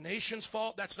denomination's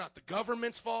fault. That's not the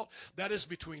government's fault. That is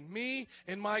between me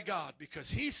and my God.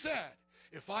 Because he said,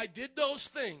 if I did those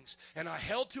things and I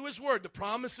held to his word, the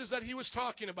promises that he was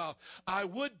talking about, I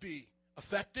would be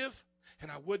effective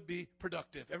and I would be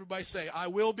productive. Everybody say, I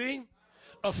will be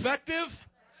effective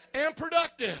and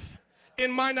productive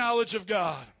in my knowledge of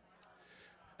God.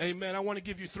 Amen. I want to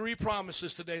give you 3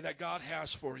 promises today that God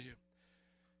has for you.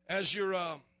 As you're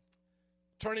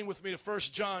turning with me to 1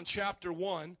 John chapter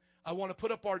 1, I want to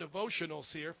put up our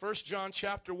devotionals here. 1 John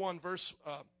chapter 1 3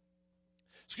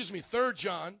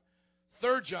 John.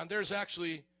 3 John, there's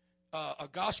actually a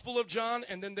Gospel of John,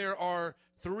 and then there are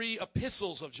 3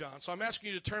 epistles of John. So I'm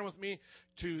asking you to turn with me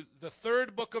to the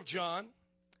 3rd book of John,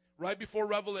 right before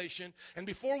Revelation. And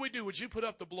before we do, would you put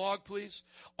up the blog, please?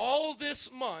 All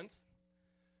this month,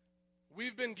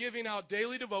 we've been giving out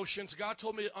daily devotions. God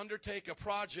told me to undertake a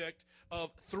project of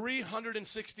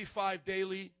 365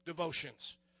 daily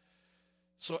devotions.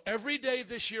 So every day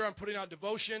this year I'm putting out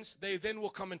devotions. They then will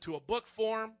come into a book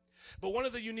form. But one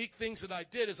of the unique things that I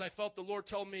did is I felt the Lord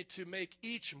told me to make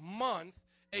each month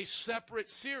a separate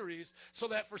series so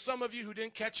that for some of you who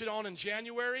didn't catch it on in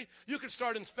January, you can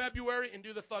start in February and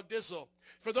do the Thug Dizzle.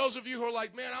 For those of you who are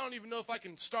like, man, I don't even know if I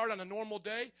can start on a normal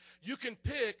day, you can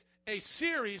pick a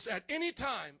series at any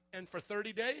time, and for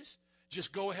 30 days,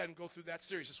 just go ahead and go through that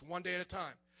series. It's one day at a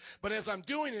time. But as I'm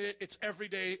doing it, it's every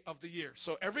day of the year.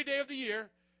 So every day of the year,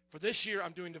 for this year,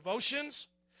 I'm doing devotions.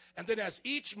 And then as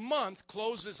each month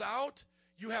closes out,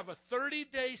 you have a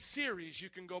 30-day series you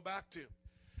can go back to.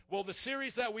 Well, the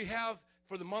series that we have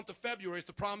for the month of February is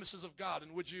the Promises of God.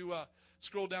 And would you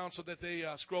scroll down so that they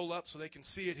scroll up so they can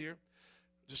see it here?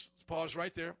 Just pause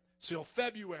right there. So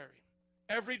February.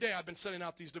 Every day I've been sending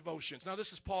out these devotions. Now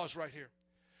this is pause right here.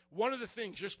 One of the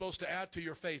things you're supposed to add to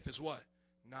your faith is what?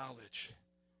 Knowledge.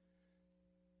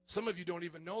 Some of you don't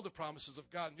even know the promises of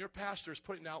God, and your pastor is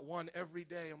putting out one every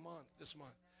day a month this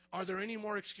month. Are there any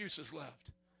more excuses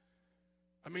left?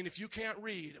 I mean, if you can't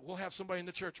read, we'll have somebody in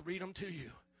the church read them to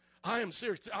you. I am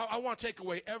serious. I want to take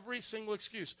away every single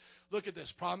excuse. Look at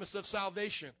this. Promise of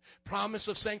salvation, promise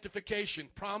of sanctification,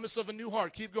 promise of a new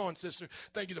heart. Keep going, sister.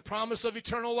 Thank you. The promise of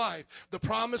eternal life, the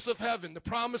promise of heaven, the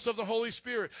promise of the Holy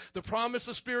Spirit, the promise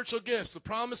of spiritual gifts, the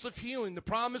promise of healing, the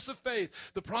promise of faith,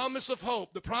 the promise of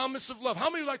hope, the promise of love. How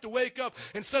many like to wake up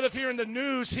instead of hearing the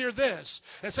news, hear this?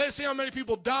 And say, see how many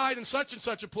people died in such and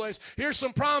such a place. Here's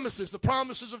some promises. The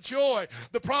promises of joy,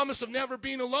 the promise of never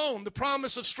being alone, the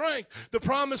promise of strength, the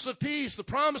promise of peace, the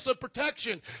promise of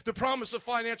protection, the promise of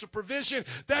financial provision.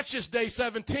 That's just day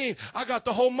 17. I got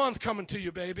the whole month coming to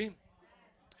you, baby.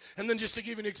 And then just to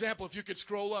give you an example, if you could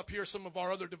scroll up, here are some of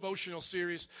our other devotional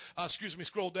series.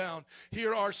 Scroll down.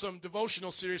 Here are some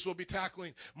devotional series we'll be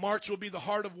tackling. March will be the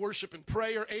heart of worship and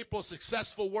prayer. April,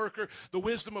 successful worker, the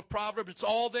wisdom of Proverbs. It's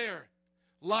all there.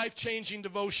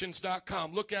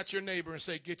 LifeChangingDevotions.com. Look at your neighbor and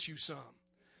say, get you some.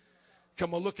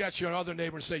 Come on, look at your other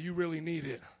neighbor and say, you really need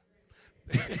it.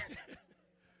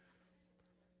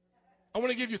 I want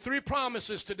to give you 3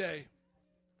 promises today.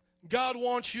 God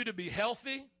wants you to be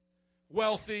healthy,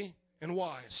 wealthy, and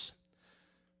wise.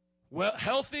 Well,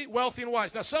 healthy, wealthy, and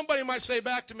wise. Now, somebody might say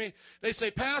back to me, they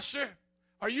say, Pastor,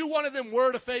 are you one of them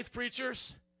word of faith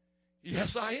preachers?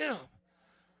 Yes, I am.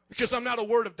 Because I'm not a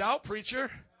word of doubt preacher.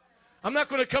 I'm not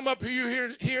going to come up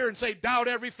here and say, doubt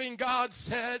everything God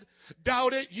said.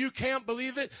 Doubt it. You can't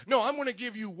believe it. No, I'm going to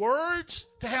give you words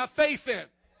to have faith in.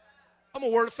 I'm a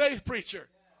word of faith preacher.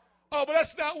 Oh, but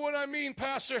that's not what I mean,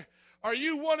 Pastor. Are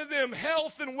you one of them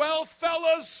health and wealth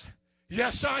fellas?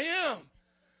 Yes, I am.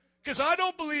 Because I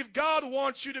don't believe God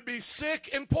wants you to be sick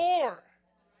and poor.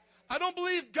 I don't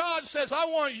believe God says, I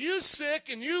want you sick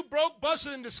and you broke,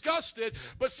 busted, and disgusted,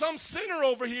 but some sinner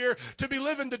over here to be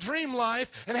living the dream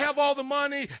life and have all the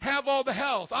money, have all the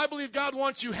health. I believe God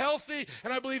wants you healthy,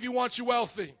 and I believe He wants you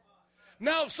wealthy.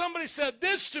 Now, if somebody said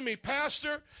this to me,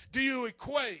 Pastor, do you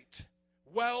equate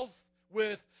wealth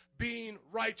with being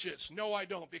righteous? No, I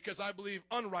don't, because I believe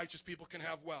unrighteous people can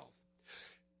have wealth.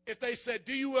 If they said,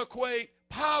 do you equate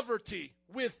poverty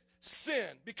with sin?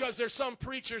 Because there's some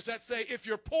preachers that say if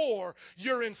you're poor,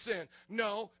 you're in sin.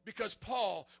 No, because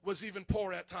Paul was even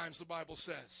poor at times, the Bible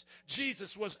says.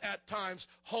 Jesus was at times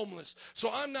homeless. So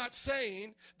I'm not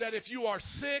saying that if you are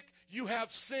sick, you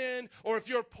have sin, or if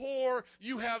you're poor,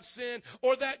 you have sin,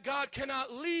 or that God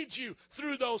cannot lead you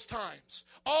through those times.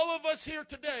 All of us here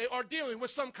today are dealing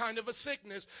with some kind of a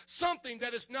sickness, something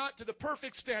that is not to the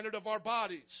perfect standard of our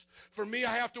bodies. For me,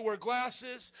 I have to wear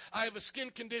glasses. I have a skin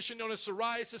condition known as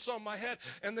psoriasis on my head,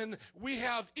 and then we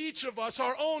have each of us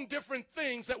our own different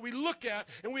things that we look at,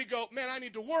 and we go, man, I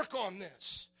need to work on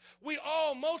this.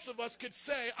 Most of us could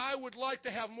say, I would like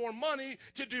to have more money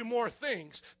to do more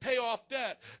things, pay off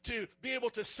debt, to be able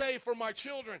to save for my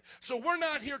children. So we're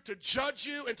not here to judge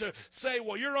you and to say,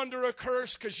 well, you're under a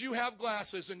curse because you have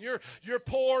glasses and you're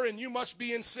poor and you must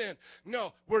be in sin.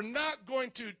 No, we're not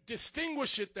going to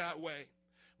distinguish it that way.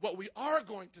 What we are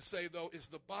going to say, though, is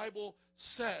the Bible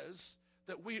says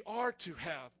that we are to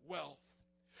have wealth,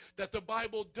 that the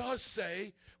Bible does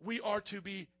say we are to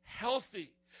be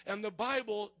healthy. And the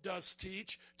Bible does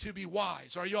teach to be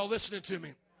wise. Are you all listening to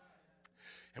me?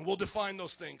 And we'll define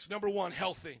those things. Number 1,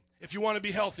 healthy. If you want to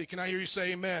be healthy, can I hear you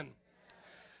say amen?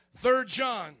 3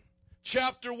 John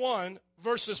chapter 1,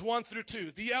 verses 1 through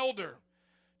 2. The elder,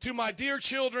 to my dear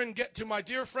children, to my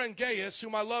dear friend Gaius,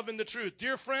 whom I love in the truth.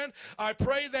 Dear friend, I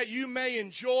pray that you may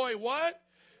enjoy what?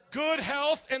 Good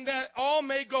health, and that all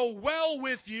may go well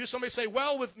with you. Somebody say,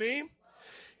 well with me.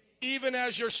 Even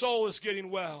as your soul is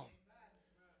getting well.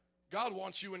 God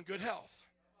wants you in good health.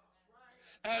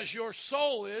 As your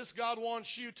soul is, God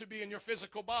wants you to be in your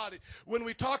physical body. When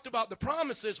we talked about the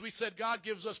promises, we said God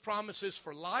gives us promises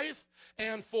for life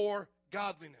and for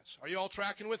godliness. Are you all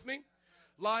tracking with me?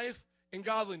 Life and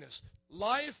godliness.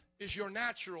 Life is your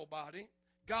natural body.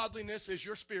 Godliness is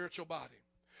your spiritual body.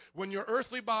 When your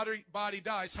earthly body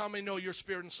dies, how many know your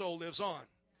spirit and soul lives on?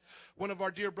 One of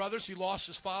our dear brothers, he lost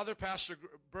his father, Pastor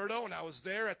Berto, and I was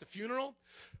there at the funeral.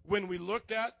 When we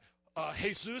looked at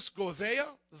Jesus Gouveia,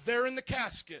 there in the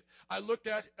casket, I looked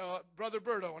at Brother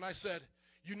Berto and I said,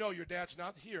 you know your dad's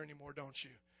not here anymore, don't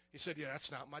you? He said, yeah,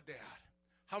 that's not my dad.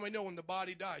 How many know when the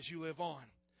body dies, you live on?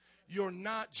 You're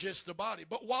not just the body.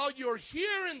 But while you're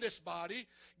here in this body,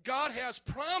 God has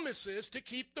promises to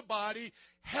keep the body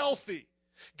healthy.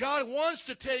 God wants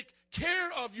to take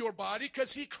care of your body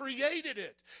because He created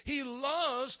it. He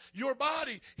loves your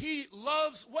body. He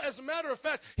loves, as a matter of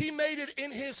fact, He made it in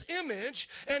His image,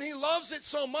 and He loves it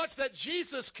so much that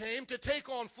Jesus came to take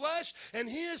on flesh, and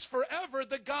He is forever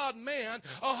the God-man,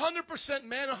 100%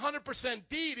 man, 100%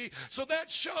 deity, so that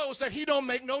shows that He don't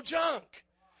make no junk.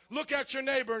 Look at your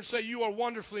neighbor and say, you are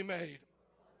wonderfully made.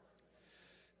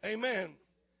 Amen.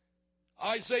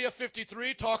 Isaiah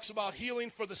 53 talks about healing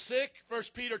for the sick.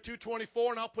 1 Peter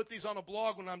 2:24, and I'll put these on a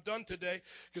blog when I'm done today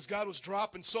because God was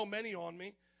dropping so many on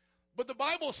me. But the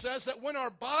Bible says that when our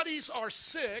bodies are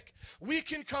sick, we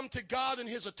can come to God in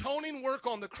his atoning work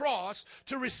on the cross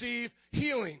to receive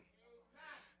healing.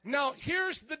 Now,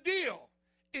 here's the deal.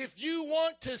 If you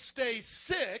want to stay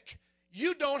sick,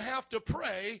 you don't have to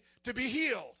pray to be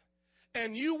healed.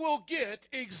 And you will get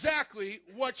exactly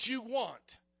what you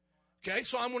want. Okay,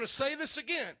 so I'm going to say this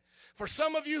again. For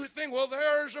some of you who think, well,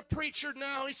 there's a preacher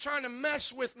now, he's trying to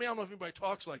mess with me. I don't know if anybody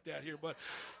talks like that here, but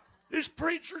this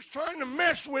preacher's trying to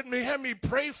mess with me, have me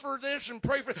pray for this and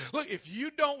pray for it. Look, if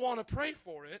you don't want to pray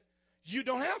for it, you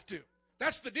don't have to.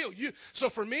 That's the deal. So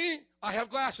for me, I have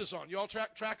glasses on. You all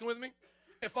tracking with me?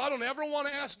 If I don't ever want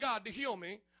to ask God to heal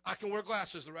me, I can wear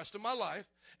glasses the rest of my life,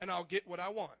 and I'll get what I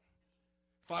want.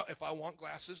 If I want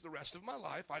glasses the rest of my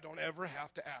life, I don't ever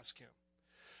have to ask him.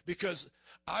 Because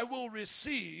I will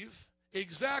receive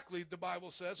exactly, the Bible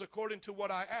says, according to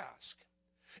what I ask.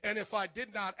 And if I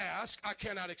did not ask, I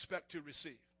cannot expect to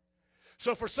receive.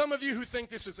 So for some of you who think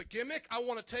this is a gimmick, I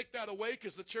want to take that away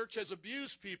because the church has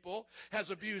abused people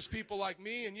like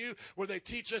me and you, where they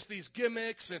teach us these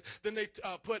gimmicks and then they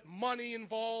put money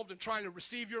involved in trying to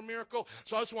receive your miracle.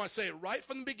 So I just want to say it right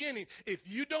from the beginning. If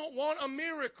you don't want a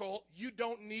miracle, you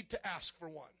don't need to ask for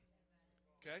one.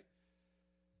 Okay?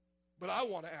 But I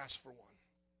want to ask for one.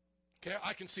 Okay,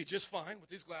 I can see just fine with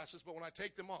these glasses, but when I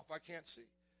take them off, I can't see.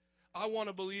 I want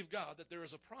to believe God that there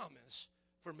is a promise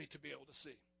for me to be able to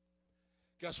see.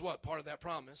 Guess what? Part of that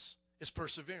promise is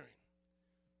persevering.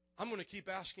 I'm going to keep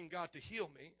asking God to heal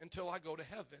me until I go to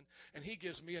heaven and he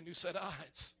gives me a new set of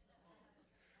eyes.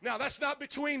 Now, that's not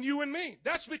between you and me.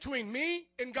 That's between me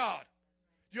and God.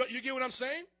 You get what I'm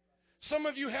saying? Some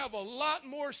of you have a lot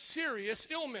more serious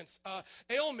ailments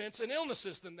and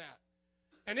illnesses than that.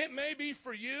 And it may be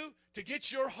for you to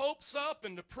get your hopes up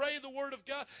and to pray the word of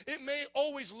God. It may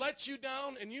always let you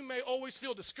down and you may always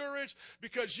feel discouraged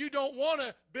because you don't want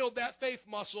to build that faith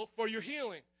muscle for your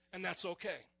healing. And that's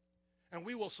okay. And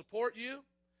we will support you.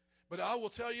 But I will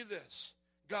tell you this.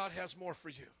 God has more for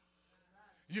you.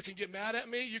 You can get mad at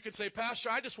me. You can say,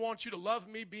 Pastor, I just want you to love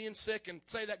me being sick and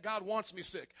say that God wants me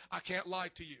sick. I can't lie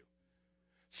to you.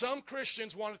 Some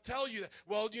Christians want to tell you that,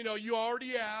 well, you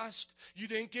already asked, you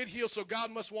didn't get healed, so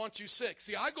God must want you sick.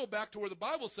 See, I go back to where the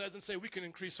Bible says and say we can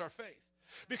increase our faith.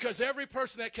 Because every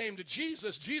person that came to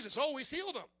Jesus, Jesus always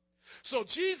healed them. So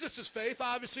Jesus' faith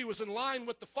obviously was in line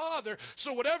with the Father,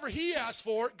 so whatever he asked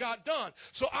for got done.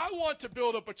 So I want to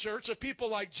build up a church of people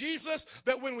like Jesus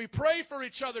that when we pray for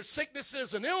each other's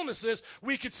sicknesses and illnesses,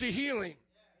 we could see healing.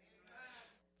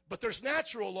 But there's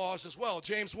natural laws as well.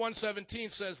 James 1:17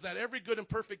 says that every good and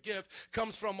perfect gift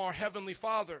comes from our Heavenly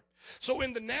Father. So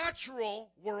in the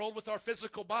natural world with our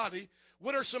physical body,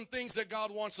 what are some things that God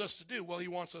wants us to do? Well, he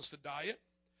wants us to diet.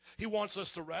 He wants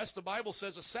us to rest. The Bible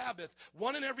says a Sabbath,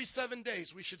 1 in every 7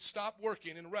 days, we should stop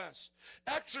working and rest.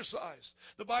 Exercise.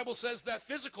 The Bible says that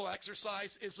physical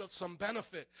exercise is of some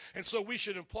benefit, and so we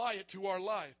should apply it to our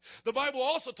life. The Bible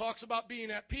also talks about being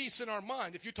at peace in our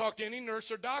mind. If you talk to any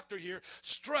nurse or doctor here,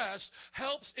 stress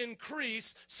helps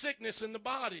increase sickness in the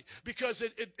body because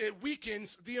it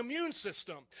weakens the immune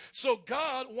system. So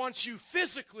God wants you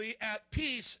physically at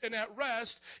peace and at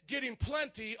rest, getting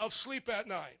plenty of sleep at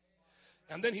night.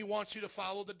 And then he wants you to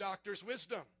follow the doctor's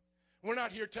wisdom. We're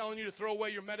not here telling you to throw away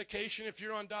your medication if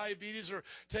you're on diabetes or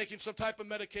taking some type of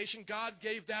medication. God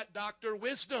gave that doctor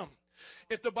wisdom.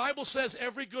 If the Bible says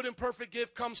every good and perfect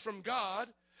gift comes from God,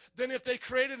 then if they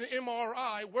created an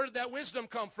MRI, where did that wisdom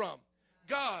come from?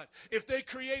 God. If they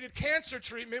created cancer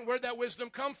treatment, where did that wisdom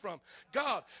come from?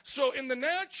 God. So in the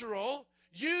natural,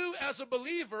 you as a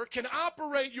believer can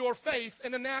operate your faith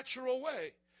in a natural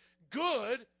way.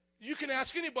 Good. You can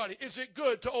ask anybody, is it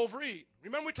good to overeat?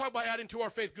 Remember we talked about adding to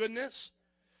our faith goodness?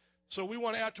 So we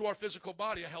want to add to our physical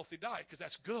body a healthy diet because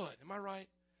that's good. Am I right?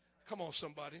 Come on,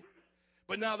 somebody.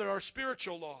 But now there are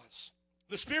spiritual laws.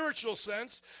 The spiritual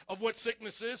sense of what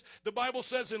sickness is, the Bible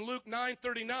says in Luke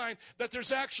 9:39 that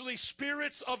there's actually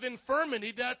spirits of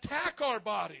infirmity that attack our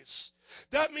bodies.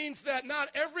 That means that not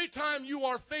every time you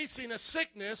are facing a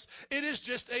sickness, it is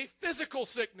just a physical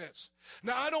sickness.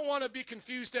 Now, I don't want to be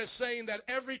confused as saying that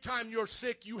every time you're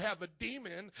sick, you have a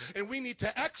demon, and we need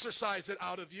to exorcise it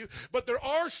out of you. But there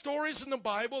are stories in the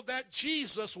Bible that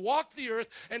Jesus walked the earth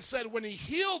and said when he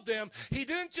healed them, he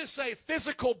didn't just say,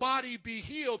 physical body be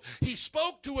healed. He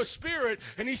spoke to a spirit,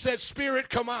 and he said, spirit,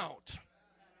 come out.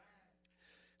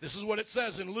 This is what it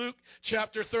says in Luke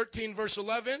chapter 13, verse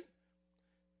 11.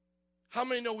 How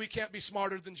many know we can't be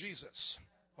smarter than Jesus?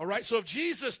 All right, so if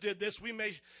Jesus did this, we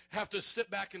may have to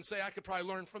sit back and say, I could probably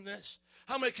learn from this.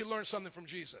 How many can learn something from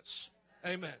Jesus?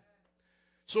 Amen.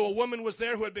 So a woman was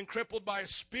there who had been crippled by a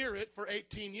spirit for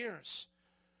 18 years.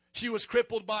 She was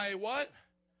crippled by a what?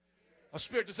 A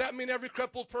spirit. Does that mean every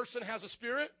crippled person has a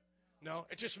spirit? No,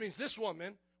 it just means this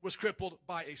woman was crippled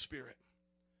by a spirit.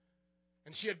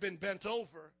 And she had been bent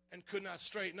over and could not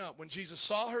straighten up. When Jesus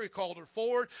saw her, he called her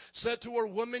forward, said to her,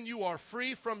 "Woman, you are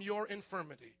free from your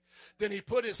infirmity." Then he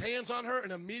put his hands on her,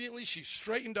 and immediately she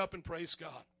straightened up and praised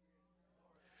God.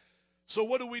 So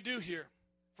what do we do here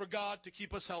for God to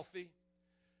keep us healthy?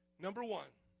 Number one,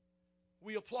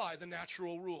 we apply the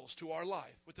natural rules to our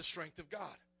life with the strength of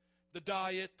God. The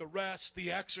diet, the rest,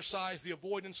 the exercise, the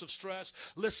avoidance of stress,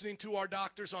 listening to our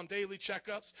doctors on daily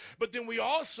checkups. But then we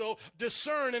also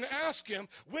discern and ask him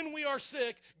when we are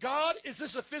sick, God, is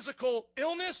this a physical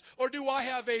illness or do I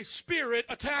have a spirit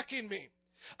attacking me?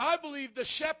 I believe the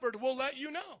shepherd will let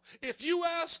you know. If you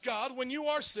ask God when you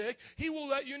are sick, he will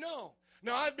let you know.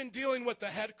 Now, I've been dealing with the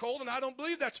head cold, and I don't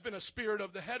believe that's been a spirit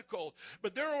of the head cold.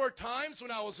 But there were times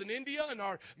when I was in India, and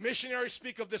our missionaries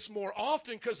speak of this more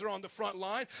often because they're on the front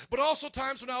line, but also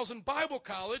times when I was in Bible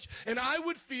college, and I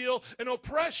would feel an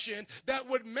oppression that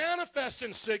would manifest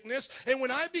in sickness. And when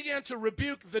I began to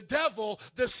rebuke the devil,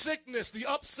 the sickness, the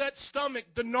upset stomach,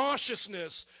 the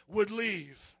nauseousness would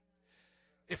leave.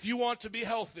 If you want to be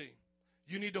healthy,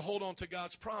 you need to hold on to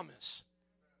God's promise.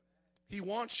 He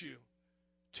wants you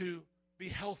to be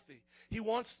healthy. He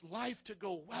wants life to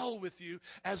go well with you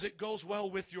as it goes well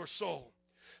with your soul.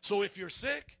 So if you're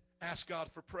sick, ask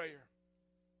God for prayer.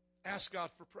 Ask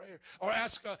God for prayer. Or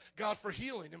ask God for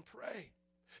healing and pray.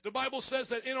 The Bible says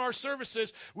that in our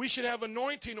services, we should have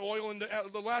anointing oil in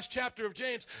the last chapter of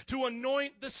James to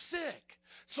anoint the sick.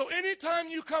 So anytime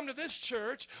you come to this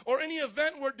church or any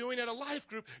event we're doing at a life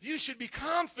group, you should be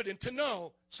confident to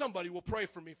know somebody will pray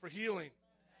for me for healing.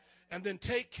 And then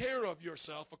take care of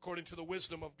yourself according to the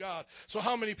wisdom of God. So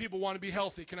how many people want to be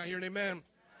healthy? Can I hear an amen?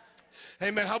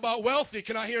 Amen. How about wealthy?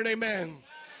 Can I hear an amen?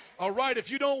 All right, if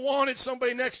you don't want it,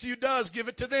 somebody next to you does. Give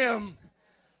it to them.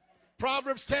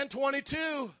 Proverbs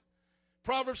 10:22.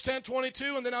 Proverbs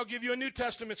 10:22, and then I'll give you a New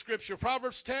Testament scripture.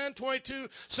 Proverbs 10:22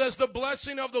 says, "The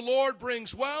blessing of the Lord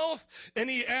brings wealth, and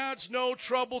he adds no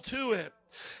trouble to it."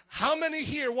 How many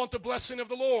here want the blessing of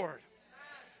the Lord?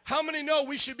 How many know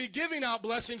we should be giving out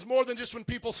blessings more than just when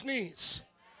people sneeze?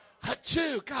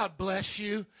 Achoo, God bless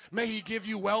you. May he give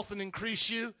you wealth and increase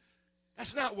you.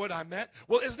 That's not what I meant.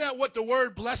 Well, isn't that what the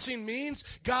word blessing means?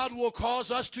 God will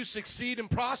cause us to succeed and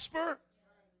prosper.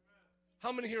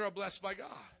 How many here are blessed by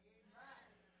God?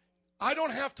 I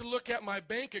don't have to look at my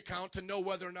bank account to know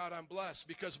whether or not I'm blessed,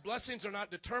 because blessings are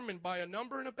not determined by a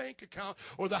number in a bank account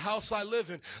or the house I live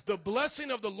in. The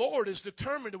blessing of the Lord is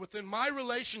determined within my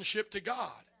relationship to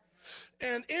God.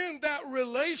 And in that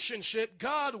relationship,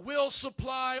 God will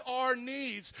supply our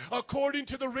needs according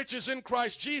to the riches in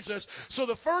Christ Jesus. So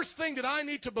the first thing that I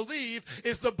need to believe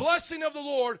is the blessing of the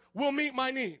Lord will meet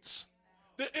my needs.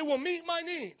 It will meet my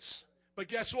needs. But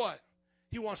guess what?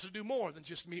 He wants to do more than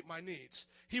just meet my needs.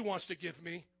 He wants to give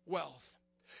me wealth.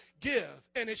 Give,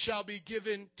 and it shall be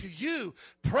given to you,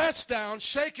 pressed down,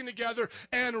 shaken together,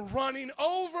 and running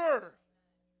over.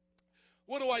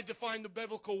 What do I define the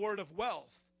biblical word of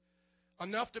wealth?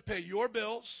 Enough to pay your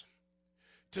bills,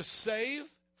 to save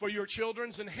for your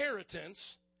children's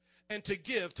inheritance, and to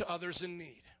give to others in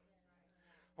need.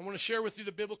 I want to share with you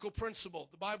the biblical principle.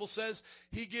 The Bible says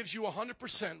he gives you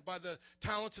 100% by the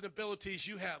talents and abilities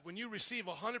you have. When you receive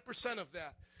 100% of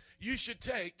that, you should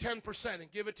take 10%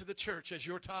 and give it to the church as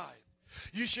your tithe.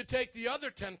 You should take the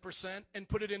other 10% and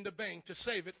put it in the bank to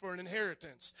save it for an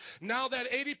inheritance. Now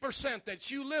that 80% that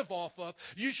you live off of,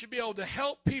 you should be able to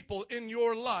help people in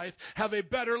your life have a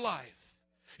better life.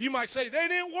 You might say, they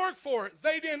didn't work for it.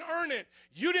 They didn't earn it.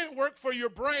 You didn't work for your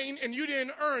brain, and you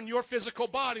didn't earn your physical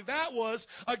body. That was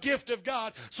a gift of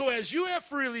God. So as you have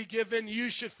freely given, you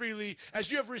should freely,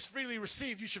 as you have freely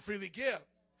received, you should freely give.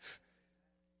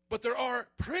 But there are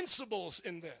principles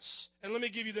in this. And let me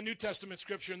give you the New Testament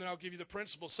scripture, and then I'll give you the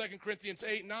principles. 2 Corinthians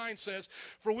 8:9 says,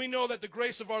 "For we know that the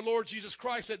grace of our Lord Jesus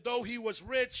Christ, that though he was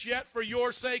rich, yet for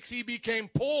your sakes he became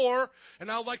poor." And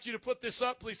I'd like you to put this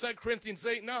up, please, 2 Corinthians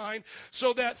 8:9.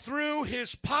 "So that through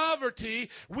his poverty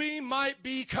we might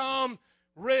become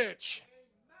rich."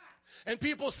 And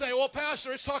people say, "Well,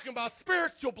 Pastor, it's talking about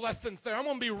spiritual blessings there. I'm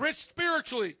going to be rich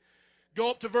spiritually." Go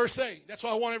up to verse 8. That's why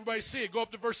I want everybody to see it. Go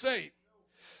up to verse 8.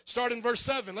 Start in verse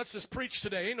 7. Let's just preach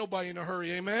today. Ain't nobody in a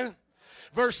hurry, amen?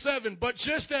 Verse 7, "But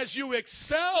just as you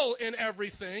excel in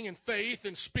everything, in faith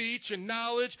and speech and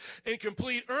knowledge and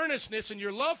complete earnestness in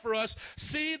your love for us,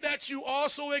 see that you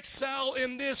also excel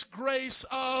in this grace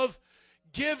of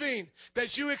Giving,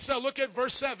 that you excel. Look at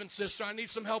verse 7, sister. I need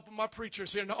some help with my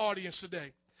preachers here in the audience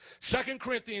today. 2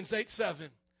 Corinthians 8:7.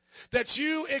 That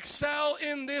you excel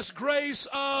in this grace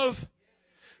of,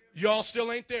 y'all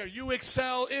still ain't there. You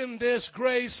excel in this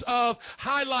grace of,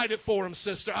 highlight it for him,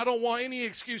 sister. I don't want any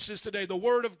excuses today. The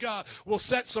word of God will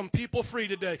set some people free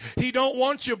today. He don't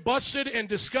want you busted and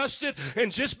disgusted.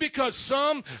 And just because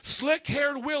some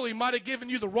slick-haired Willie might have given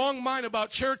you the wrong mind about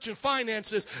church and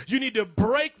finances, you need to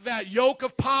break that yoke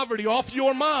of poverty off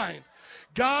your mind.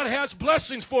 God has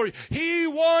blessings for you. He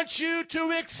wants you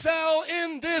to excel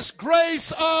in this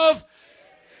grace of.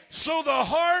 So the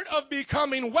heart of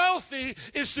becoming wealthy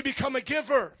is to become a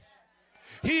giver.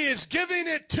 He is giving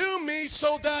it to me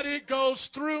so that it goes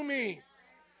through me.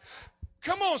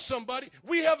 Come on, somebody.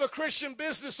 We have a Christian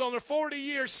business owner, 40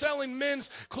 years selling men's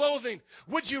clothing.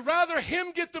 Would you rather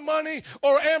him get the money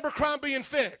or Abercrombie and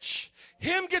Fitch?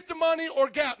 Him get the money or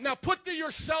Gap? Now put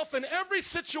yourself in every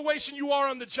situation you are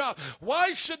on the job.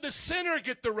 Why should the sinner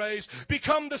get the raise,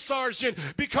 become the sergeant,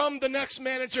 become the next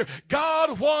manager?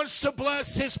 God wants to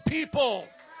bless his people.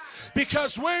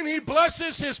 Because when he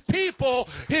blesses his people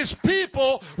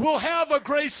will have a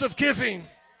grace of giving.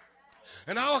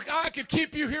 And I could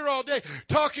keep you here all day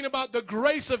talking about the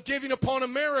grace of giving upon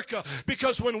America.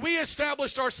 Because when we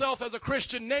established ourselves as a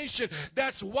Christian nation,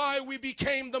 that's why we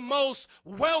became the most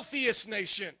wealthiest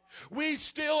nation. We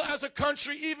still, as a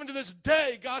country, even to this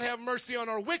day, God have mercy on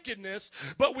our wickedness,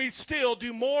 but we still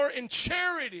do more in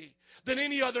charity than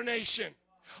any other nation.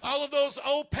 All of those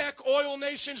OPEC oil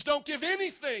nations don't give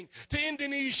anything to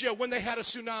Indonesia when they had a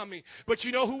tsunami. But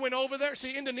you know who went over there?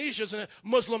 See, Indonesia's a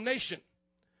Muslim nation.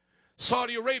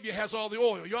 Saudi Arabia has all the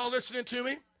oil. Y'all listening to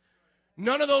me?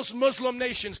 None of those Muslim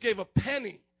nations gave a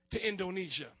penny to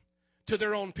Indonesia, to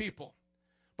their own people.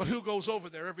 But who goes over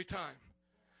there every time?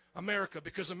 America,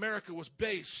 because America was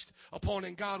based upon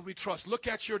in God we trust. Look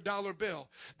at your dollar bill.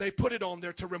 They put it on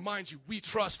there to remind you, we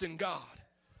trust in God.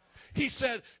 He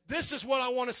said, this is what I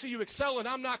want to see you excel in.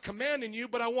 I'm not commanding you,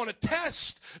 but I want to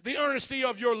test the earnesty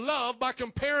of your love by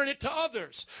comparing it to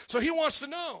others. So he wants to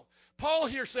know. Paul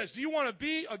here says, do you want to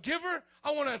be a giver?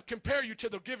 I want to compare you to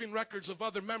the giving records of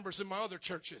other members in my other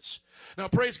churches. Now,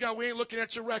 praise God, we ain't looking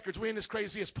at your records. We ain't as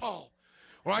crazy as Paul.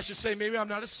 Or I should say, maybe I'm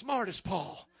not as smart as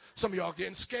Paul. Some of y'all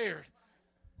getting scared.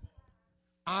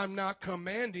 I'm not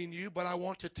commanding you, but I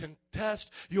want to test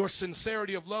your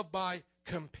sincerity of love by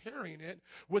comparing it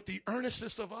with the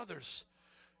earnestness of others.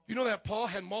 You know that Paul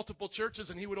had multiple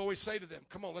churches, and he would always say to them,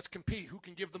 come on, let's compete. Who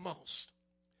can give the most?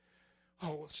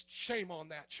 Oh, shame on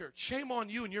that church. Shame on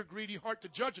you and your greedy heart to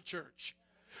judge a church.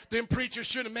 Them preachers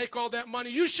shouldn't make all that money.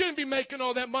 You shouldn't be making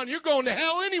all that money. You're going to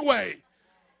hell anyway.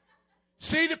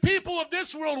 See, the people of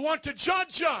this world want to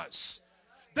judge us.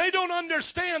 They don't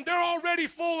understand. They're already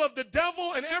full of the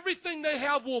devil, and everything they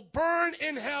have will burn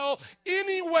in hell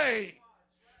anyway.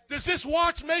 Does this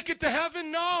watch make it to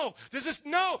heaven? No.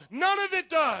 No, none of it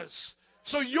does.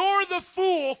 So you're the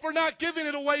fool for not giving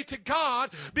it away to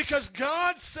God, because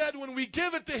God said when we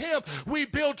give it to him, we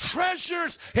build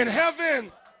treasures in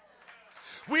heaven.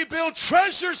 We build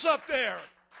treasures up there.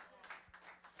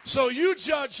 So you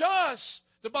judge us,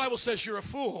 the Bible says you're a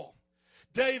fool.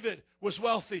 David was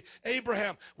wealthy.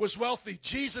 Abraham was wealthy.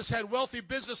 Jesus had wealthy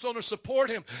business owners support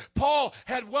him. Paul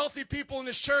had wealthy people in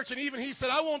his church, and even he said,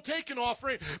 I won't take an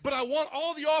offering, but I want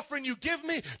all the offering you give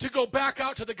me to go back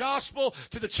out to the gospel,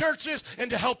 to the churches, and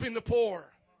to helping the poor.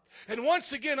 And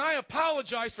once again, I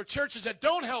apologize for churches that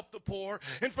don't help the poor,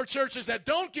 and for churches that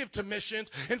don't give to missions,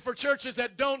 and for churches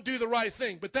that don't do the right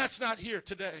thing. But that's not here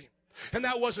today. And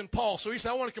that wasn't Paul. So he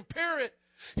said, I want to compare it.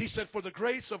 He said, for the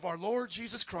grace of our Lord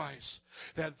Jesus Christ,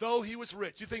 that though he was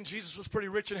rich. You think Jesus was pretty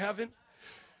rich in heaven?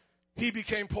 He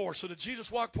became poor. So did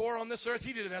Jesus walk poor on this earth?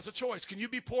 He did it as a choice. Can you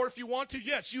be poor if you want to?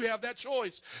 Yes, you have that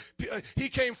choice. He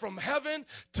came from heaven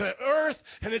to earth,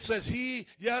 and it says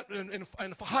and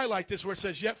highlight this where it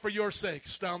says, yet for your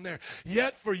sakes, down there.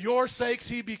 Yet for your sakes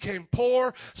he became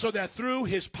poor, so that through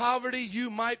his poverty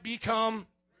you might become.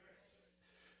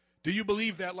 Do you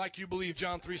believe that like you believe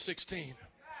John 3:16?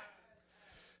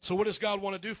 So what does God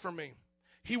want to do for me?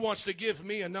 He wants to give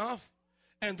me enough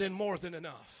and then more than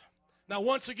enough. Now,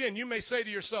 once again, you may say to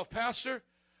yourself, Pastor,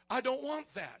 I don't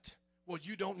want that. Well,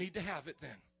 you don't need to have it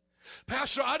then.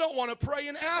 Pastor, I don't want to pray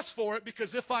and ask for it,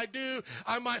 because if I do,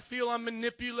 I might feel I'm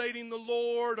manipulating the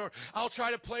Lord, or I'll try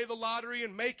to play the lottery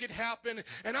and make it happen,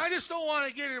 and I just don't want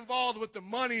to get involved with the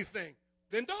money thing.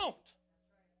 Then don't.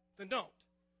 Then don't.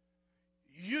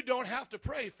 You don't have to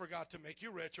pray for God to make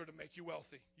you rich or to make you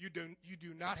wealthy. You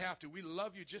do not have to. We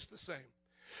love you just the same.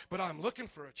 But I'm looking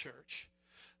for a church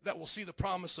that will see the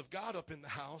promise of God up in the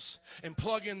house and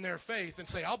plug in their faith and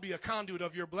say, I'll be a conduit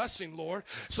of your blessing, Lord,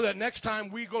 so that next time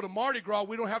we go to Mardi Gras,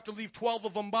 we don't have to leave 12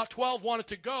 of them. About 12 wanted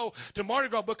to go to Mardi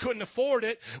Gras but couldn't afford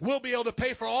it. We'll be able to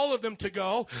pay for all of them to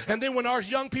go. And then when our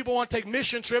young people want to take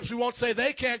mission trips, we won't say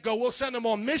they can't go. We'll send them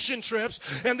on mission trips.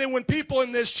 And then when people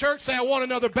in this church say, I want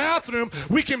another bathroom,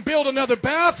 we can build another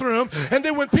bathroom. And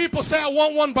then when people say, I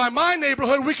want one by my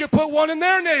neighborhood, we can put one in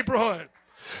their neighborhood.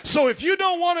 So if you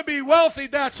don't want to be wealthy,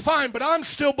 that's fine, but I'm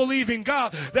still believing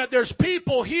God that there's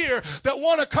people here that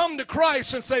want to come to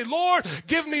Christ and say, Lord,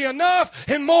 give me enough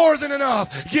and more than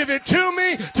enough. Give it to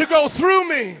me to go through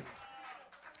me.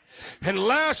 And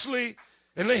lastly,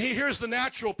 and here's the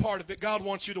natural part of it. God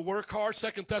wants you to work hard.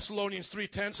 2 Thessalonians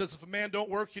 3:10 says, if a man don't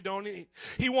work, you don't eat.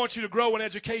 He wants you to grow in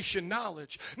education,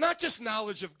 knowledge. Not just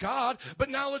knowledge of God, but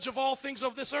knowledge of all things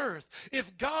of this earth.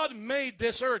 If God made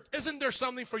this earth, isn't there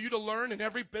something for you to learn in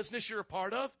every business you're a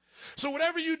part of? So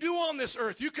whatever you do on this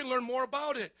earth, you can learn more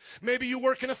about it. Maybe you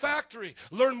work in a factory.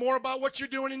 Learn more about what you're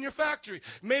doing in your factory.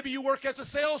 Maybe you work as a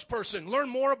salesperson. Learn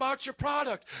more about your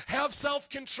product. Have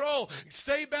self-control.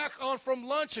 Stay back on from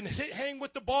lunch and hang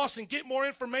with the boss and get more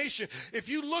information. If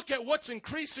you look at what's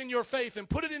increasing your faith and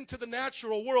put it into the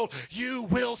natural world, you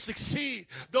will succeed.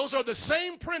 Those are the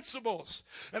same principles.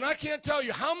 And I can't tell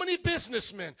you how many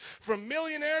businessmen, from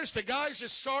millionaires to guys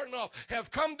just starting off,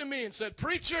 have come to me and said,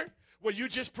 preacher, what you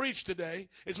just preached today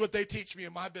is what they teach me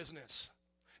in my business.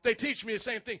 They teach me the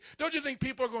same thing. Don't you think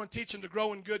people are going to teach them to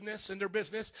grow in goodness in their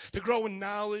business, to grow in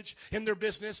knowledge in their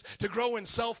business, to grow in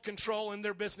self-control in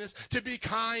their business, to be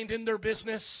kind in their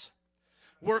business?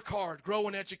 Work hard, grow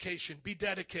in education, be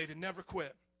dedicated, never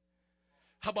quit.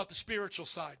 How about the spiritual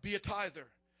side? Be a tither.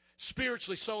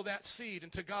 Spiritually sow that seed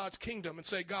into God's kingdom and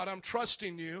say, God, I'm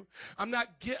trusting you. I'm not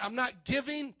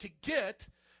giving to get,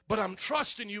 but I'm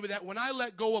trusting you that when I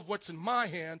let go of what's in my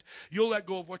hand, you'll let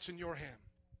go of what's in your hand.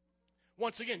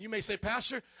 Once again, you may say,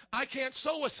 Pastor, I can't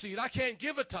sow a seed. I can't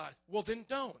give a tithe. Well, then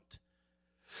don't.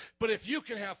 But if you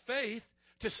can have faith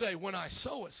to say, when I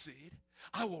sow a seed,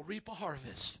 I will reap a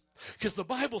harvest. Because the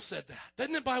Bible said that.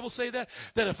 Doesn't the Bible say that?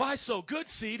 That if I sow good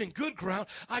seed in good ground,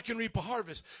 I can reap a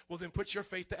harvest. Well, then put your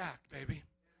faith to act, baby.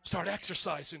 Start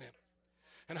exercising it.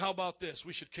 And how about this?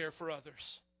 We should care for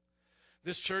others.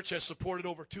 This church has supported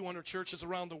over 200 churches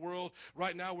around the world.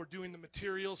 Right now we're doing the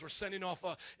materials. We're sending off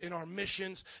in our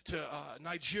missions to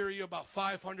Nigeria about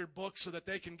 500 books so that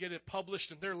they can get it published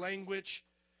in their language.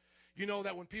 You know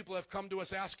that when people have come to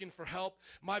us asking for help,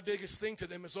 my biggest thing to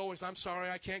them is always, I'm sorry,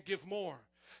 I can't give more.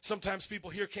 Sometimes people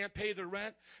here can't pay their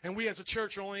rent, and we as a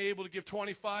church are only able to give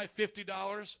 $25,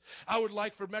 $50. I would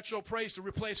like for Metro Praise to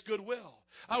replace Goodwill.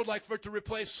 I would like for it to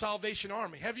replace Salvation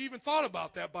Army. Have you even thought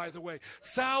about that, by the way?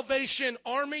 Salvation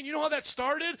Army, you know how that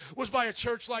started? Was by a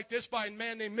church like this, by a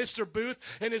man named Mr. Booth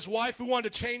and his wife who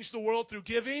wanted to change the world through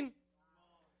giving.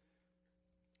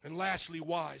 And lastly,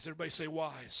 wise. Everybody say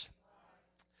wise.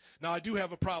 Now, I do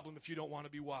have a problem if you don't want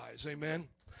to be wise. Amen?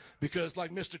 Because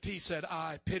like Mr. T said,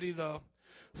 I pity the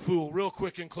fool. Real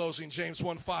quick in closing, James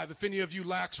 1:5. If any of you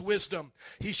lacks wisdom,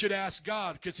 he should ask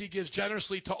God, because he gives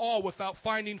generously to all without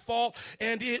finding fault,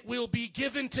 and it will be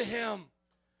given to him.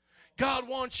 God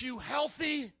wants you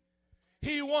healthy,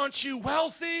 he wants you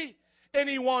wealthy, and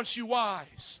he wants you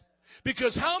wise.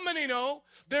 Because how many know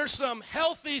there's some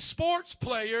healthy sports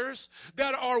players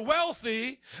that are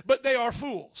wealthy, but they are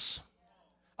fools?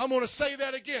 I'm going to say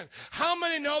that again. How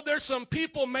many know there's some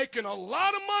people making a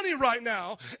lot of money right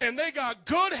now, and they got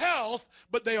good health,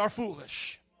 but they are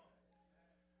foolish?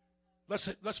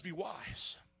 Let's be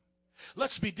wise.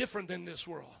 Let's be different than this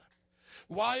world.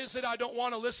 Why is it I don't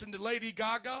want to listen to Lady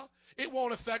Gaga? It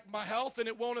won't affect my health, and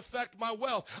it won't affect my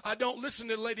wealth. I don't listen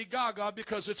to Lady Gaga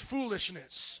because it's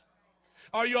foolishness.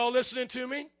 Are you all listening to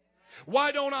me?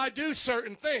 Why don't I do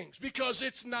certain things? Because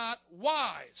it's not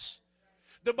wise.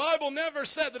 The Bible never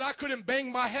said that I couldn't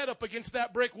bang my head up against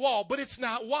that brick wall, but it's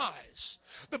not wise.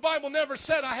 The Bible never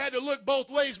said I had to look both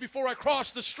ways before I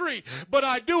crossed the street, but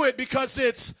I do it because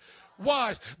it's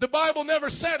wise. The Bible never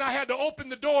said I had to open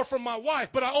the door for my wife,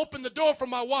 but I opened the door for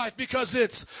my wife because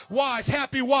it's wise.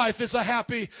 Happy wife is a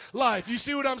happy life. You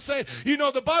see what I'm saying? You know,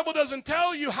 the Bible doesn't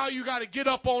tell you how you got to get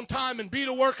up on time and be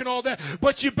to work and all that,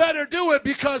 but you better do it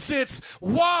because it's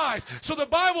wise. So the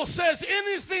Bible says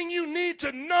anything you need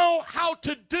to know how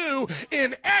to do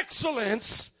in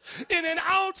excellence, in an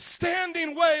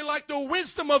outstanding way, like the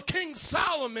wisdom of King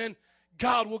Solomon,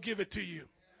 God will give it to you.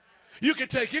 You can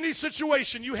take any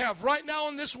situation you have right now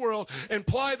in this world and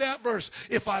apply that verse.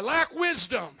 If I lack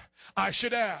wisdom, I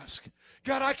should ask.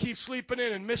 God, I keep sleeping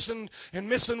in and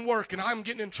missing work, and I'm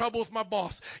getting in trouble with my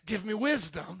boss. Give me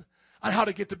wisdom on how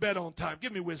to get to bed on time.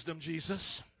 Give me wisdom,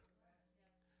 Jesus.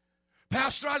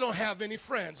 Pastor, I don't have any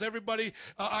friends. Everybody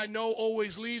I know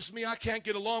always leaves me. I can't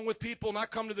get along with people, and I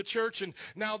come to the church, and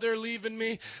now they're leaving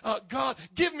me. God,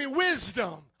 give me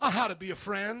wisdom on how to be a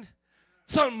friend.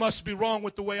 Something must be wrong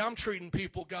with the way I'm treating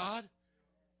people, God.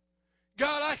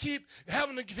 God, I keep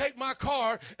having to take my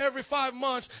car every 5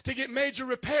 months to get major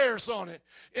repairs on it.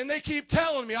 And they keep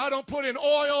telling me I don't put in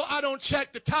oil, I don't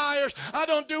check the tires, I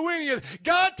don't do any of it.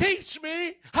 God, teach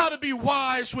me how to be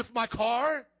wise with my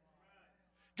car.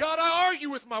 God, I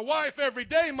argue with my wife every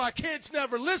day. My kids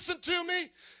never listen to me.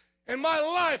 And my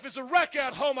life is a wreck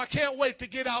at home. I can't wait to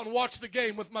get out and watch the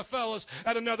game with my fellas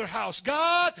at another house.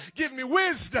 God, give me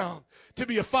wisdom to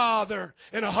be a father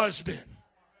and a husband.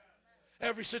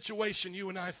 Every situation you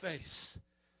and I face.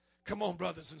 Come on,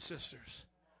 brothers and sisters.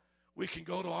 We can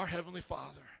go to our Heavenly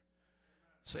Father.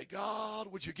 Say,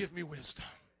 God, would you give me wisdom?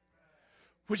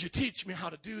 Would you teach me how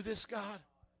to do this, God?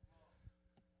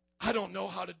 I don't know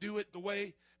how to do it the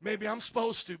way maybe I'm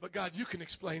supposed to, but God, you can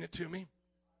explain it to me.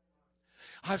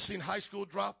 I've seen high school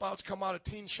dropouts come out of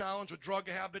Teen Challenge with drug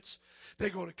habits. They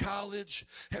go to college,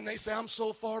 and they say, I'm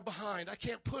so far behind. I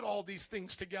can't put all these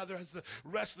things together as the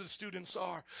rest of the students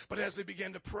are. But as they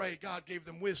began to pray, God gave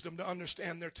them wisdom to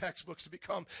understand their textbooks, to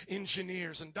become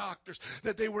engineers and doctors,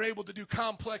 that they were able to do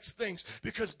complex things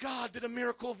because God did a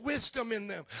miracle of wisdom in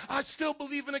them. I still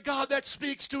believe in a God that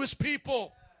speaks to his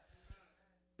people.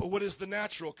 But what is the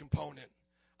natural component?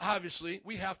 Obviously,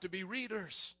 we have to be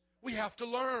readers. We have to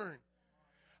learn.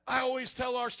 I always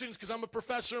tell our students, because I'm a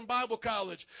professor in Bible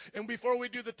college, and before we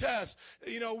do the test,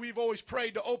 we've always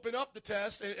prayed to open up the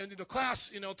test and the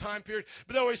class, time period.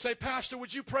 But they always say, Pastor,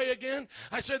 would you pray again?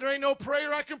 I say, there ain't no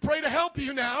prayer I can pray to help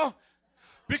you now.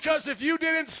 Because if you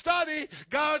didn't study,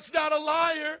 God's not a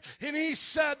liar. And he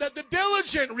said that the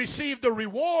diligent receive the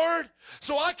reward.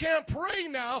 So I can't pray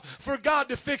now for God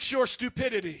to fix your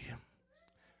stupidity.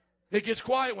 It gets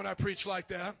quiet when I preach like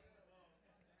that.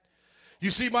 You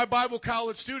see, my Bible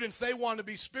college students, they want to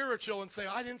be spiritual and say,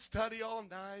 I didn't study all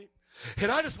night.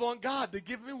 And I just want God to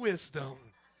give me wisdom.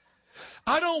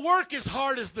 I don't work as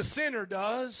hard as the sinner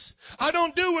does. I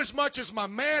don't do as much as my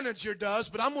manager does,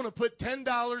 but I'm going to put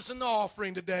 $10 in the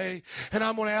offering today, and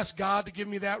I'm going to ask God to give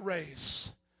me that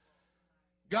raise.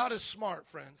 God is smart,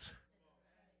 friends.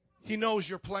 He knows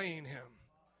you're playing him.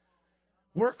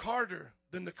 Work harder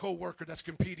than the coworker that's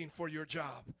competing for your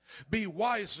job. Be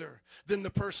wiser than the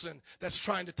person that's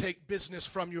trying to take business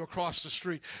from you across the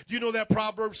street. Do you know that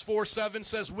Proverbs 4:7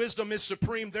 says, wisdom is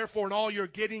supreme, therefore in all you're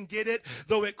getting, get it,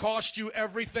 though it cost you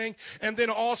everything. And then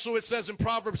also it says in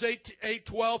Proverbs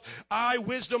 8:12, I,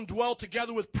 wisdom, dwell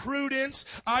together with prudence.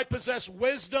 I possess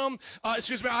wisdom,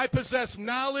 I possess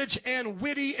knowledge and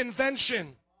witty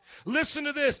invention. Listen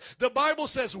to this. The Bible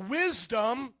says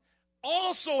wisdom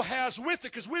also has with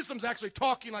it, because wisdom's actually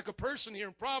talking like a person here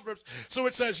in Proverbs. So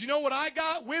it says, you know what I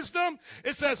got? Wisdom.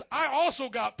 It says, I also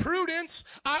got prudence.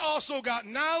 I also got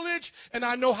knowledge, and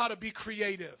I know how to be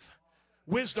creative.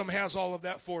 Wisdom has all of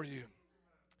that for you.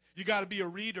 You got to be a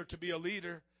reader to be a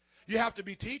leader. You have to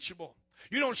be teachable.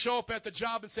 You don't show up at the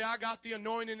job and say, I got the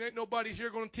anointing. Ain't nobody here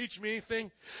going to teach me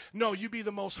anything. No, you be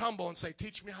the most humble and say,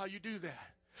 teach me how you do that.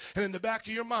 And in the back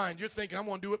of your mind, you're thinking, I'm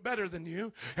going to do it better than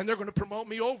you, and they're going to promote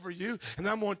me over you, and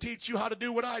I'm going to teach you how to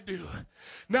do what I do.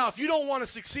 Now, if you don't want to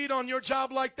succeed on your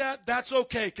job like that, that's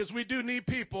okay, because we do need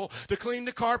people to clean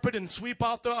the carpet and sweep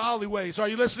out the alleyways. Are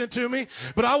you listening to me?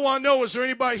 But I want to know, is there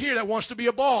anybody here that wants to be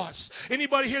a boss?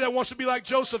 Anybody here that wants to be like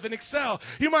Joseph and excel?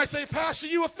 You might say, Pastor,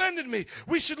 you offended me.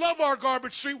 We should love our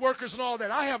garbage street workers and all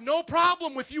that. I have no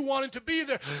problem with you wanting to be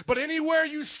there, but anywhere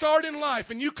you start in life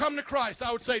and you come to Christ,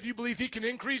 I would say, do you believe he can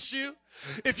increase you?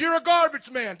 If you're a garbage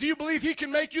man, do you believe he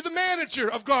can make you the manager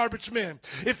of garbage men?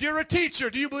 If you're a teacher,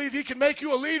 do you believe he can make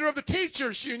you a leader of the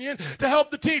teachers union to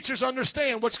help the teachers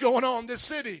understand what's going on in this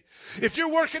city? If you're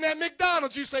working at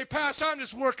McDonald's, you say, Pastor, I'm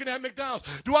just working at McDonald's.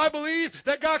 Do I believe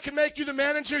that God can make you the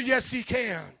manager? Yes, he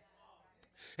can.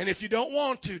 And if you don't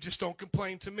want to, just don't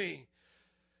complain to me.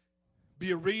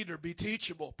 Be a reader, be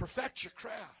teachable, perfect your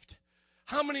craft.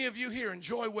 How many of you here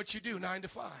enjoy what you do 9 to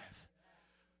 5?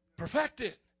 Perfect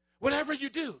it. Whatever you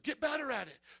do, get better at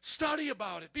it. Study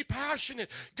about it. Be passionate.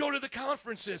 Go to the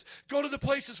conferences. Go to the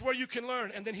places where you can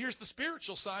learn. And then here's the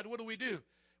spiritual side. What do?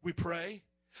 We pray.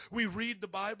 We read the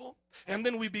Bible. And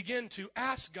then we begin to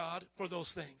ask God for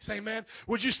those things. Amen.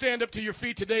 Would you stand up to your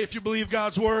feet today if you believe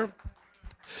God's word?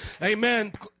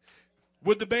 Amen.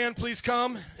 Would the band please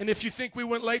come? And if you think we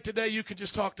went late today, you can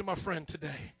just talk to my friend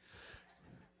today.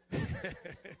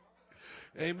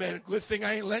 Amen. Good thing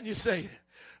I ain't letting you say it.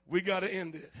 We got to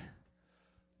end it.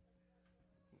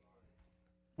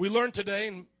 We learned today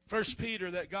in 1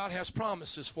 Peter that God has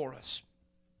promises for us.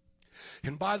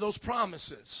 And by those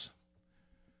promises,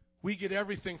 we get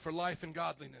everything for life and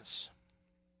godliness.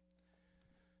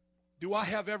 Do I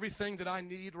have everything that I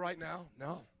need right now?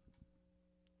 No.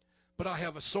 But I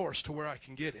have a source to where I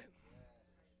can get it.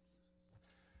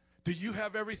 Do you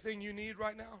have everything you need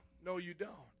right now? No, you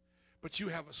don't. But you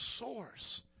have a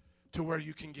source to where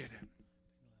you can get it.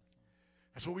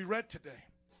 That's what we read today.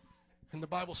 And the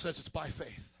Bible says it's by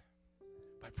faith.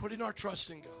 By putting our trust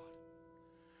in God.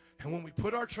 And when we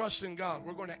put our trust in God,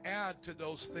 we're going to add to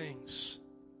those things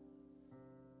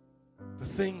the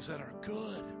things that are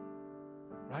good.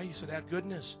 Right? He said add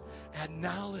goodness, add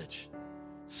knowledge,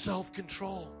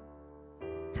 self-control,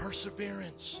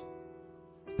 perseverance,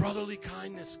 brotherly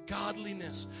kindness,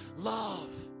 godliness,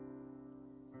 love.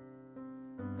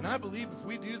 And I believe if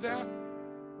we do that,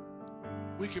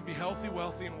 we can be healthy,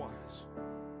 wealthy, and wise.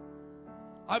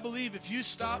 I believe if you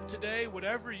stop today,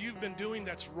 whatever you've been doing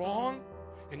that's wrong,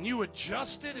 and you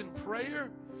adjust it in prayer,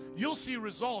 you'll see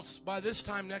results by this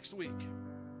time next week.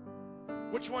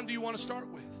 Which one do you want to start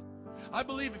with? I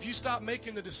believe if you stop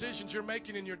making the decisions you're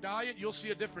making in your diet, you'll see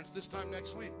a difference this time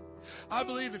next week. I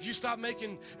believe if you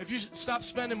stop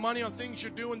spending money on things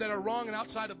you're doing that are wrong and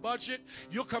outside of budget,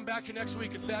 you'll come back here next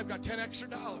week and say, I've got $10 extra.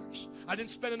 I didn't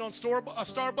spend it on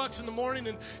Starbucks in the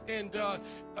morning and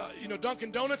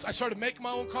Dunkin' Donuts. I started making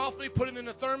my own coffee, put it in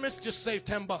a thermos, just saved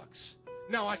 $10.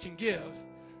 Now I can give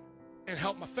and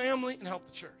help my family and help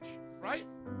the church, right?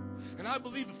 And I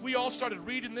believe if we all started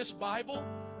reading this Bible,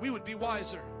 we would be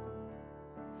wiser.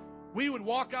 We would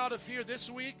walk out of here this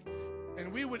week,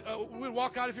 and we would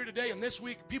walk out of here today, and this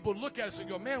week people would look at us and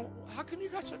go, man, how come you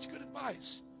got such good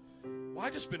advice? Well,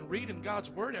 I've just been reading God's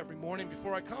Word every morning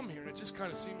before I come here, and it just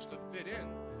kind of seems to fit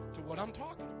in to what I'm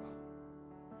talking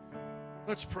about.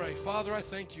 Let's pray. Father, I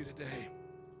thank you today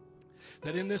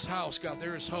that in this house, God,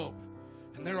 there is hope,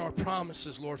 and there are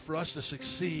promises, Lord, for us to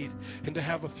succeed and to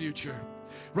have a future.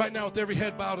 Right now, with every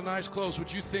head bowed and eyes closed,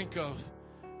 would you think of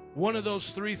one of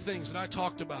those three things that I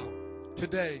talked about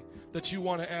today that you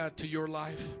want to add to your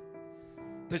life,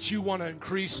 that you want to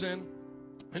increase in?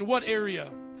 And what area,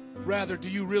 rather, do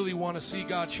you really want to see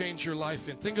God change your life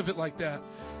in? Think of it like that.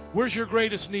 Where's your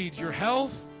greatest need? Your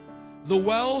health, the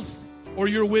wealth, or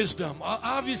your wisdom?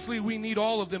 Obviously, we need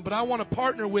all of them, but I want to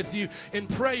partner with you in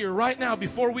prayer right now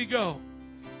before we go.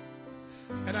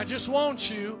 And I just want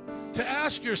you to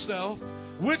ask yourself,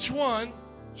 which one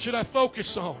should I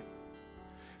focus on?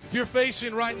 If you're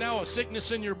facing right now a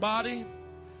sickness in your body,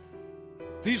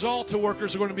 these altar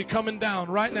workers are going to be coming down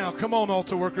right now. Come on,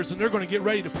 altar workers, and they're going to get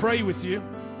ready to pray with you.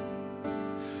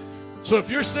 So if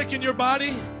you're sick in your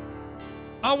body,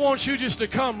 I want you just to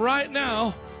come right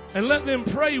now and let them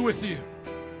pray with you.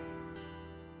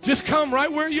 Just come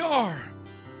right where you are.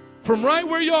 From right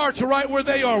where you are to right where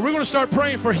they are. We're going to start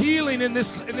praying for healing in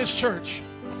this church.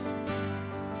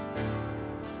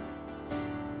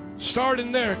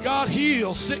 Starting there. God,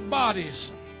 heal sick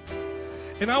bodies.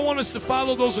 And I want us to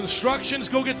follow those instructions.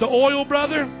 Go get the oil,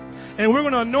 brother, and we're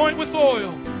going to anoint with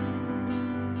oil.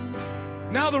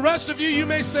 Now the rest of you, you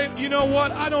may say, you know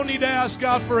what? I don't need to ask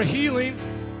God for a healing,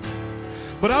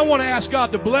 but I want to ask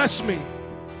God to bless me.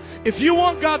 If you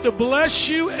want God to bless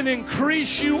you and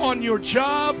increase you on your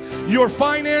job, your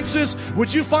finances,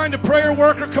 would you find a prayer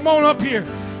worker? Come on up here.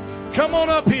 Come on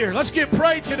up here. Let's get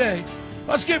prayed today.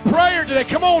 Let's get prayer today.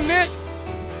 Come on, Nick.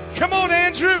 Come on,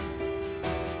 Andrew.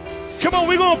 Come on,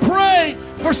 we're going to pray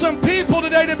for some people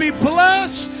today to be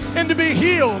blessed and to be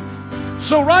healed.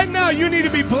 So right now, you need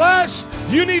to be blessed.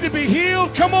 You need to be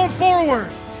healed. Come on forward.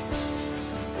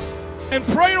 And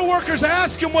prayer workers,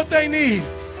 ask them what they need.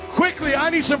 Quickly,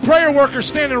 I need some prayer workers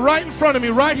standing right in front of me,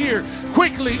 right here.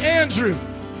 Quickly, Andrew.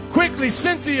 Quickly,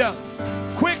 Cynthia.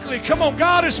 Quickly, come on,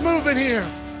 God is moving here.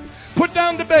 Put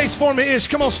down the bass for me, Ish.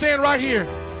 Come on, stand right here.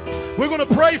 We're going to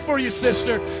pray for you,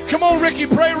 sister. Come on, Ricky,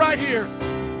 pray right here.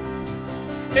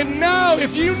 And now,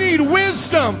 if you need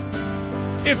wisdom,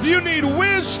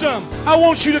 I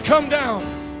want you to come down.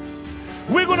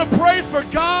 We're going to pray for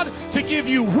God to give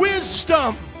you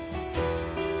wisdom.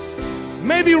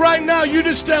 Maybe right now you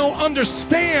just don't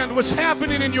understand what's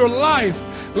happening in your life.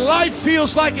 Life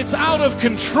feels like it's out of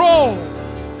control.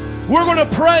 We're going to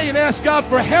pray and ask God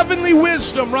for heavenly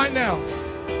wisdom right now.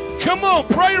 Come on,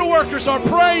 prayer workers are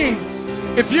praying.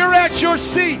 If you're at your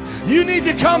seat, you need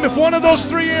to come if one of those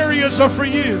three areas are for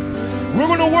you. We're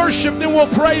going to worship, then we'll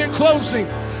pray in closing.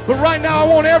 But right now I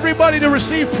want everybody to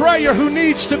receive prayer who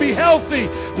needs to be healthy,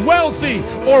 wealthy,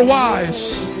 or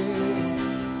wise.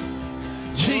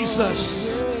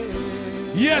 Jesus.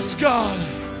 Yes, God.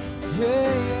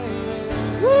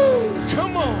 Woo,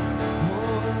 come on.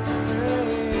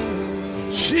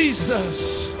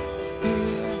 Jesus.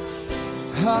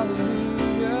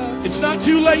 Hallelujah. It's not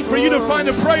too late for you to find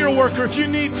a prayer worker if you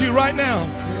need to right now.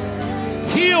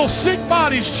 Heal sick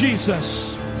bodies,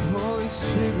 Jesus.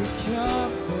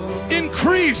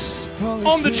 Increase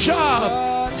on the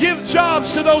job. Give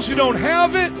jobs to those who don't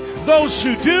have it. Those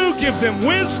who do, give them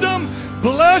wisdom.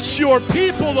 Bless your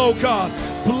people, oh God.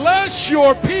 Bless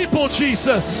your people,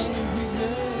 Jesus.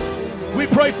 We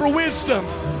pray for wisdom.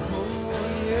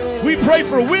 We pray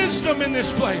for wisdom in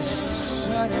this place.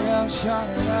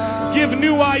 Give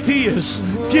new ideas.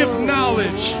 Give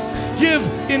knowledge. Give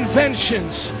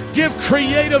inventions. Give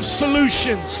creative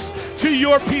solutions to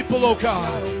your people, oh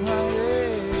God.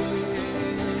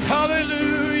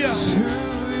 Hallelujah.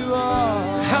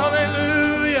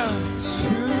 Hallelujah.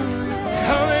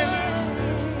 Hallelujah.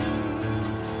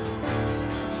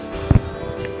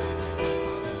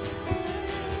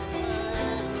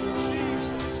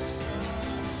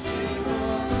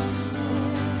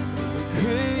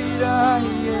 Great I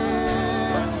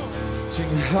am,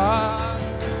 sing high.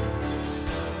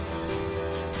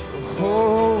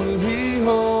 Holy,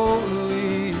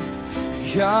 holy,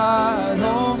 God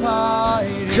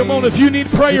Almighty. Come on, if you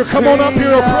need prayer, come on up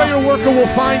here. A prayer worker will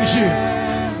find you.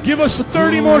 Give us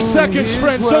 30 more seconds,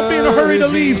 friends. Don't be in a hurry to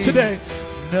leave today.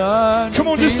 Come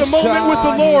on, just a moment with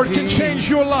the Lord can change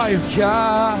your life.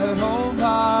 God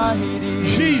Almighty,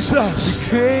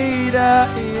 Jesus,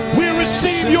 we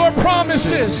receive your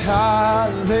promises.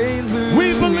 hallelujah.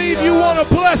 We believe you want to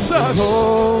bless us.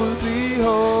 Holy,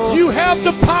 holy, You have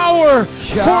the power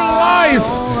for life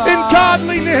and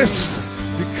godliness.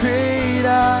 the great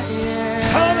I am.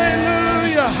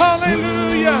 Hallelujah,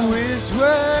 hallelujah. Who is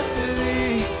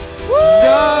worthy,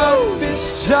 none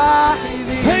beside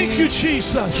thee. Thank you,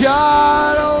 Jesus.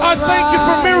 God I thank you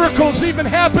for miracles even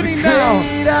happening now.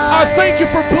 I thank you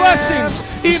for blessings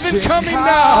even coming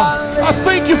now. I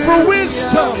thank you for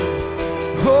wisdom.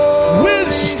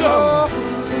 Wisdom.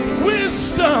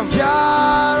 Wisdom.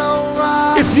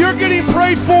 If you're getting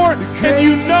prayed for and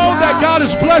you know that God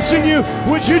is blessing you,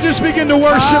 would you just begin to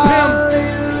worship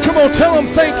Him? Come on, tell Him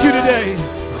thank you today.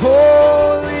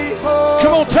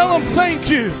 Come on, tell Him thank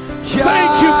you.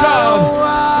 Thank you,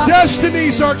 God.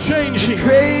 Destinies are changing.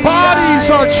 Bodies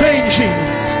are changing.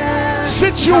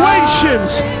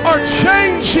 Situations are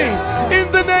changing in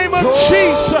the name of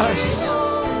Jesus.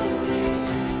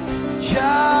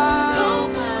 God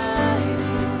Almighty,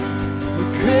 the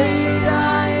great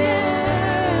I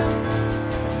am.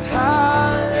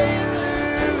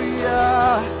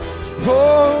 Hallelujah.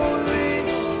 Holy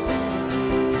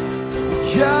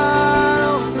God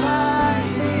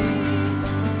Almighty.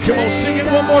 Come on, sing it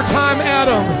one more time,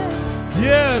 Adam.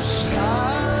 Yes.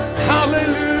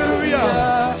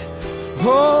 Hallelujah.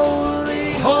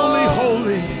 Holy, Holy,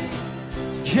 holy.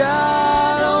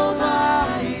 God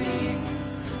Almighty,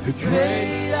 the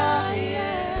great I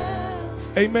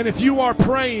am. Amen. If you are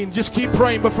praying, just keep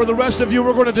praying. But for the rest of you,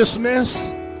 we're going to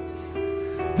dismiss.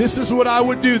 This is what I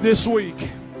would do this week.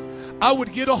 I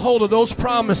would get a hold of those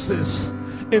promises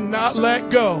and not let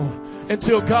go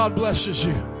until God blesses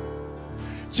you.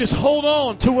 Just hold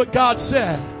on to what God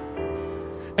said.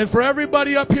 And for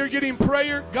everybody up here getting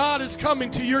prayer, God is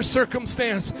coming to your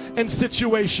circumstance and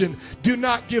situation. Do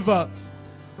not give up.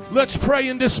 Let's pray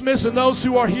and dismiss, and those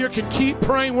who are here can keep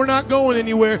praying. We're not going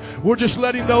anywhere. We're just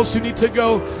letting those who need to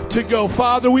go.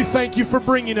 Father, we thank you for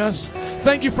bringing us.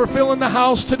 Thank you for filling the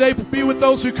house today. Be with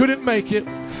those who couldn't make it.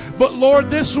 But Lord,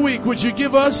 this week, would you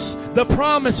give us the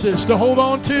promises to hold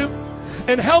on to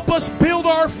and help us build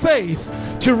our faith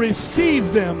to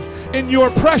receive them in your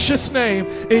precious name,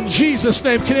 in Jesus'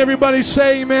 name. Can everybody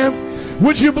say amen?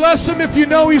 Would you bless him if you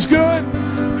know he's good?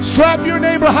 Slap your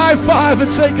neighbor high five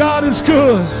and say, God is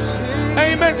good.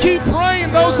 Amen. Keep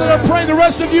praying. Those that are praying, the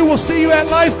rest of you will see you at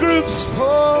life groups.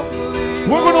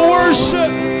 We're going to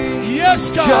worship. Yes,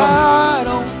 God. God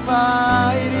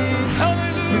Almighty,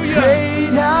 Hallelujah.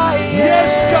 great I am.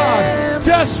 Yes, God.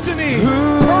 Destiny.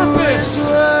 Purpose.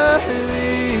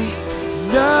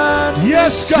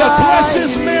 Yes, God. Bless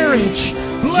his marriage.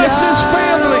 Bless his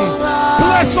family.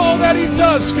 Bless all that he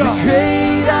does, God. Oh,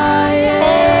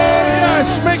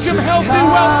 yes. Make him healthy,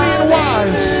 wealthy, and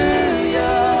wise.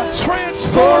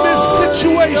 Transform his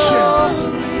situations.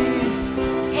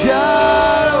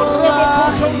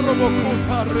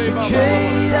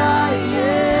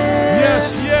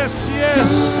 Yes, yes,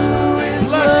 yes.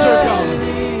 Bless her,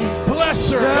 God. Bless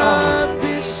her, God.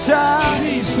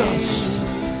 Jesus.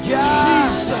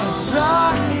 Jesus.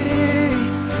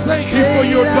 Thank you for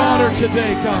your daughter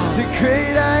today, God.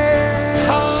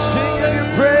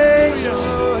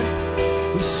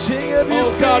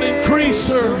 Oh, God, increase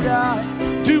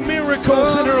her. Do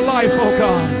miracles in her life, oh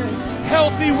God.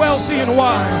 Healthy, wealthy, and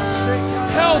wise.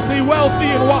 Healthy, wealthy,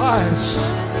 and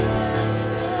wise.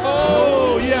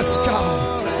 Oh, yes, God.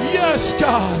 Yes,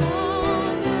 God.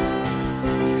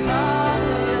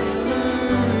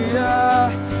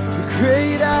 Hallelujah. The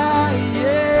great I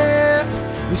am.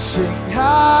 We sing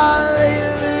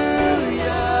hallelujah.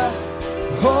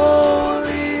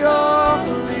 Holy,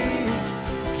 holy,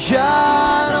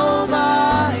 God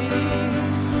Almighty.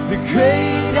 The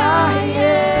great I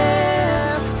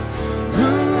am.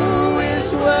 Who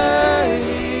is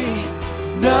worthy?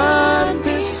 None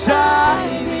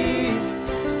beside me.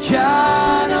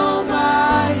 God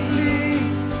Almighty,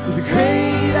 the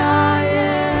great I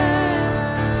am.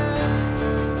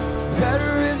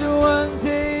 Better is one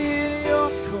day in your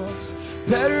courts.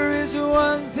 Better is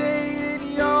one day in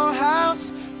your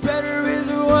house. Better is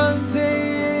one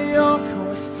day in your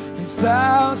courts than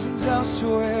thousands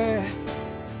elsewhere.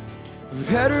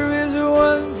 Better is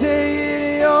one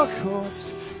day in your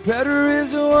courts. Better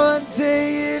is one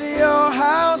day in your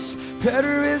house.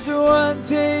 Better is one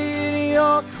day in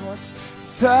your courts,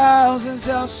 thousands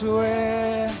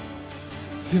elsewhere.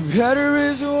 Better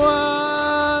is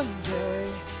one day.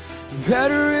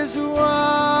 Better is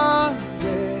one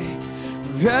day.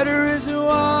 Better is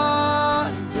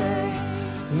one day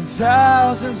than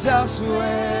thousands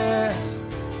elsewhere.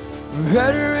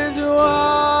 Better is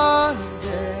one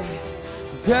day.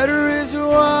 Better is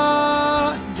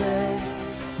one day.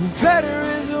 Better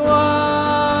is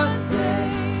one day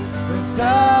than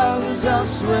thousands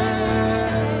elsewhere.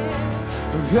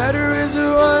 Better is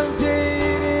one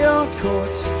day in your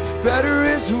courts. Better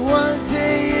is one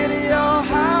day in your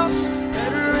house.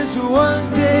 Better is one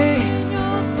day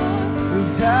than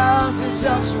thousands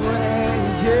elsewhere.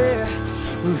 Yeah.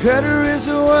 Better is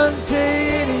one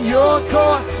day in your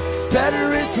courts.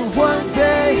 Better is one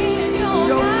day in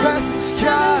your presence,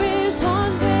 God.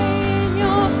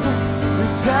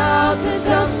 Thousands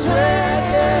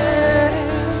elsewhere.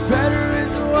 Better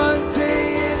is one day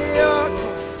in your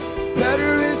courts.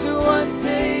 Better is one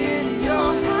day in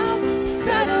your house.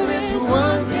 Better is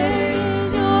one day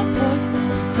in your courts.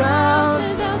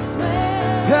 Thousands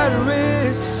elsewhere.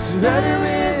 Better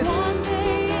is one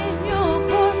day in your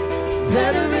courts.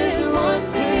 Better is one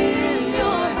day in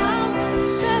your house.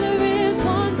 Better is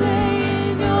one day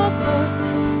in your courts.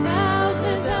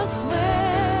 Thousands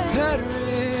elsewhere.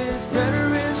 Better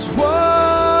is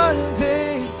one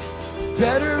day.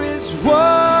 Better is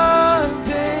one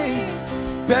day.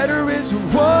 Better is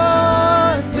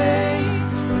one day.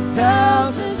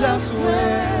 Thousands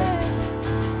elsewhere.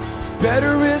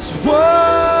 Better is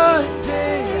one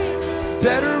day.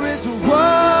 Better is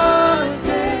one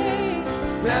day.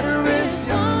 Better is